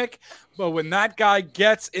gimmick, but when that guy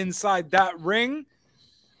gets inside that ring,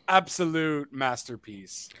 absolute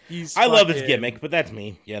masterpiece. I love his gimmick, but that's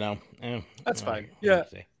me, you know. That's fine. Yeah.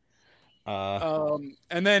 And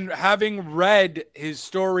then having read his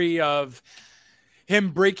story of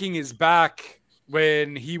him breaking his back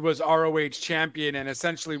when he was ROH champion and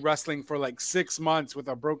essentially wrestling for like 6 months with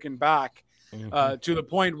a broken back, to the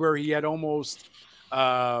point where he had almost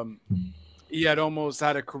had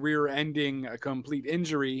a career-ending, a complete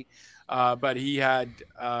injury, but he had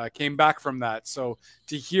came back from that. So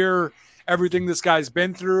to hear everything this guy's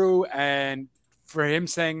been through, and for him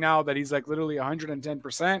saying now that he's like literally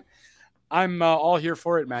 110%, I'm all here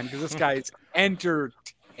for it, man, because this guy is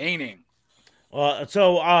entertaining.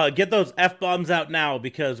 So get those F-bombs out now,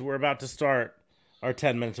 because we're about to start our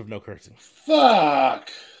 10 minutes of no cursing. Fuck.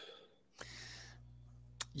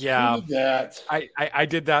 Yeah. That. I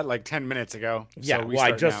did that like 10 minutes ago. Yeah, so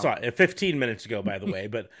I just saw it 15 minutes ago, by the way,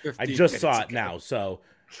 but I just saw it now, so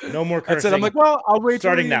no more cursing. That's it. I'm like, well, I'll wait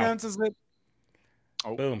till he announces it.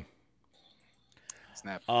 Oh. Boom.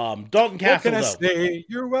 Snap. Dalton Castle, what can I say?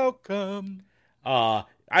 You're welcome.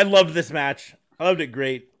 I loved this match. I loved it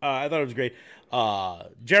great. I thought it was great.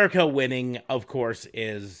 Jericho winning, of course,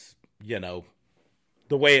 is, you know,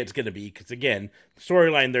 the way it's going to be. Because, again, the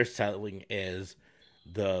storyline they're selling is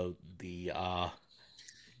the he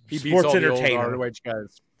sports entertainer. ROH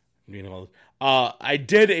guys. You know, I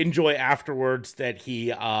did enjoy afterwards that he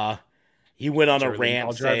went on a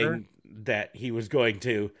rant saying that he was going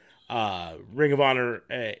to Ring of Honor.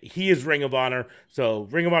 He is Ring of Honor, so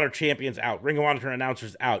Ring of Honor champions out, Ring of Honor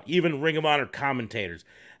announcers out, even Ring of Honor commentators,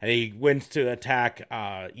 and he went to attack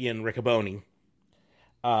Ian Riccoboni.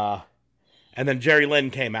 And then Jerry Lynn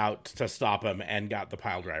came out to stop him and got the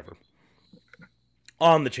pile driver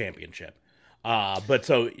on the championship. But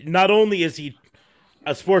so not only is he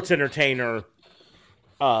a sports entertainer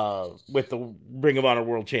with the Ring of Honor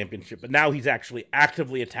World Championship, but now he's actually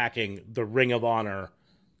actively attacking the Ring of Honor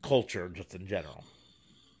culture just in general.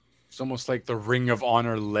 It's almost like the Ring of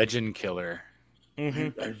Honor legend killer.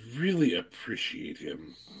 Mm-hmm. I really appreciate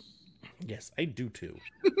him. Yes, I do too.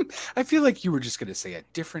 I feel like you were just going to say a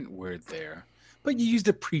different word there, but you used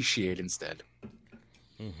appreciate instead.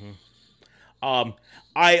 Mm-hmm.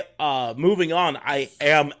 Moving on, I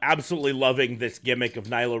am absolutely loving this gimmick of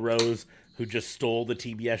Nyla Rose, who just stole the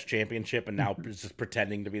TBS championship and now is just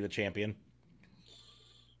pretending to be the champion.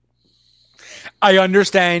 I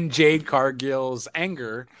understand Jade Cargill's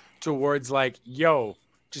anger towards like, yo,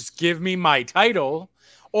 just give me my title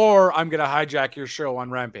or I'm going to hijack your show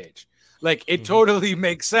on Rampage. Like, it totally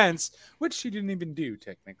makes sense, which she didn't even do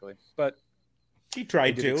technically, but she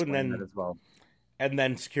tried to, and then as well. And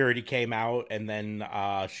then security came out, and then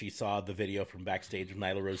she saw the video from backstage of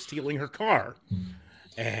Nyla Rose stealing her car,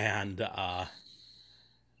 and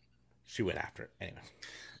she went after it. Anyways.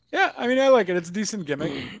 Yeah, I mean, I like it. It's a decent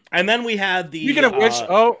gimmick. And then we had the... Speaking of which,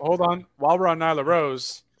 hold on. While we're on Nyla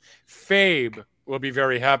Rose, Fabe will be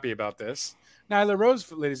very happy about this. Nyla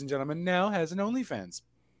Rose, ladies and gentlemen, now has an OnlyFans.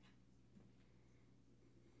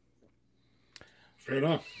 Fair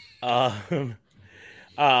enough.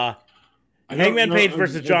 Hangman Page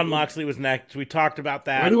versus Jon Moxley was next. We talked about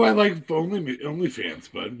that. Why do I like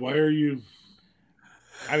OnlyFans, bud? Why are you...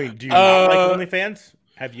 I mean, do you not like OnlyFans?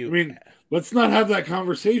 Have you... I mean... Let's not have that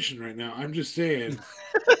conversation right now. I'm just saying,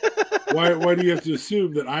 why do you have to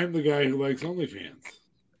assume that I'm the guy who likes OnlyFans?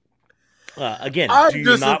 Again, do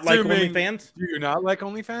you not like OnlyFans? Do you not like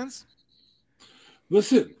OnlyFans?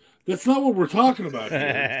 Listen, that's not what we're talking about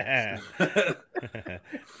here.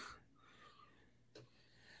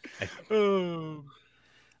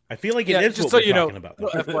 I feel like it is just what so we're talking about.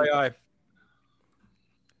 FYI.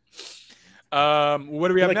 What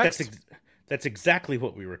do we have next? That's exactly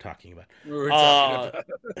what we were talking about.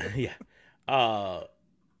 Yeah.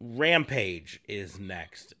 Rampage is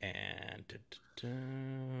next, and do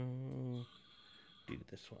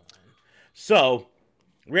this one. So,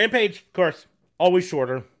 Rampage, of course, always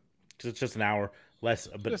shorter because it's just an hour, less,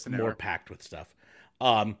 but more packed with stuff.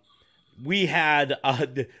 We had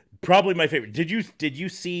probably my favorite. Did you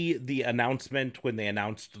see the announcement when they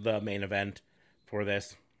announced the main event for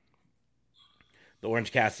this? The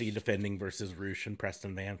Orange Cassidy defending versus Roosh and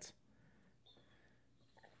Preston Vance.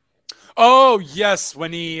 Oh, yes.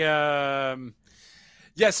 When he... so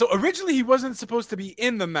originally he wasn't supposed to be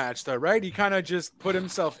in the match, though, right? He kind of just put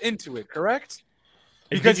himself into it, correct?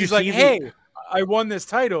 Because he's like, hey, I won this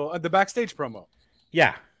title at the backstage promo.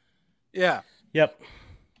 Yeah. Yeah. Yep.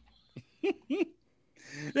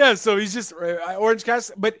 Yeah, so he's just Orange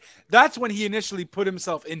Cassidy. But that's when he initially put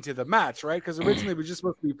himself into the match, right? Because originally it was just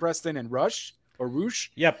supposed to be Preston and Rush. Or Roosh.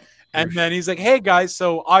 Yep. And then he's like, hey, guys,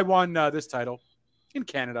 so I won this title in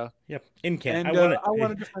Canada. Yep, in Canada. And I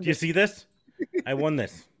want to defend Do you see this? I won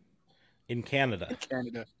this in Canada. In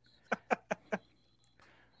Canada.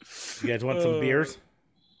 You guys want some beers?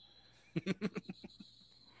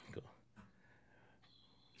 Cool.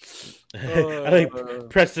 I think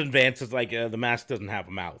Preston Vance is like, the mask doesn't have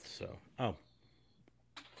a mouth, so. Oh.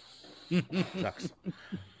 Sucks.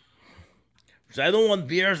 So I don't want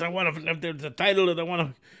beers. I want to. If there's a title that I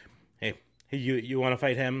want to. Hey, you want to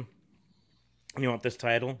fight him? You want this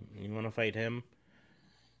title? You want to fight him?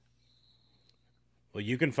 Well,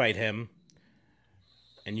 you can fight him,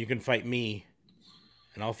 and you can fight me,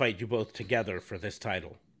 and I'll fight you both together for this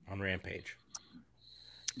title on Rampage.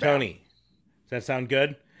 Tony, does that sound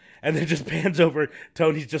good? And then just pans over.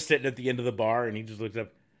 Tony's just sitting at the end of the bar, and he just looks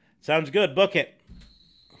up. Sounds good. Book it.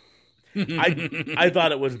 I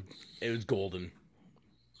thought it was golden.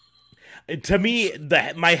 To me,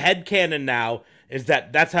 my headcanon now is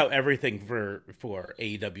that's how everything for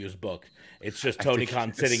AEW is booked. It's just Tony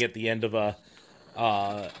Khan sitting at the end of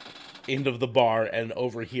the bar and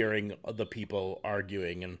overhearing the people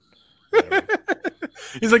arguing and whatever.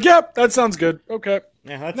 He's like, yep, that sounds good. Okay.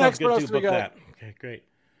 Yeah, that sounds good too. Book that. Okay, great.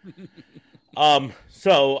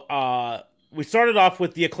 So we started off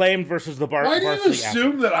with the Acclaimed versus the Why do you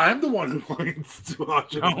assume that I'm the one who wants to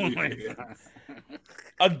watch it? Oh my God.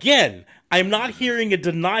 Again, I'm not hearing a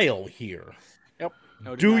denial here. Yep.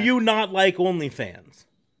 Do you not like OnlyFans?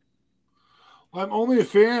 I'm only a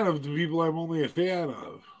fan of the people I'm only a fan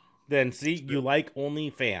of. Then see, you like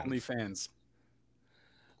OnlyFans.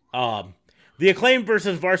 OnlyFans. The Acclaimed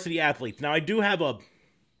versus Varsity Athletes. Now, I do have I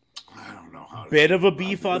don't know how bit of a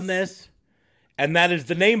beef on this. And that is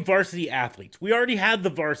the name Varsity Athletes. We already had the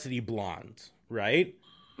Varsity Blondes, right?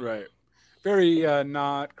 Right. Very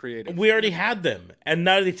not creative. We already had them. And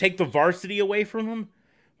now they take the varsity away from them?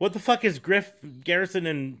 What the fuck is Griff Garrison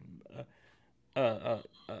and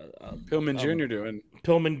Pillman Jr. doing?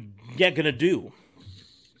 Pillman gonna do?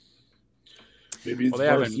 Maybe it's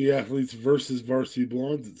Varsity Athletes versus Varsity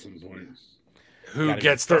Blondes at some point. Who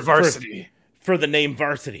gets the varsity? For the name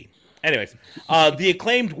Varsity. Anyways, the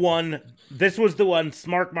Acclaimed one. This was the one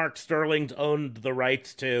Smart Mark Sterling owned the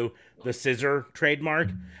rights to the scissor trademark,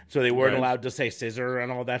 so they weren't allowed to say scissor and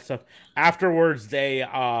all that stuff. Afterwards, they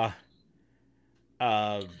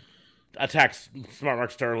attacked Smart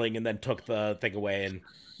Mark Sterling and then took the thing away and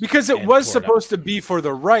because it was supposed to be for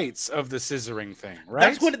the rights of the scissoring thing, right?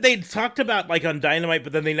 That's what they talked about, like on Dynamite,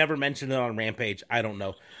 but then they never mentioned it on Rampage. I don't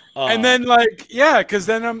know. And then, like, yeah, because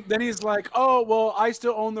then he's like, oh, well, I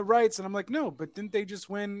still own the rights. And I'm like, no, but didn't they just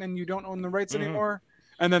win and you don't own the rights anymore?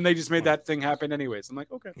 And then they just made that thing happen anyways. I'm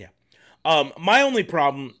like, okay. Yeah. My only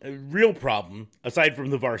real problem, aside from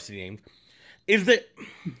the varsity names, is that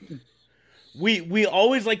we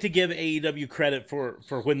always like to give AEW credit for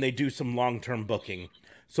when they do some long-term booking.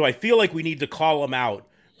 So I feel like we need to call them out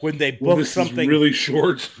when they book something really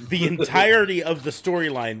short. The entirety of the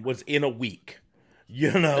storyline was in a week.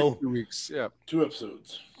 You know, 2 weeks, yeah, 2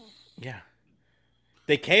 episodes. Yeah,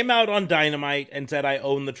 they came out on Dynamite and said, "I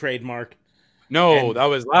own the trademark." No, that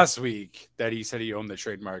was last week that he said he owned the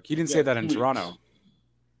trademark. He didn't say that in Toronto.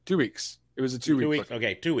 2 weeks. It was a 2 week. 2 weeks.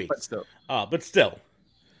 Okay, 2 weeks. But still.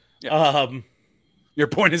 Yeah. Your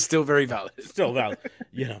point is still very valid. Still valid.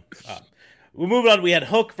 You know. We move on. We had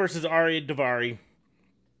Hook versus Ari Daivari.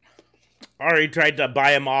 Ari tried to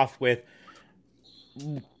buy him off with.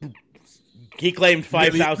 He claimed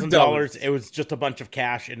 $5,000. It was just a bunch of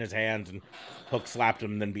cash in his hands, and Hook slapped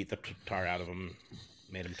him and then beat the tar out of him,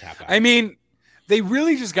 made him tap out. I mean, they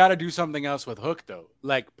really just got to do something else with Hook, though.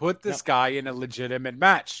 Like, put this guy in a legitimate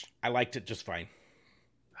match. I liked it just fine.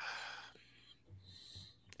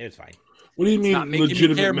 It was fine. What do you mean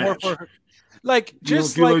legitimate match? Like You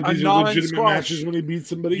just don't feel like a these are legitimate non-squash. matches when he beats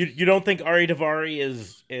somebody. You don't think Ari Daivari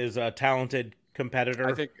is a talented competitor?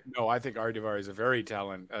 I think Ari Daivari is a very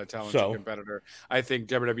talented So? competitor. I think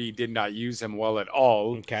WWE did not use him well at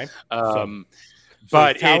all. Okay.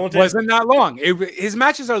 But he's it talented. wasn't that long. His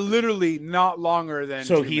matches are literally not longer than.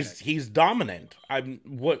 So 2 minutes. he's dominant.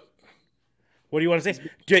 What do you want to say?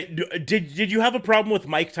 Did you have a problem with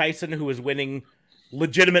Mike Tyson, who was winning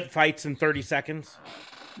legitimate fights in 30 seconds?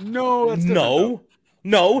 No, that's no,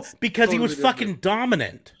 because he totally was different. fucking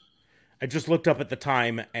dominant. I just looked up at the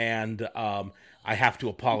time, and I have to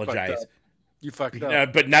apologize. You fucked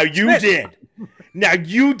up. But now you did. Now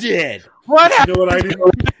you did. What You happened? know what I did?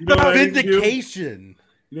 You know what I didn't do? Vindication.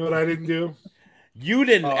 You know what I didn't do? You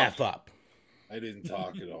didn't F up. I didn't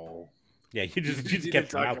talk at all. Yeah, you just didn't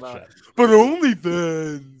kept your talk mouth about- shut. But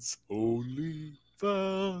OnlyFans.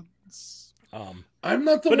 I'm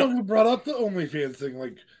not the But no. one who brought up the OnlyFans thing.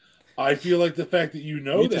 Like, I feel like the fact that you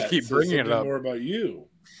know You that just keep says bringing it something up. more about you.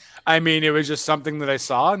 I mean, it was just something that I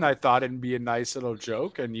saw, and I thought it'd be a nice little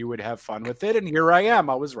joke, and you would have fun with it. And here I am.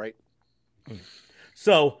 I was right.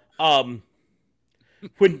 So,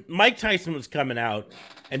 when Mike Tyson was coming out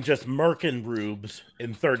and just murking Rubes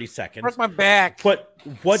in 30 seconds, Broke my back. what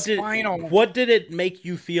Spinal. did it make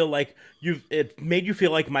you feel like? It made you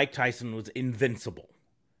feel like Mike Tyson was invincible,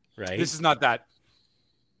 right? This is not that.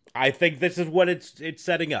 I think this is what it's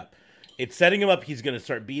setting up. It's setting him up. He's going to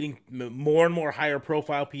start beating more and more higher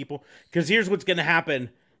profile people. Because here's what's going to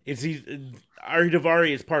happen: is Ari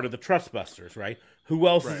Daivari is part of the Trustbusters, right? Who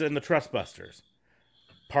else is in the Trustbusters?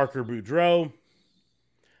 Parker Boudreaux,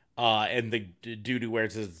 and the dude who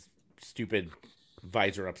wears his stupid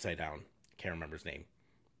visor upside down. Can't remember his name.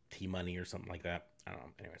 T-Money or something like that. I don't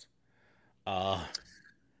know. Anyways,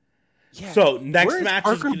 Yeah. so next Where's match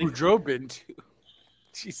Parker is gonna, Boudreaux been to?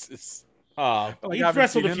 Jesus. he's haven't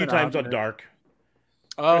wrestled seen a him few in a times hot on minute. Dark.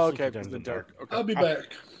 Oh, Wrestled okay. a few times The on dark. Okay. I'll be back.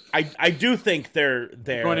 I do think they're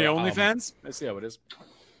Going to OnlyFans? I see how it is.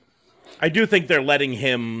 I do think they're letting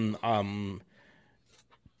him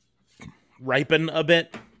ripen a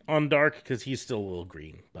bit on Dark because he's still a little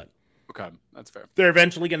green. But Okay, that's fair. they're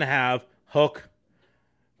eventually going to have Hook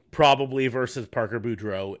probably versus Parker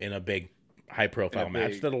Boudreaux in a big high-profile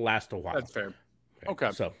match that'll last a while. That's fair.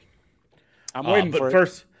 Okay. So I'm waiting for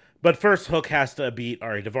it. But first, Hook has to beat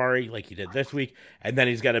Ari Daivari like he did this week, and then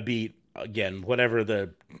he's got to beat again whatever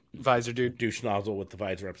the Visor dude. douche nozzle with the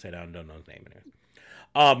visor upside down. Don't know his name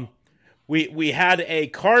anyway. We had a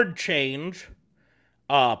card change.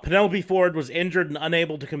 Penelope Ford was injured and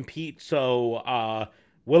unable to compete, so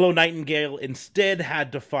Willow Nightingale instead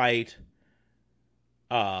had to fight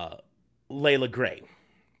Layla Gray,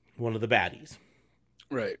 one of the baddies.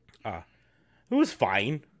 Right. Who was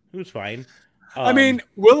fine. I mean,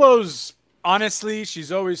 Willow's honestly, she's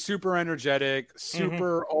always super energetic,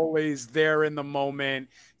 super always there in the moment,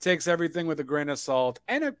 takes everything with a grain of salt,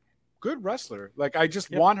 and a good wrestler. Like, I just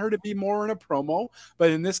want her to be more in a promo,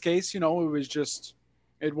 but in this case, it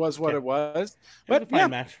was what it was. But it was a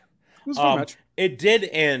fine match. It was a fun match. It did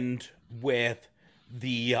end with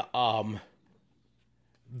the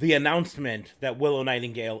announcement that Willow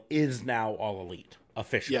Nightingale is now All Elite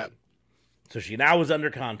officially. Yeah. So she now is under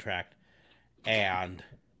contract, and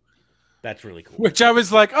that's really cool. Which I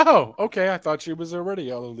was like, oh, okay. I thought she was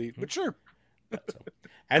already All Elite, but sure.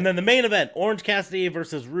 And then the main event, Orange Cassidy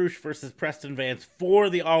versus Roosh versus Preston Vance for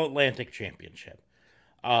the All Atlantic Championship.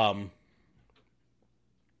 Now,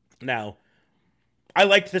 I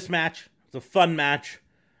liked this match. It's a fun match.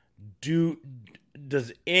 Did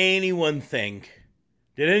anyone think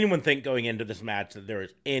going into this match that there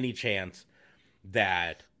was any chance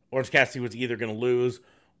that Orange Cassidy was either going to lose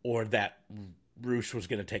or that Roosh was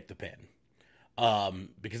going to take the pin?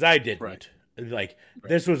 Because I didn't. Right.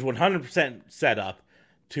 This was 100% set up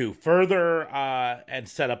to further and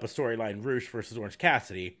set up a storyline Roosh versus Orange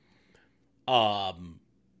Cassidy.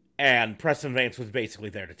 And Preston Vance was basically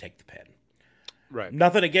there to take the pin. Right.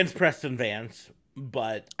 Nothing against Preston Vance,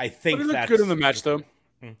 but I think But it looked that's good in the match, though.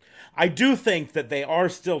 I do think that they are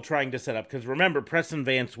still trying to set up, because remember, Preston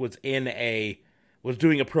Vance was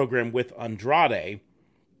doing a program with Andrade,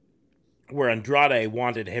 where Andrade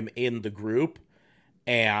wanted him in the group,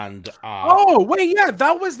 and oh wait, yeah,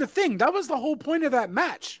 that was the thing. That was the whole point of that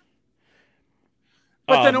match.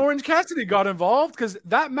 But then Orange Cassidy got involved because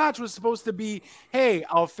that match was supposed to be, hey,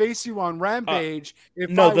 I'll face you on Rampage.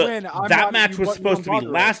 If I win, that match was supposed to be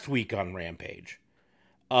last week on Rampage.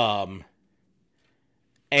 And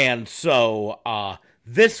so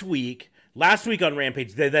last week on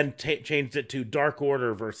Rampage, they then changed it to Dark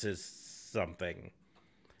Order versus something.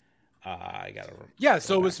 I gotta. Yeah,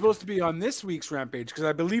 so it was supposed to be on this week's Rampage because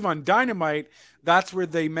I believe on Dynamite that's where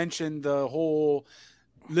they mentioned the whole.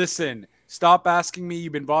 Listen, stop asking me.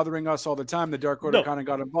 You've been bothering us all the time. The Dark Order kind of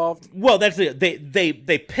got involved. Well, that's it.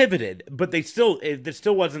 They pivoted, but it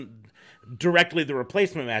still wasn't directly the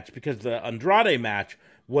replacement match because the Andrade match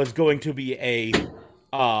was going to be a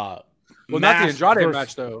not the Andrade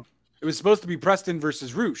match though. It was supposed to be Preston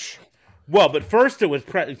versus Roosh. Well, but first it was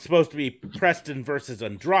supposed to be Preston versus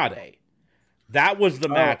Andrade. That was the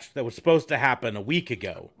match that was supposed to happen a week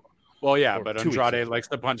ago. Well, yeah, but Andrade likes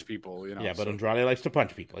to punch people, you know. Yeah, but Andrade likes to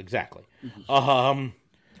punch people, exactly.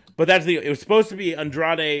 But it was supposed to be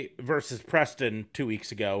Andrade versus Preston 2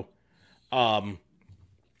 weeks ago. And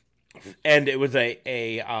it was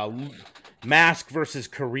a mask versus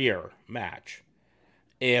career match.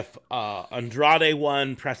 If Andrade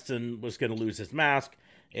won, Preston was going to lose his mask.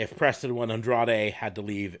 If Preston won, Andrade had to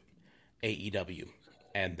leave AEW.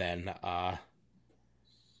 And then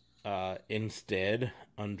instead,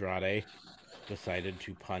 Andrade decided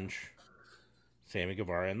to punch Sammy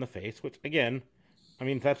Guevara in the face, which, again, I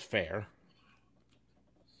mean, that's fair.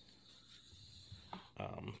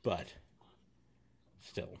 But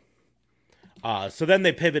still. So then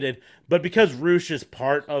they pivoted. But because Roosh is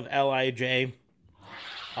part of LIJ,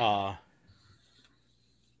 LIA?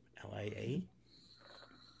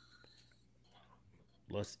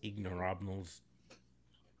 Los Ignorables.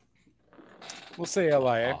 We'll say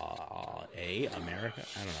LIA. America?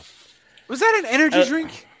 I don't know. Was that an energy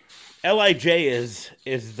drink? LIJ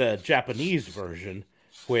is the Japanese version,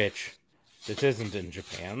 which this isn't in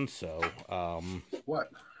Japan, so What?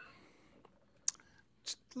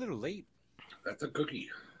 Just a little late. That's a cookie.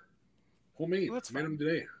 Homemade. Well, that's made fine. them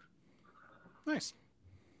today. Nice.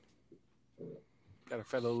 Got a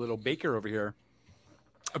fellow little baker over here.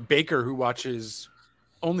 A baker who watches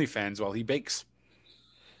OnlyFans while he bakes.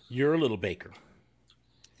 You're a little baker.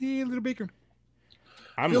 Hey, little baker.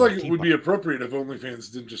 I feel like it would be appropriate if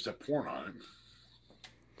OnlyFans didn't just have porn on it.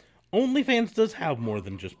 OnlyFans does have more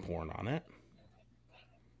than just porn on it.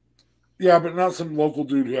 Yeah, but not some local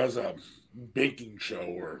dude who has a baking show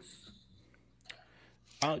or.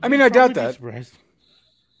 I mean, I doubt that.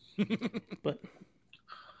 But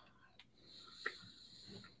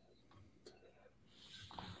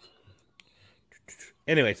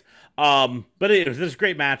anyways, but it was this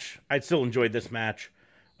great match. I still enjoyed this match.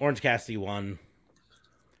 Orange Cassidy won.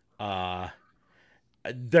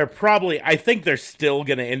 They're probably, I think they're still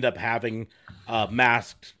going to end up having a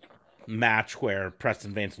masked match where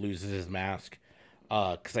Preston Vance loses his mask.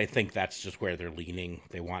 Because I think that's just where they're leaning.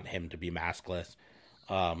 They want him to be maskless.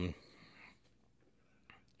 I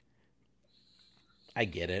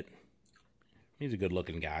get it. He's a good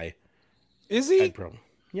looking guy. Is he?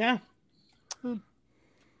 Yeah. What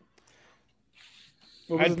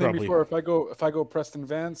was his name before? If I go Preston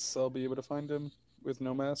Vance, I'll be able to find him with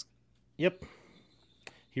no mask. Yep.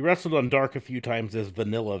 He wrestled on Dark a few times as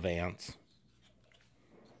Vanilla Vance.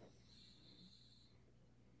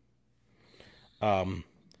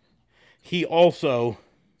 He also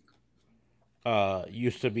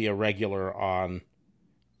used to be a regular on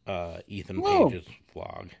Ethan Page's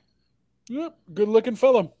vlog. Yep, good looking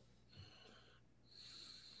fellow.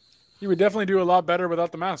 He would definitely do a lot better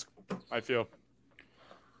without the mask, I feel.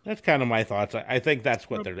 That's kind of my thoughts. I think that's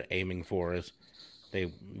what they're aiming for, is they,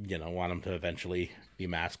 want him to eventually be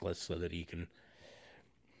maskless so that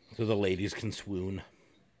so the ladies can swoon.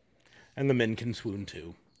 And the men can swoon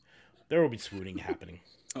too. There will be swooning happening.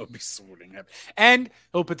 There'll be swooning happening. And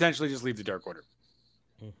he'll potentially just leave the Dark Order.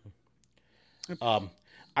 Mm-hmm.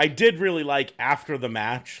 I did really like after the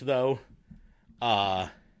match, though,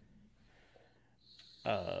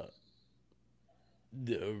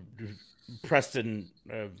 Preston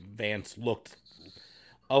Vance looked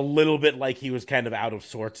a little bit like he was kind of out of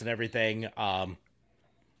sorts and everything.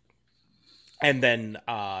 And then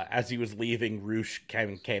as he was leaving, Roosh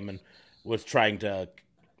came and was trying to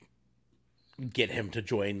get him to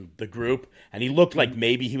join the group. And he looked like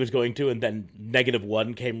maybe he was going to, and then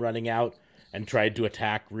 -1 came running out and tried to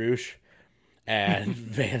attack Roosh. And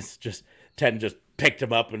Vance just picked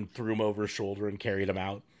him up and threw him over his shoulder and carried him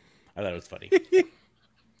out. I thought it was funny.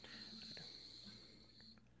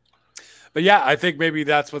 But yeah, I think maybe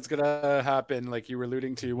that's what's going to happen. Like you were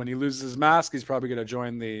alluding to, when he loses his mask, he's probably going to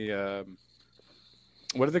join the,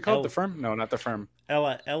 what are they called? The firm? No, not the firm.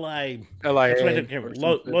 LIA.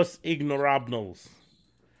 Los Ignorables.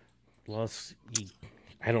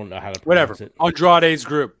 I don't know how to pronounce it. Andrade's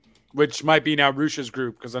group, which might be now Rush's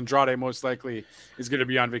group, because Andrade most likely is going to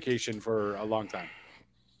be on vacation for a long time.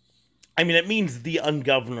 I mean, it means the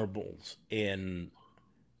ungovernables in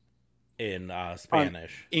in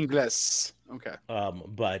Spanish. English. Okay.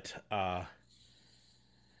 But I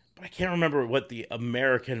can't remember what the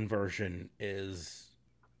American version is.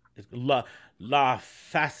 La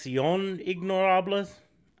Facion Ignorables,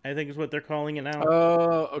 I think is what they're calling it now.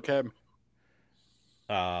 Oh, okay.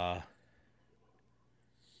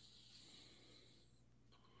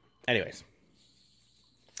 Anyways.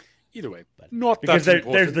 Either way, But, not because that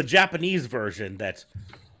there's the Japanese version that's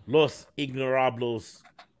Los Ignorables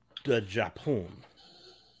de Japón.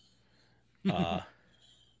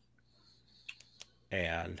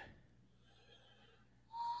 And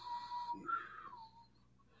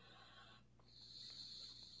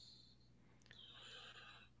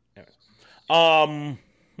but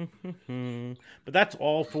that's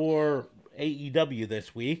all for AEW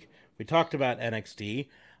this week. We talked about NXT.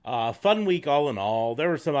 Fun week all in all. There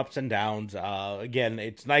were some ups and downs. Again,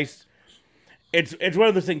 it's nice. It's one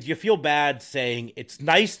of those things you feel bad saying. It's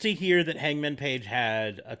nice to hear that Hangman Page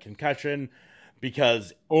had a concussion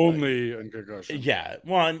because only a concussion. Yeah,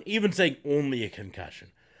 one even saying only a concussion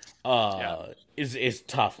is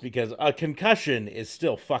tough because a concussion is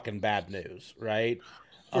still fucking bad news, right?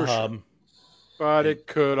 For sure. But it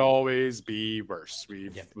could always be worse.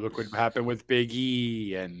 Look what happened with Big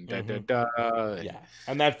E and yeah,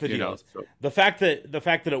 and that's the deal. So. The fact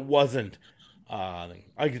that it wasn't.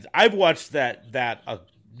 I've watched that a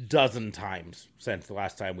dozen times since the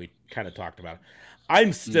last time we kind of talked about it.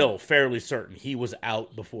 I'm still fairly certain he was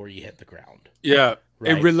out before he hit the ground. Yeah,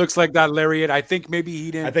 right? It really looks like that lariat. I think maybe he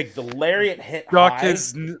didn't. I think the lariat hit duck high.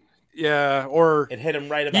 Or it hit him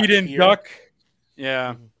right about. He didn't here. duck.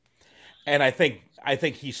 Yeah. And I think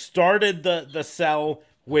he started the cell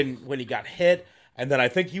when he got hit, and then I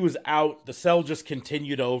think he was out. The cell just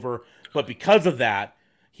continued over, but because of that,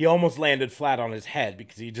 he almost landed flat on his head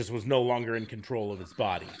because he just was no longer in control of his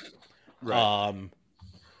body. Right.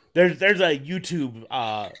 There's a YouTube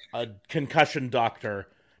a concussion doctor,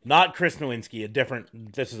 not Chris Nowinski, a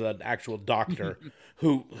different. This is an actual doctor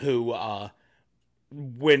who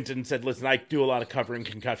went and said, listen, I do a lot of covering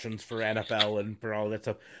concussions for NFL and for all that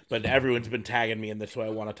stuff, but everyone's been tagging me in this, so I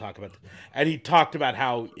want to talk about this. And he talked about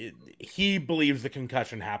how he believes the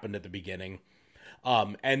concussion happened at the beginning,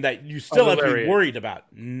 and that you still have to be worried about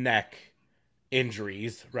neck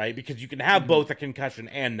injuries, right? Because you can have both a concussion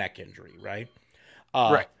and neck injury, right?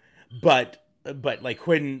 Right. But like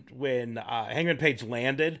when Hangman Page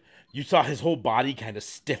landed, you saw his whole body kind of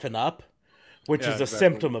stiffen up, which is a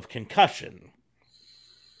symptom of concussion.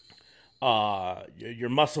 Your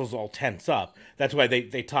muscles all tense up. That's why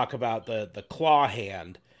they talk about the claw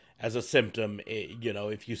hand as a symptom.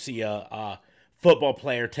 If you see a football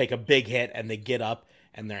player take a big hit and they get up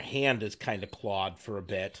and their hand is kind of clawed for a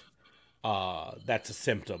bit, that's a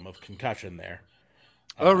symptom of concussion there.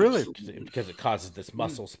 Oh, really? Because it causes this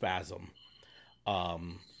muscle spasm.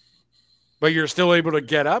 But you're still able to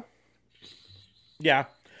get up? Yeah.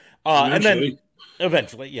 And then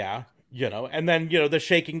eventually, yeah. And then, the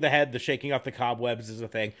shaking the head, the shaking off the cobwebs is a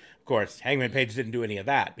thing. Of course, Hangman Page didn't do any of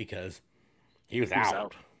that because he was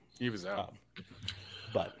out. He was out.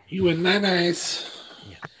 But he was nice.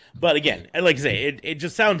 Yeah. But again, like I say, it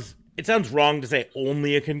just sounds wrong to say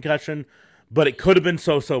only a concussion, but it could have been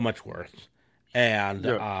so much worse. And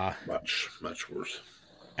much worse.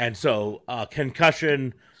 And so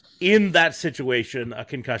concussion in that situation, a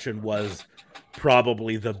concussion was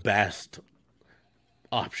probably the best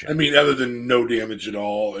option. I mean, other than no damage at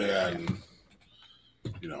all, and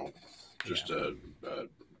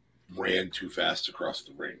ran too fast across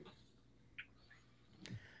the ring.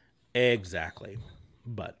 Exactly,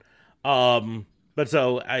 but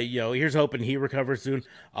so here's hoping he recovers soon.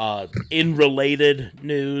 In related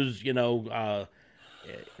news,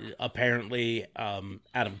 apparently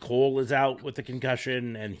Adam Cole is out with a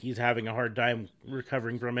concussion and he's having a hard time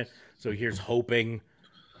recovering from it. So here's hoping.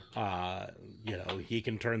 He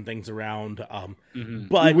can turn things around.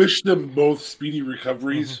 But we wish them both speedy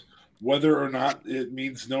recoveries, whether or not it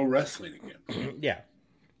means no wrestling again. Yeah.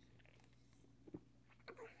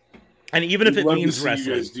 And even if it means wrestling,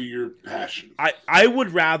 you guys do your passion. I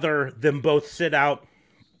would rather them both sit out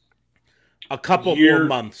a couple more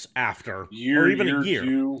months after, or even a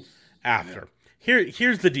year after. Yeah.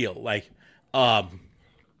 Here's the deal. Like,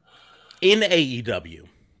 in AEW,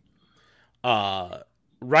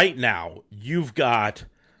 right now, you've got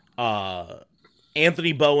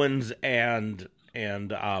Anthony Bowens and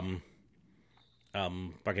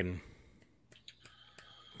fucking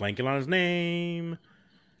blanking on his name,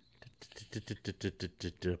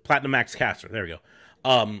 Platinum Max Caster. There we go.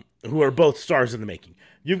 Who are both stars in the making.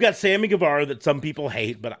 You've got Sammy Guevara that some people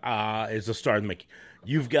hate, but is a star in the making.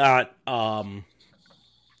 You've got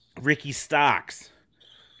Ricky Starks,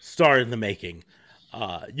 star in the making.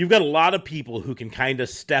 You've got a lot of people who can kind of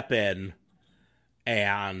step in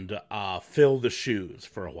and fill the shoes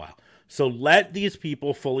for a while. So let these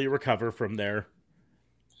people fully recover from their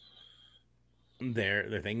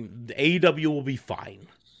thing. The AEW will be fine.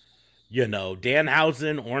 You know,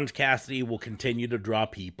 Danhausen, Orange Cassidy will continue to draw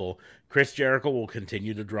people. Chris Jericho will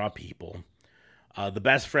continue to draw people. The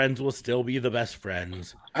Best Friends will still be the Best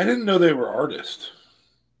Friends. I didn't know they were artists.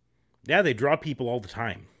 Yeah, they draw people all the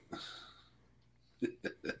time.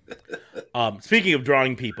 Speaking of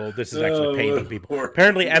drawing people, this is actually painting people.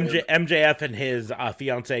 Apparently, MJF and his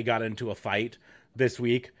fiance got into a fight this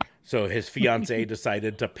week, so his fiance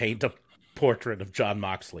decided to paint a portrait of Jon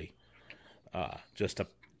Moxley, just to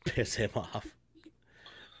piss him off.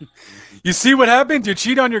 You see what happens? You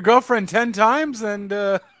cheat on your girlfriend 10 times, and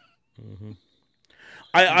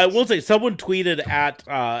I will say, someone tweeted at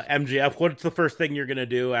MJF, "What's the first thing you're gonna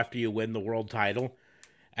do after you win the world title?"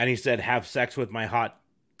 And he said, "Have sex with my hot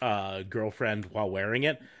girlfriend while wearing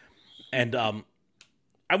it." And I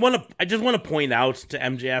just want to point out to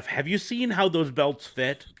MJF, have you seen how those belts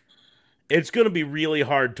fit? It's going to be really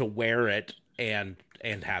hard to wear it and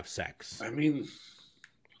have sex. I mean,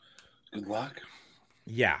 good luck.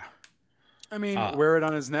 Yeah. I mean, wear it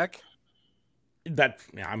on his neck.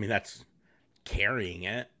 That's carrying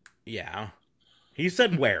it. Yeah. He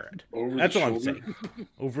said wear it. That's all I'm saying.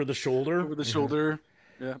 Over the shoulder. Over the shoulder.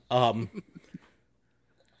 Yeah.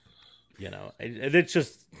 You know, it's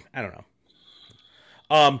just, I don't know.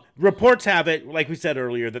 Reports have it, like we said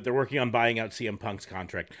earlier, that they're working on buying out CM Punk's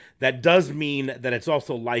contract. That does mean that it's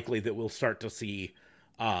also likely that we'll start to see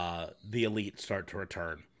the Elite start to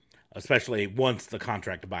return, especially once the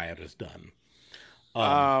contract buyout is done.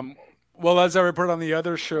 Well, as I reported on the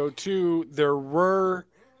other show too, there were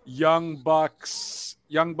Young Buck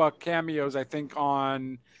cameos, I think,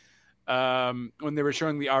 on when they were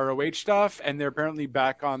showing the ROH stuff, and they're apparently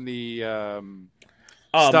back on the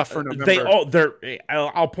stuff for November.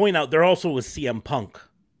 I'll point out there also was CM Punk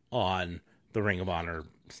on the Ring of Honor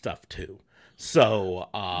stuff too. So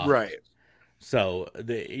right. So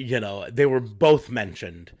they were both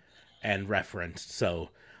mentioned and referenced. So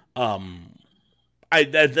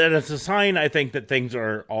that's a sign, I think, that things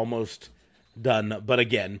are almost done. But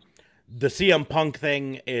again, the CM Punk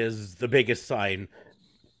thing is the biggest sign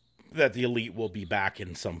that the Elite will be back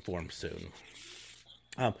in some form soon.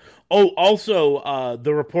 Also,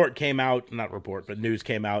 the report came out, not report, but news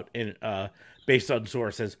came out in based on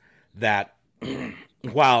sources that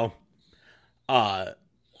while I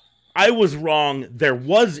was wrong, there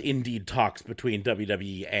was indeed talks between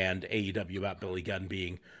WWE and AEW about Billy Gunn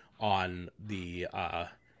being on the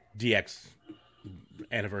DX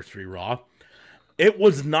Anniversary Raw. It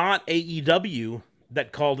was not AEW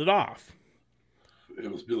that called it off. It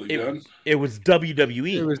was Billy Gunn? It was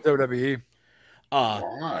WWE. It was WWE.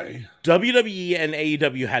 Why? WWE and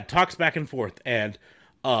AEW had talks back and forth, and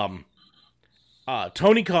Tony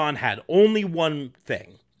Khan had only one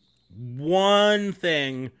thing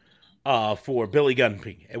for Billy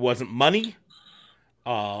Gunn. It wasn't money.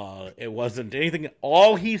 It wasn't anything.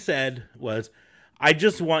 All he said was, "I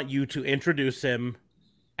just want you to introduce him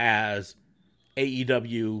as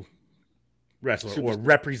AEW wrestler or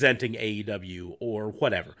representing AEW or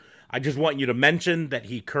whatever. I just want you to mention that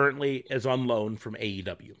he currently is on loan from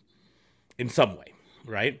AEW in some way,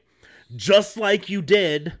 right? Just like you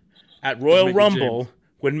did at Royal Rumble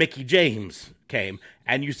when Mickie James came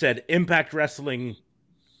and you said Impact Wrestling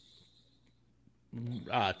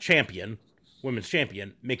champion, women's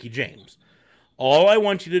champion, Mickie James. All I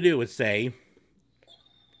want you to do is say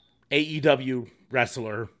AEW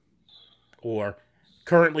wrestler or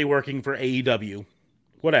currently working for AEW,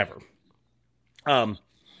 whatever.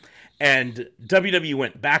 And WWE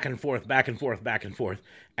went back and forth,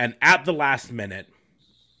 and at the last minute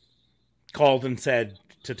called and said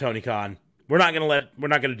to Tony Khan, we're not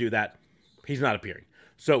going to do that. He's not appearing.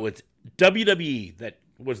 So it's WWE that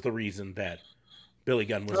was the reason that Billy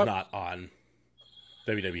Gunn was not on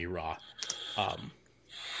WWE Raw.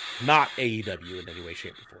 Not AEW in any way,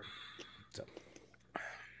 shape, or form. So,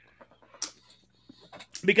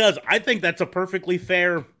 because I think that's a perfectly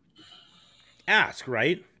fair ask,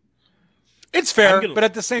 right? It's fair, but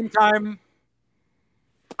at the same time,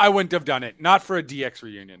 I wouldn't have done it. Not for a DX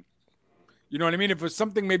reunion. You know what I mean? If it was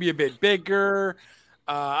something maybe a bit bigger,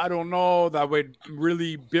 I don't know, that would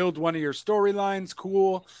really build one of your storylines,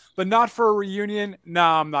 cool. But not for a reunion,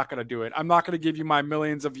 nah, I'm not going to do it. I'm not going to give you my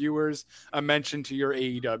millions of viewers a mention to your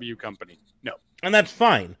AEW company. No. And that's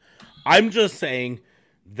fine. I'm just saying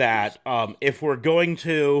that if we're going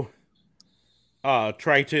to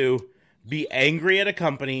try to be angry at a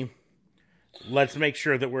company. Let's make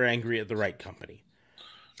sure that we're angry at the right company.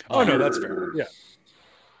 Oh, no, that's fair. Yeah.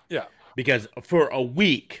 Yeah. Because for a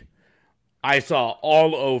week, I saw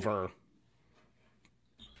all over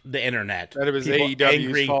the internet that it was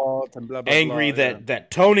AEW's fault and blah, blah, angry blah,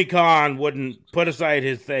 that Tony Khan wouldn't put aside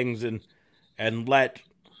his things and let.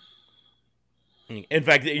 In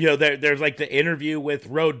fact, there's like the interview with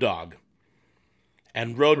Road Dogg.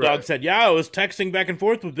 And Road Dogg said, yeah, I was texting back and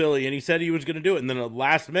forth with Billy, and he said he was going to do it. And then at the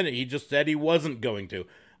last minute, he just said he wasn't going to.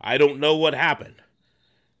 I don't know what happened.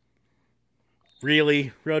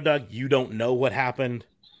 Really, Road Dogg, you don't know what happened?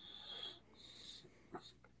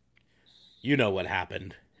 You know what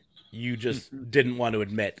happened. You just didn't want to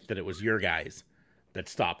admit that it was your guys that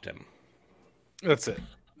stopped him. That's it.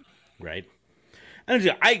 Right?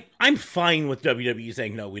 And I'm fine with WWE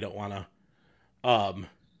saying, no, we don't want to.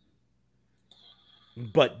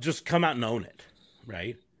 But just come out and own it,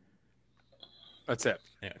 right? That's it.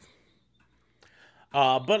 Yeah.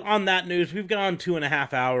 But on that news, we've gone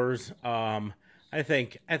 2.5 hours. I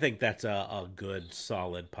think that's a good,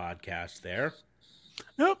 solid podcast there.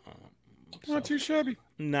 Nope. Not too shabby.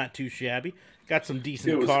 Not too shabby. Got some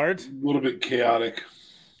decent cards. A little bit chaotic.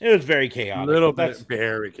 It was very chaotic. A little bit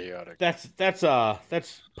very chaotic. That's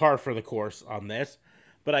par for the course on this.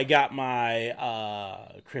 But I got my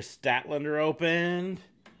Chris Statlander opened,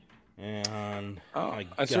 and I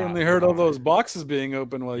certainly heard all those boxes being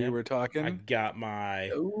open while you were talking. I got my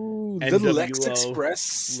the Lex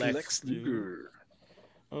Express Lex Luger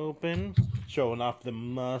open, showing off the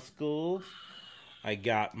muscles. I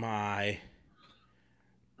got my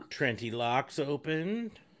Trenty Locks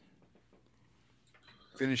opened,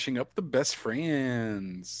 finishing up the best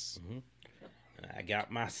friends. Mm-hmm. I got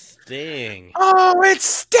my Sting. Oh, it's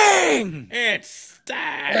Sting! It's Sting!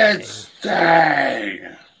 It's Sting!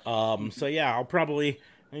 So yeah, I'll probably,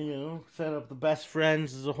 set up the best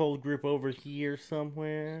friends as a whole group over here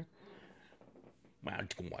somewhere. I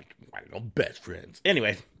don't know, best friends.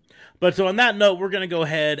 Anyways, but so on that note, we're going to go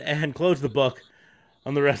ahead and close the book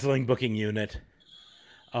on the wrestling booking unit.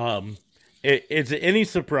 Is it any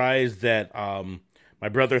surprise that my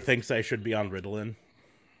brother thinks I should be on Ritalin?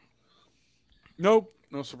 Nope,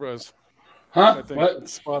 no surprise. Huh? I think what?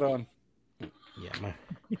 Spot on. Yeah,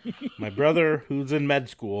 my brother, who's in med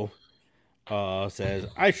school, says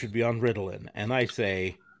I should be on Ritalin, and I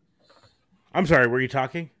say, "I'm sorry, were you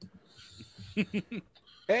talking?"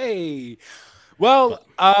 Hey, well,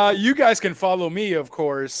 you guys can follow me, of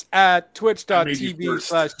course, at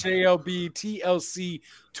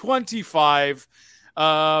twitch.tv/JLBTLC25.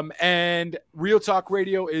 And Real Talk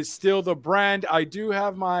Radio is still the brand. I do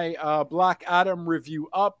have my Black Adam review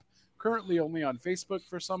up, currently only on Facebook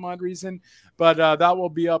for some odd reason, but that will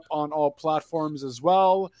be up on all platforms as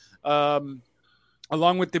well,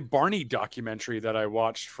 along with the Barney documentary that I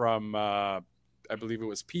watched from, I believe it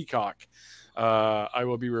was Peacock. I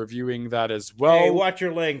will be reviewing that as well. Hey, watch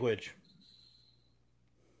your language.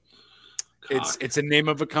 It's a name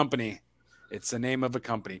of a company. It's a name of a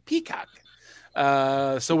company. Peacock.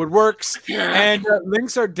 So it works. And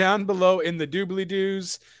links are down below in the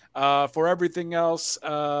doobly-doos. For everything else,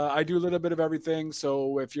 I do a little bit of everything.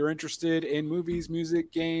 So if you're interested in movies,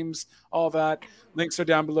 music, games, all that, links are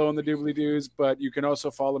down below in the doobly-doos. But you can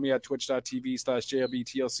also follow me at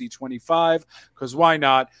twitch.tv/JLBTLC25, because why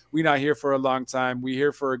not? We're not here for a long time. We're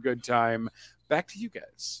here for a good time. Back to you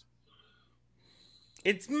guys.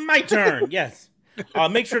 It's my turn. Yes.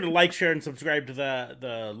 Make sure to like, share, and subscribe to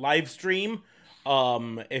the live stream.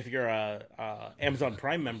 If you're a Amazon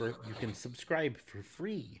Prime member, you can subscribe for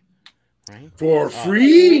free, right? For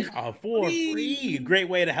free? For free. Great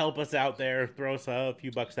way to help us out there. Throw us a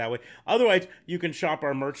few bucks that way. Otherwise, you can shop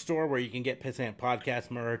our merch store where you can get Pissant Podcast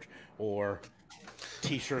merch or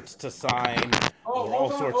t-shirts to sign or all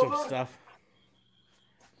sorts of stuff.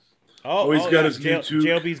 He's got his new toque.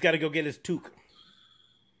 JLB's got to go get his toque.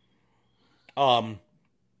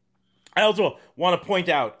 I also want to point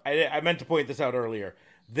out, I meant to point this out earlier.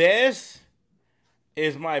 This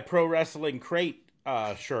is my Pro Wrestling Crate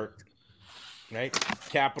shirt, right?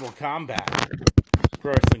 Capital Combat.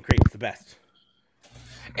 Pro Wrestling Crate's the best.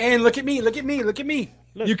 And look at me. Look, you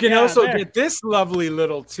can also get this lovely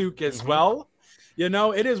little toque as well. You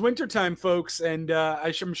know, it is wintertime, folks, and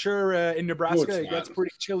I'm sure in Nebraska it gets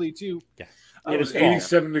pretty chilly too. Yeah. It was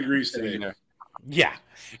 87 degrees today. Yeah.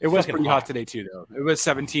 It was pretty hot today too, though. It was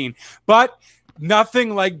 17. But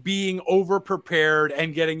nothing like being over-prepared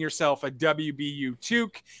and getting yourself a WBU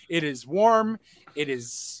toque. It is warm. It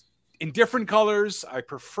is in different colors. I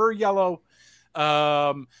prefer yellow.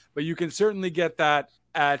 But you can certainly get that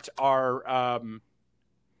at our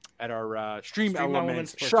Stream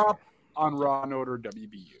Elements shop. on Raw and Order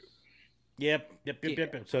WBU. Yep.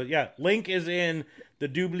 So yeah, link is in the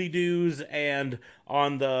doobly-doos and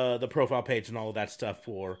on the profile page and all of that stuff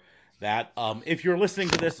for that. If you're listening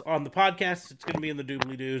to this on the podcast, it's going to be in the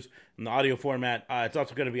doobly-doos in the audio format. It's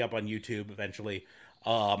also going to be up on YouTube eventually,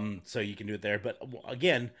 so you can do it there. But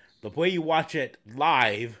again, the way you watch it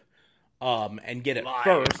live and get it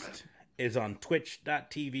first is on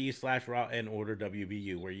twitch.tv/Raw and Order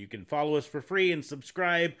WBU, where you can follow us for free and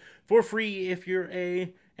subscribe for free if you're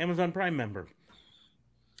a Amazon Prime member.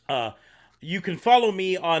 You can follow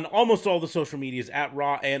me on almost all the social medias at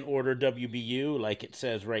Raw and Order WBU, like it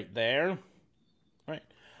says right there. Right.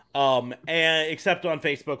 And except on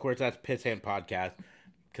Facebook, where it's at Piss Hand Podcast,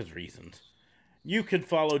 because reasons. You can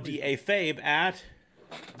follow DA Fabe at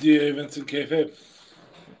DA Vincent K Fabe.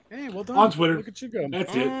 Hey, well done. On Twitter. Look at you go.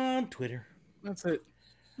 That's it. On Twitter. That's it.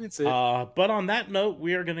 But on that note,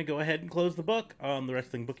 we are going to go ahead and close the book on the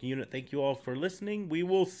Wrestling Booking Unit. Thank you all for listening. We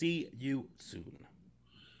will see you soon.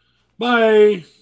 Bye.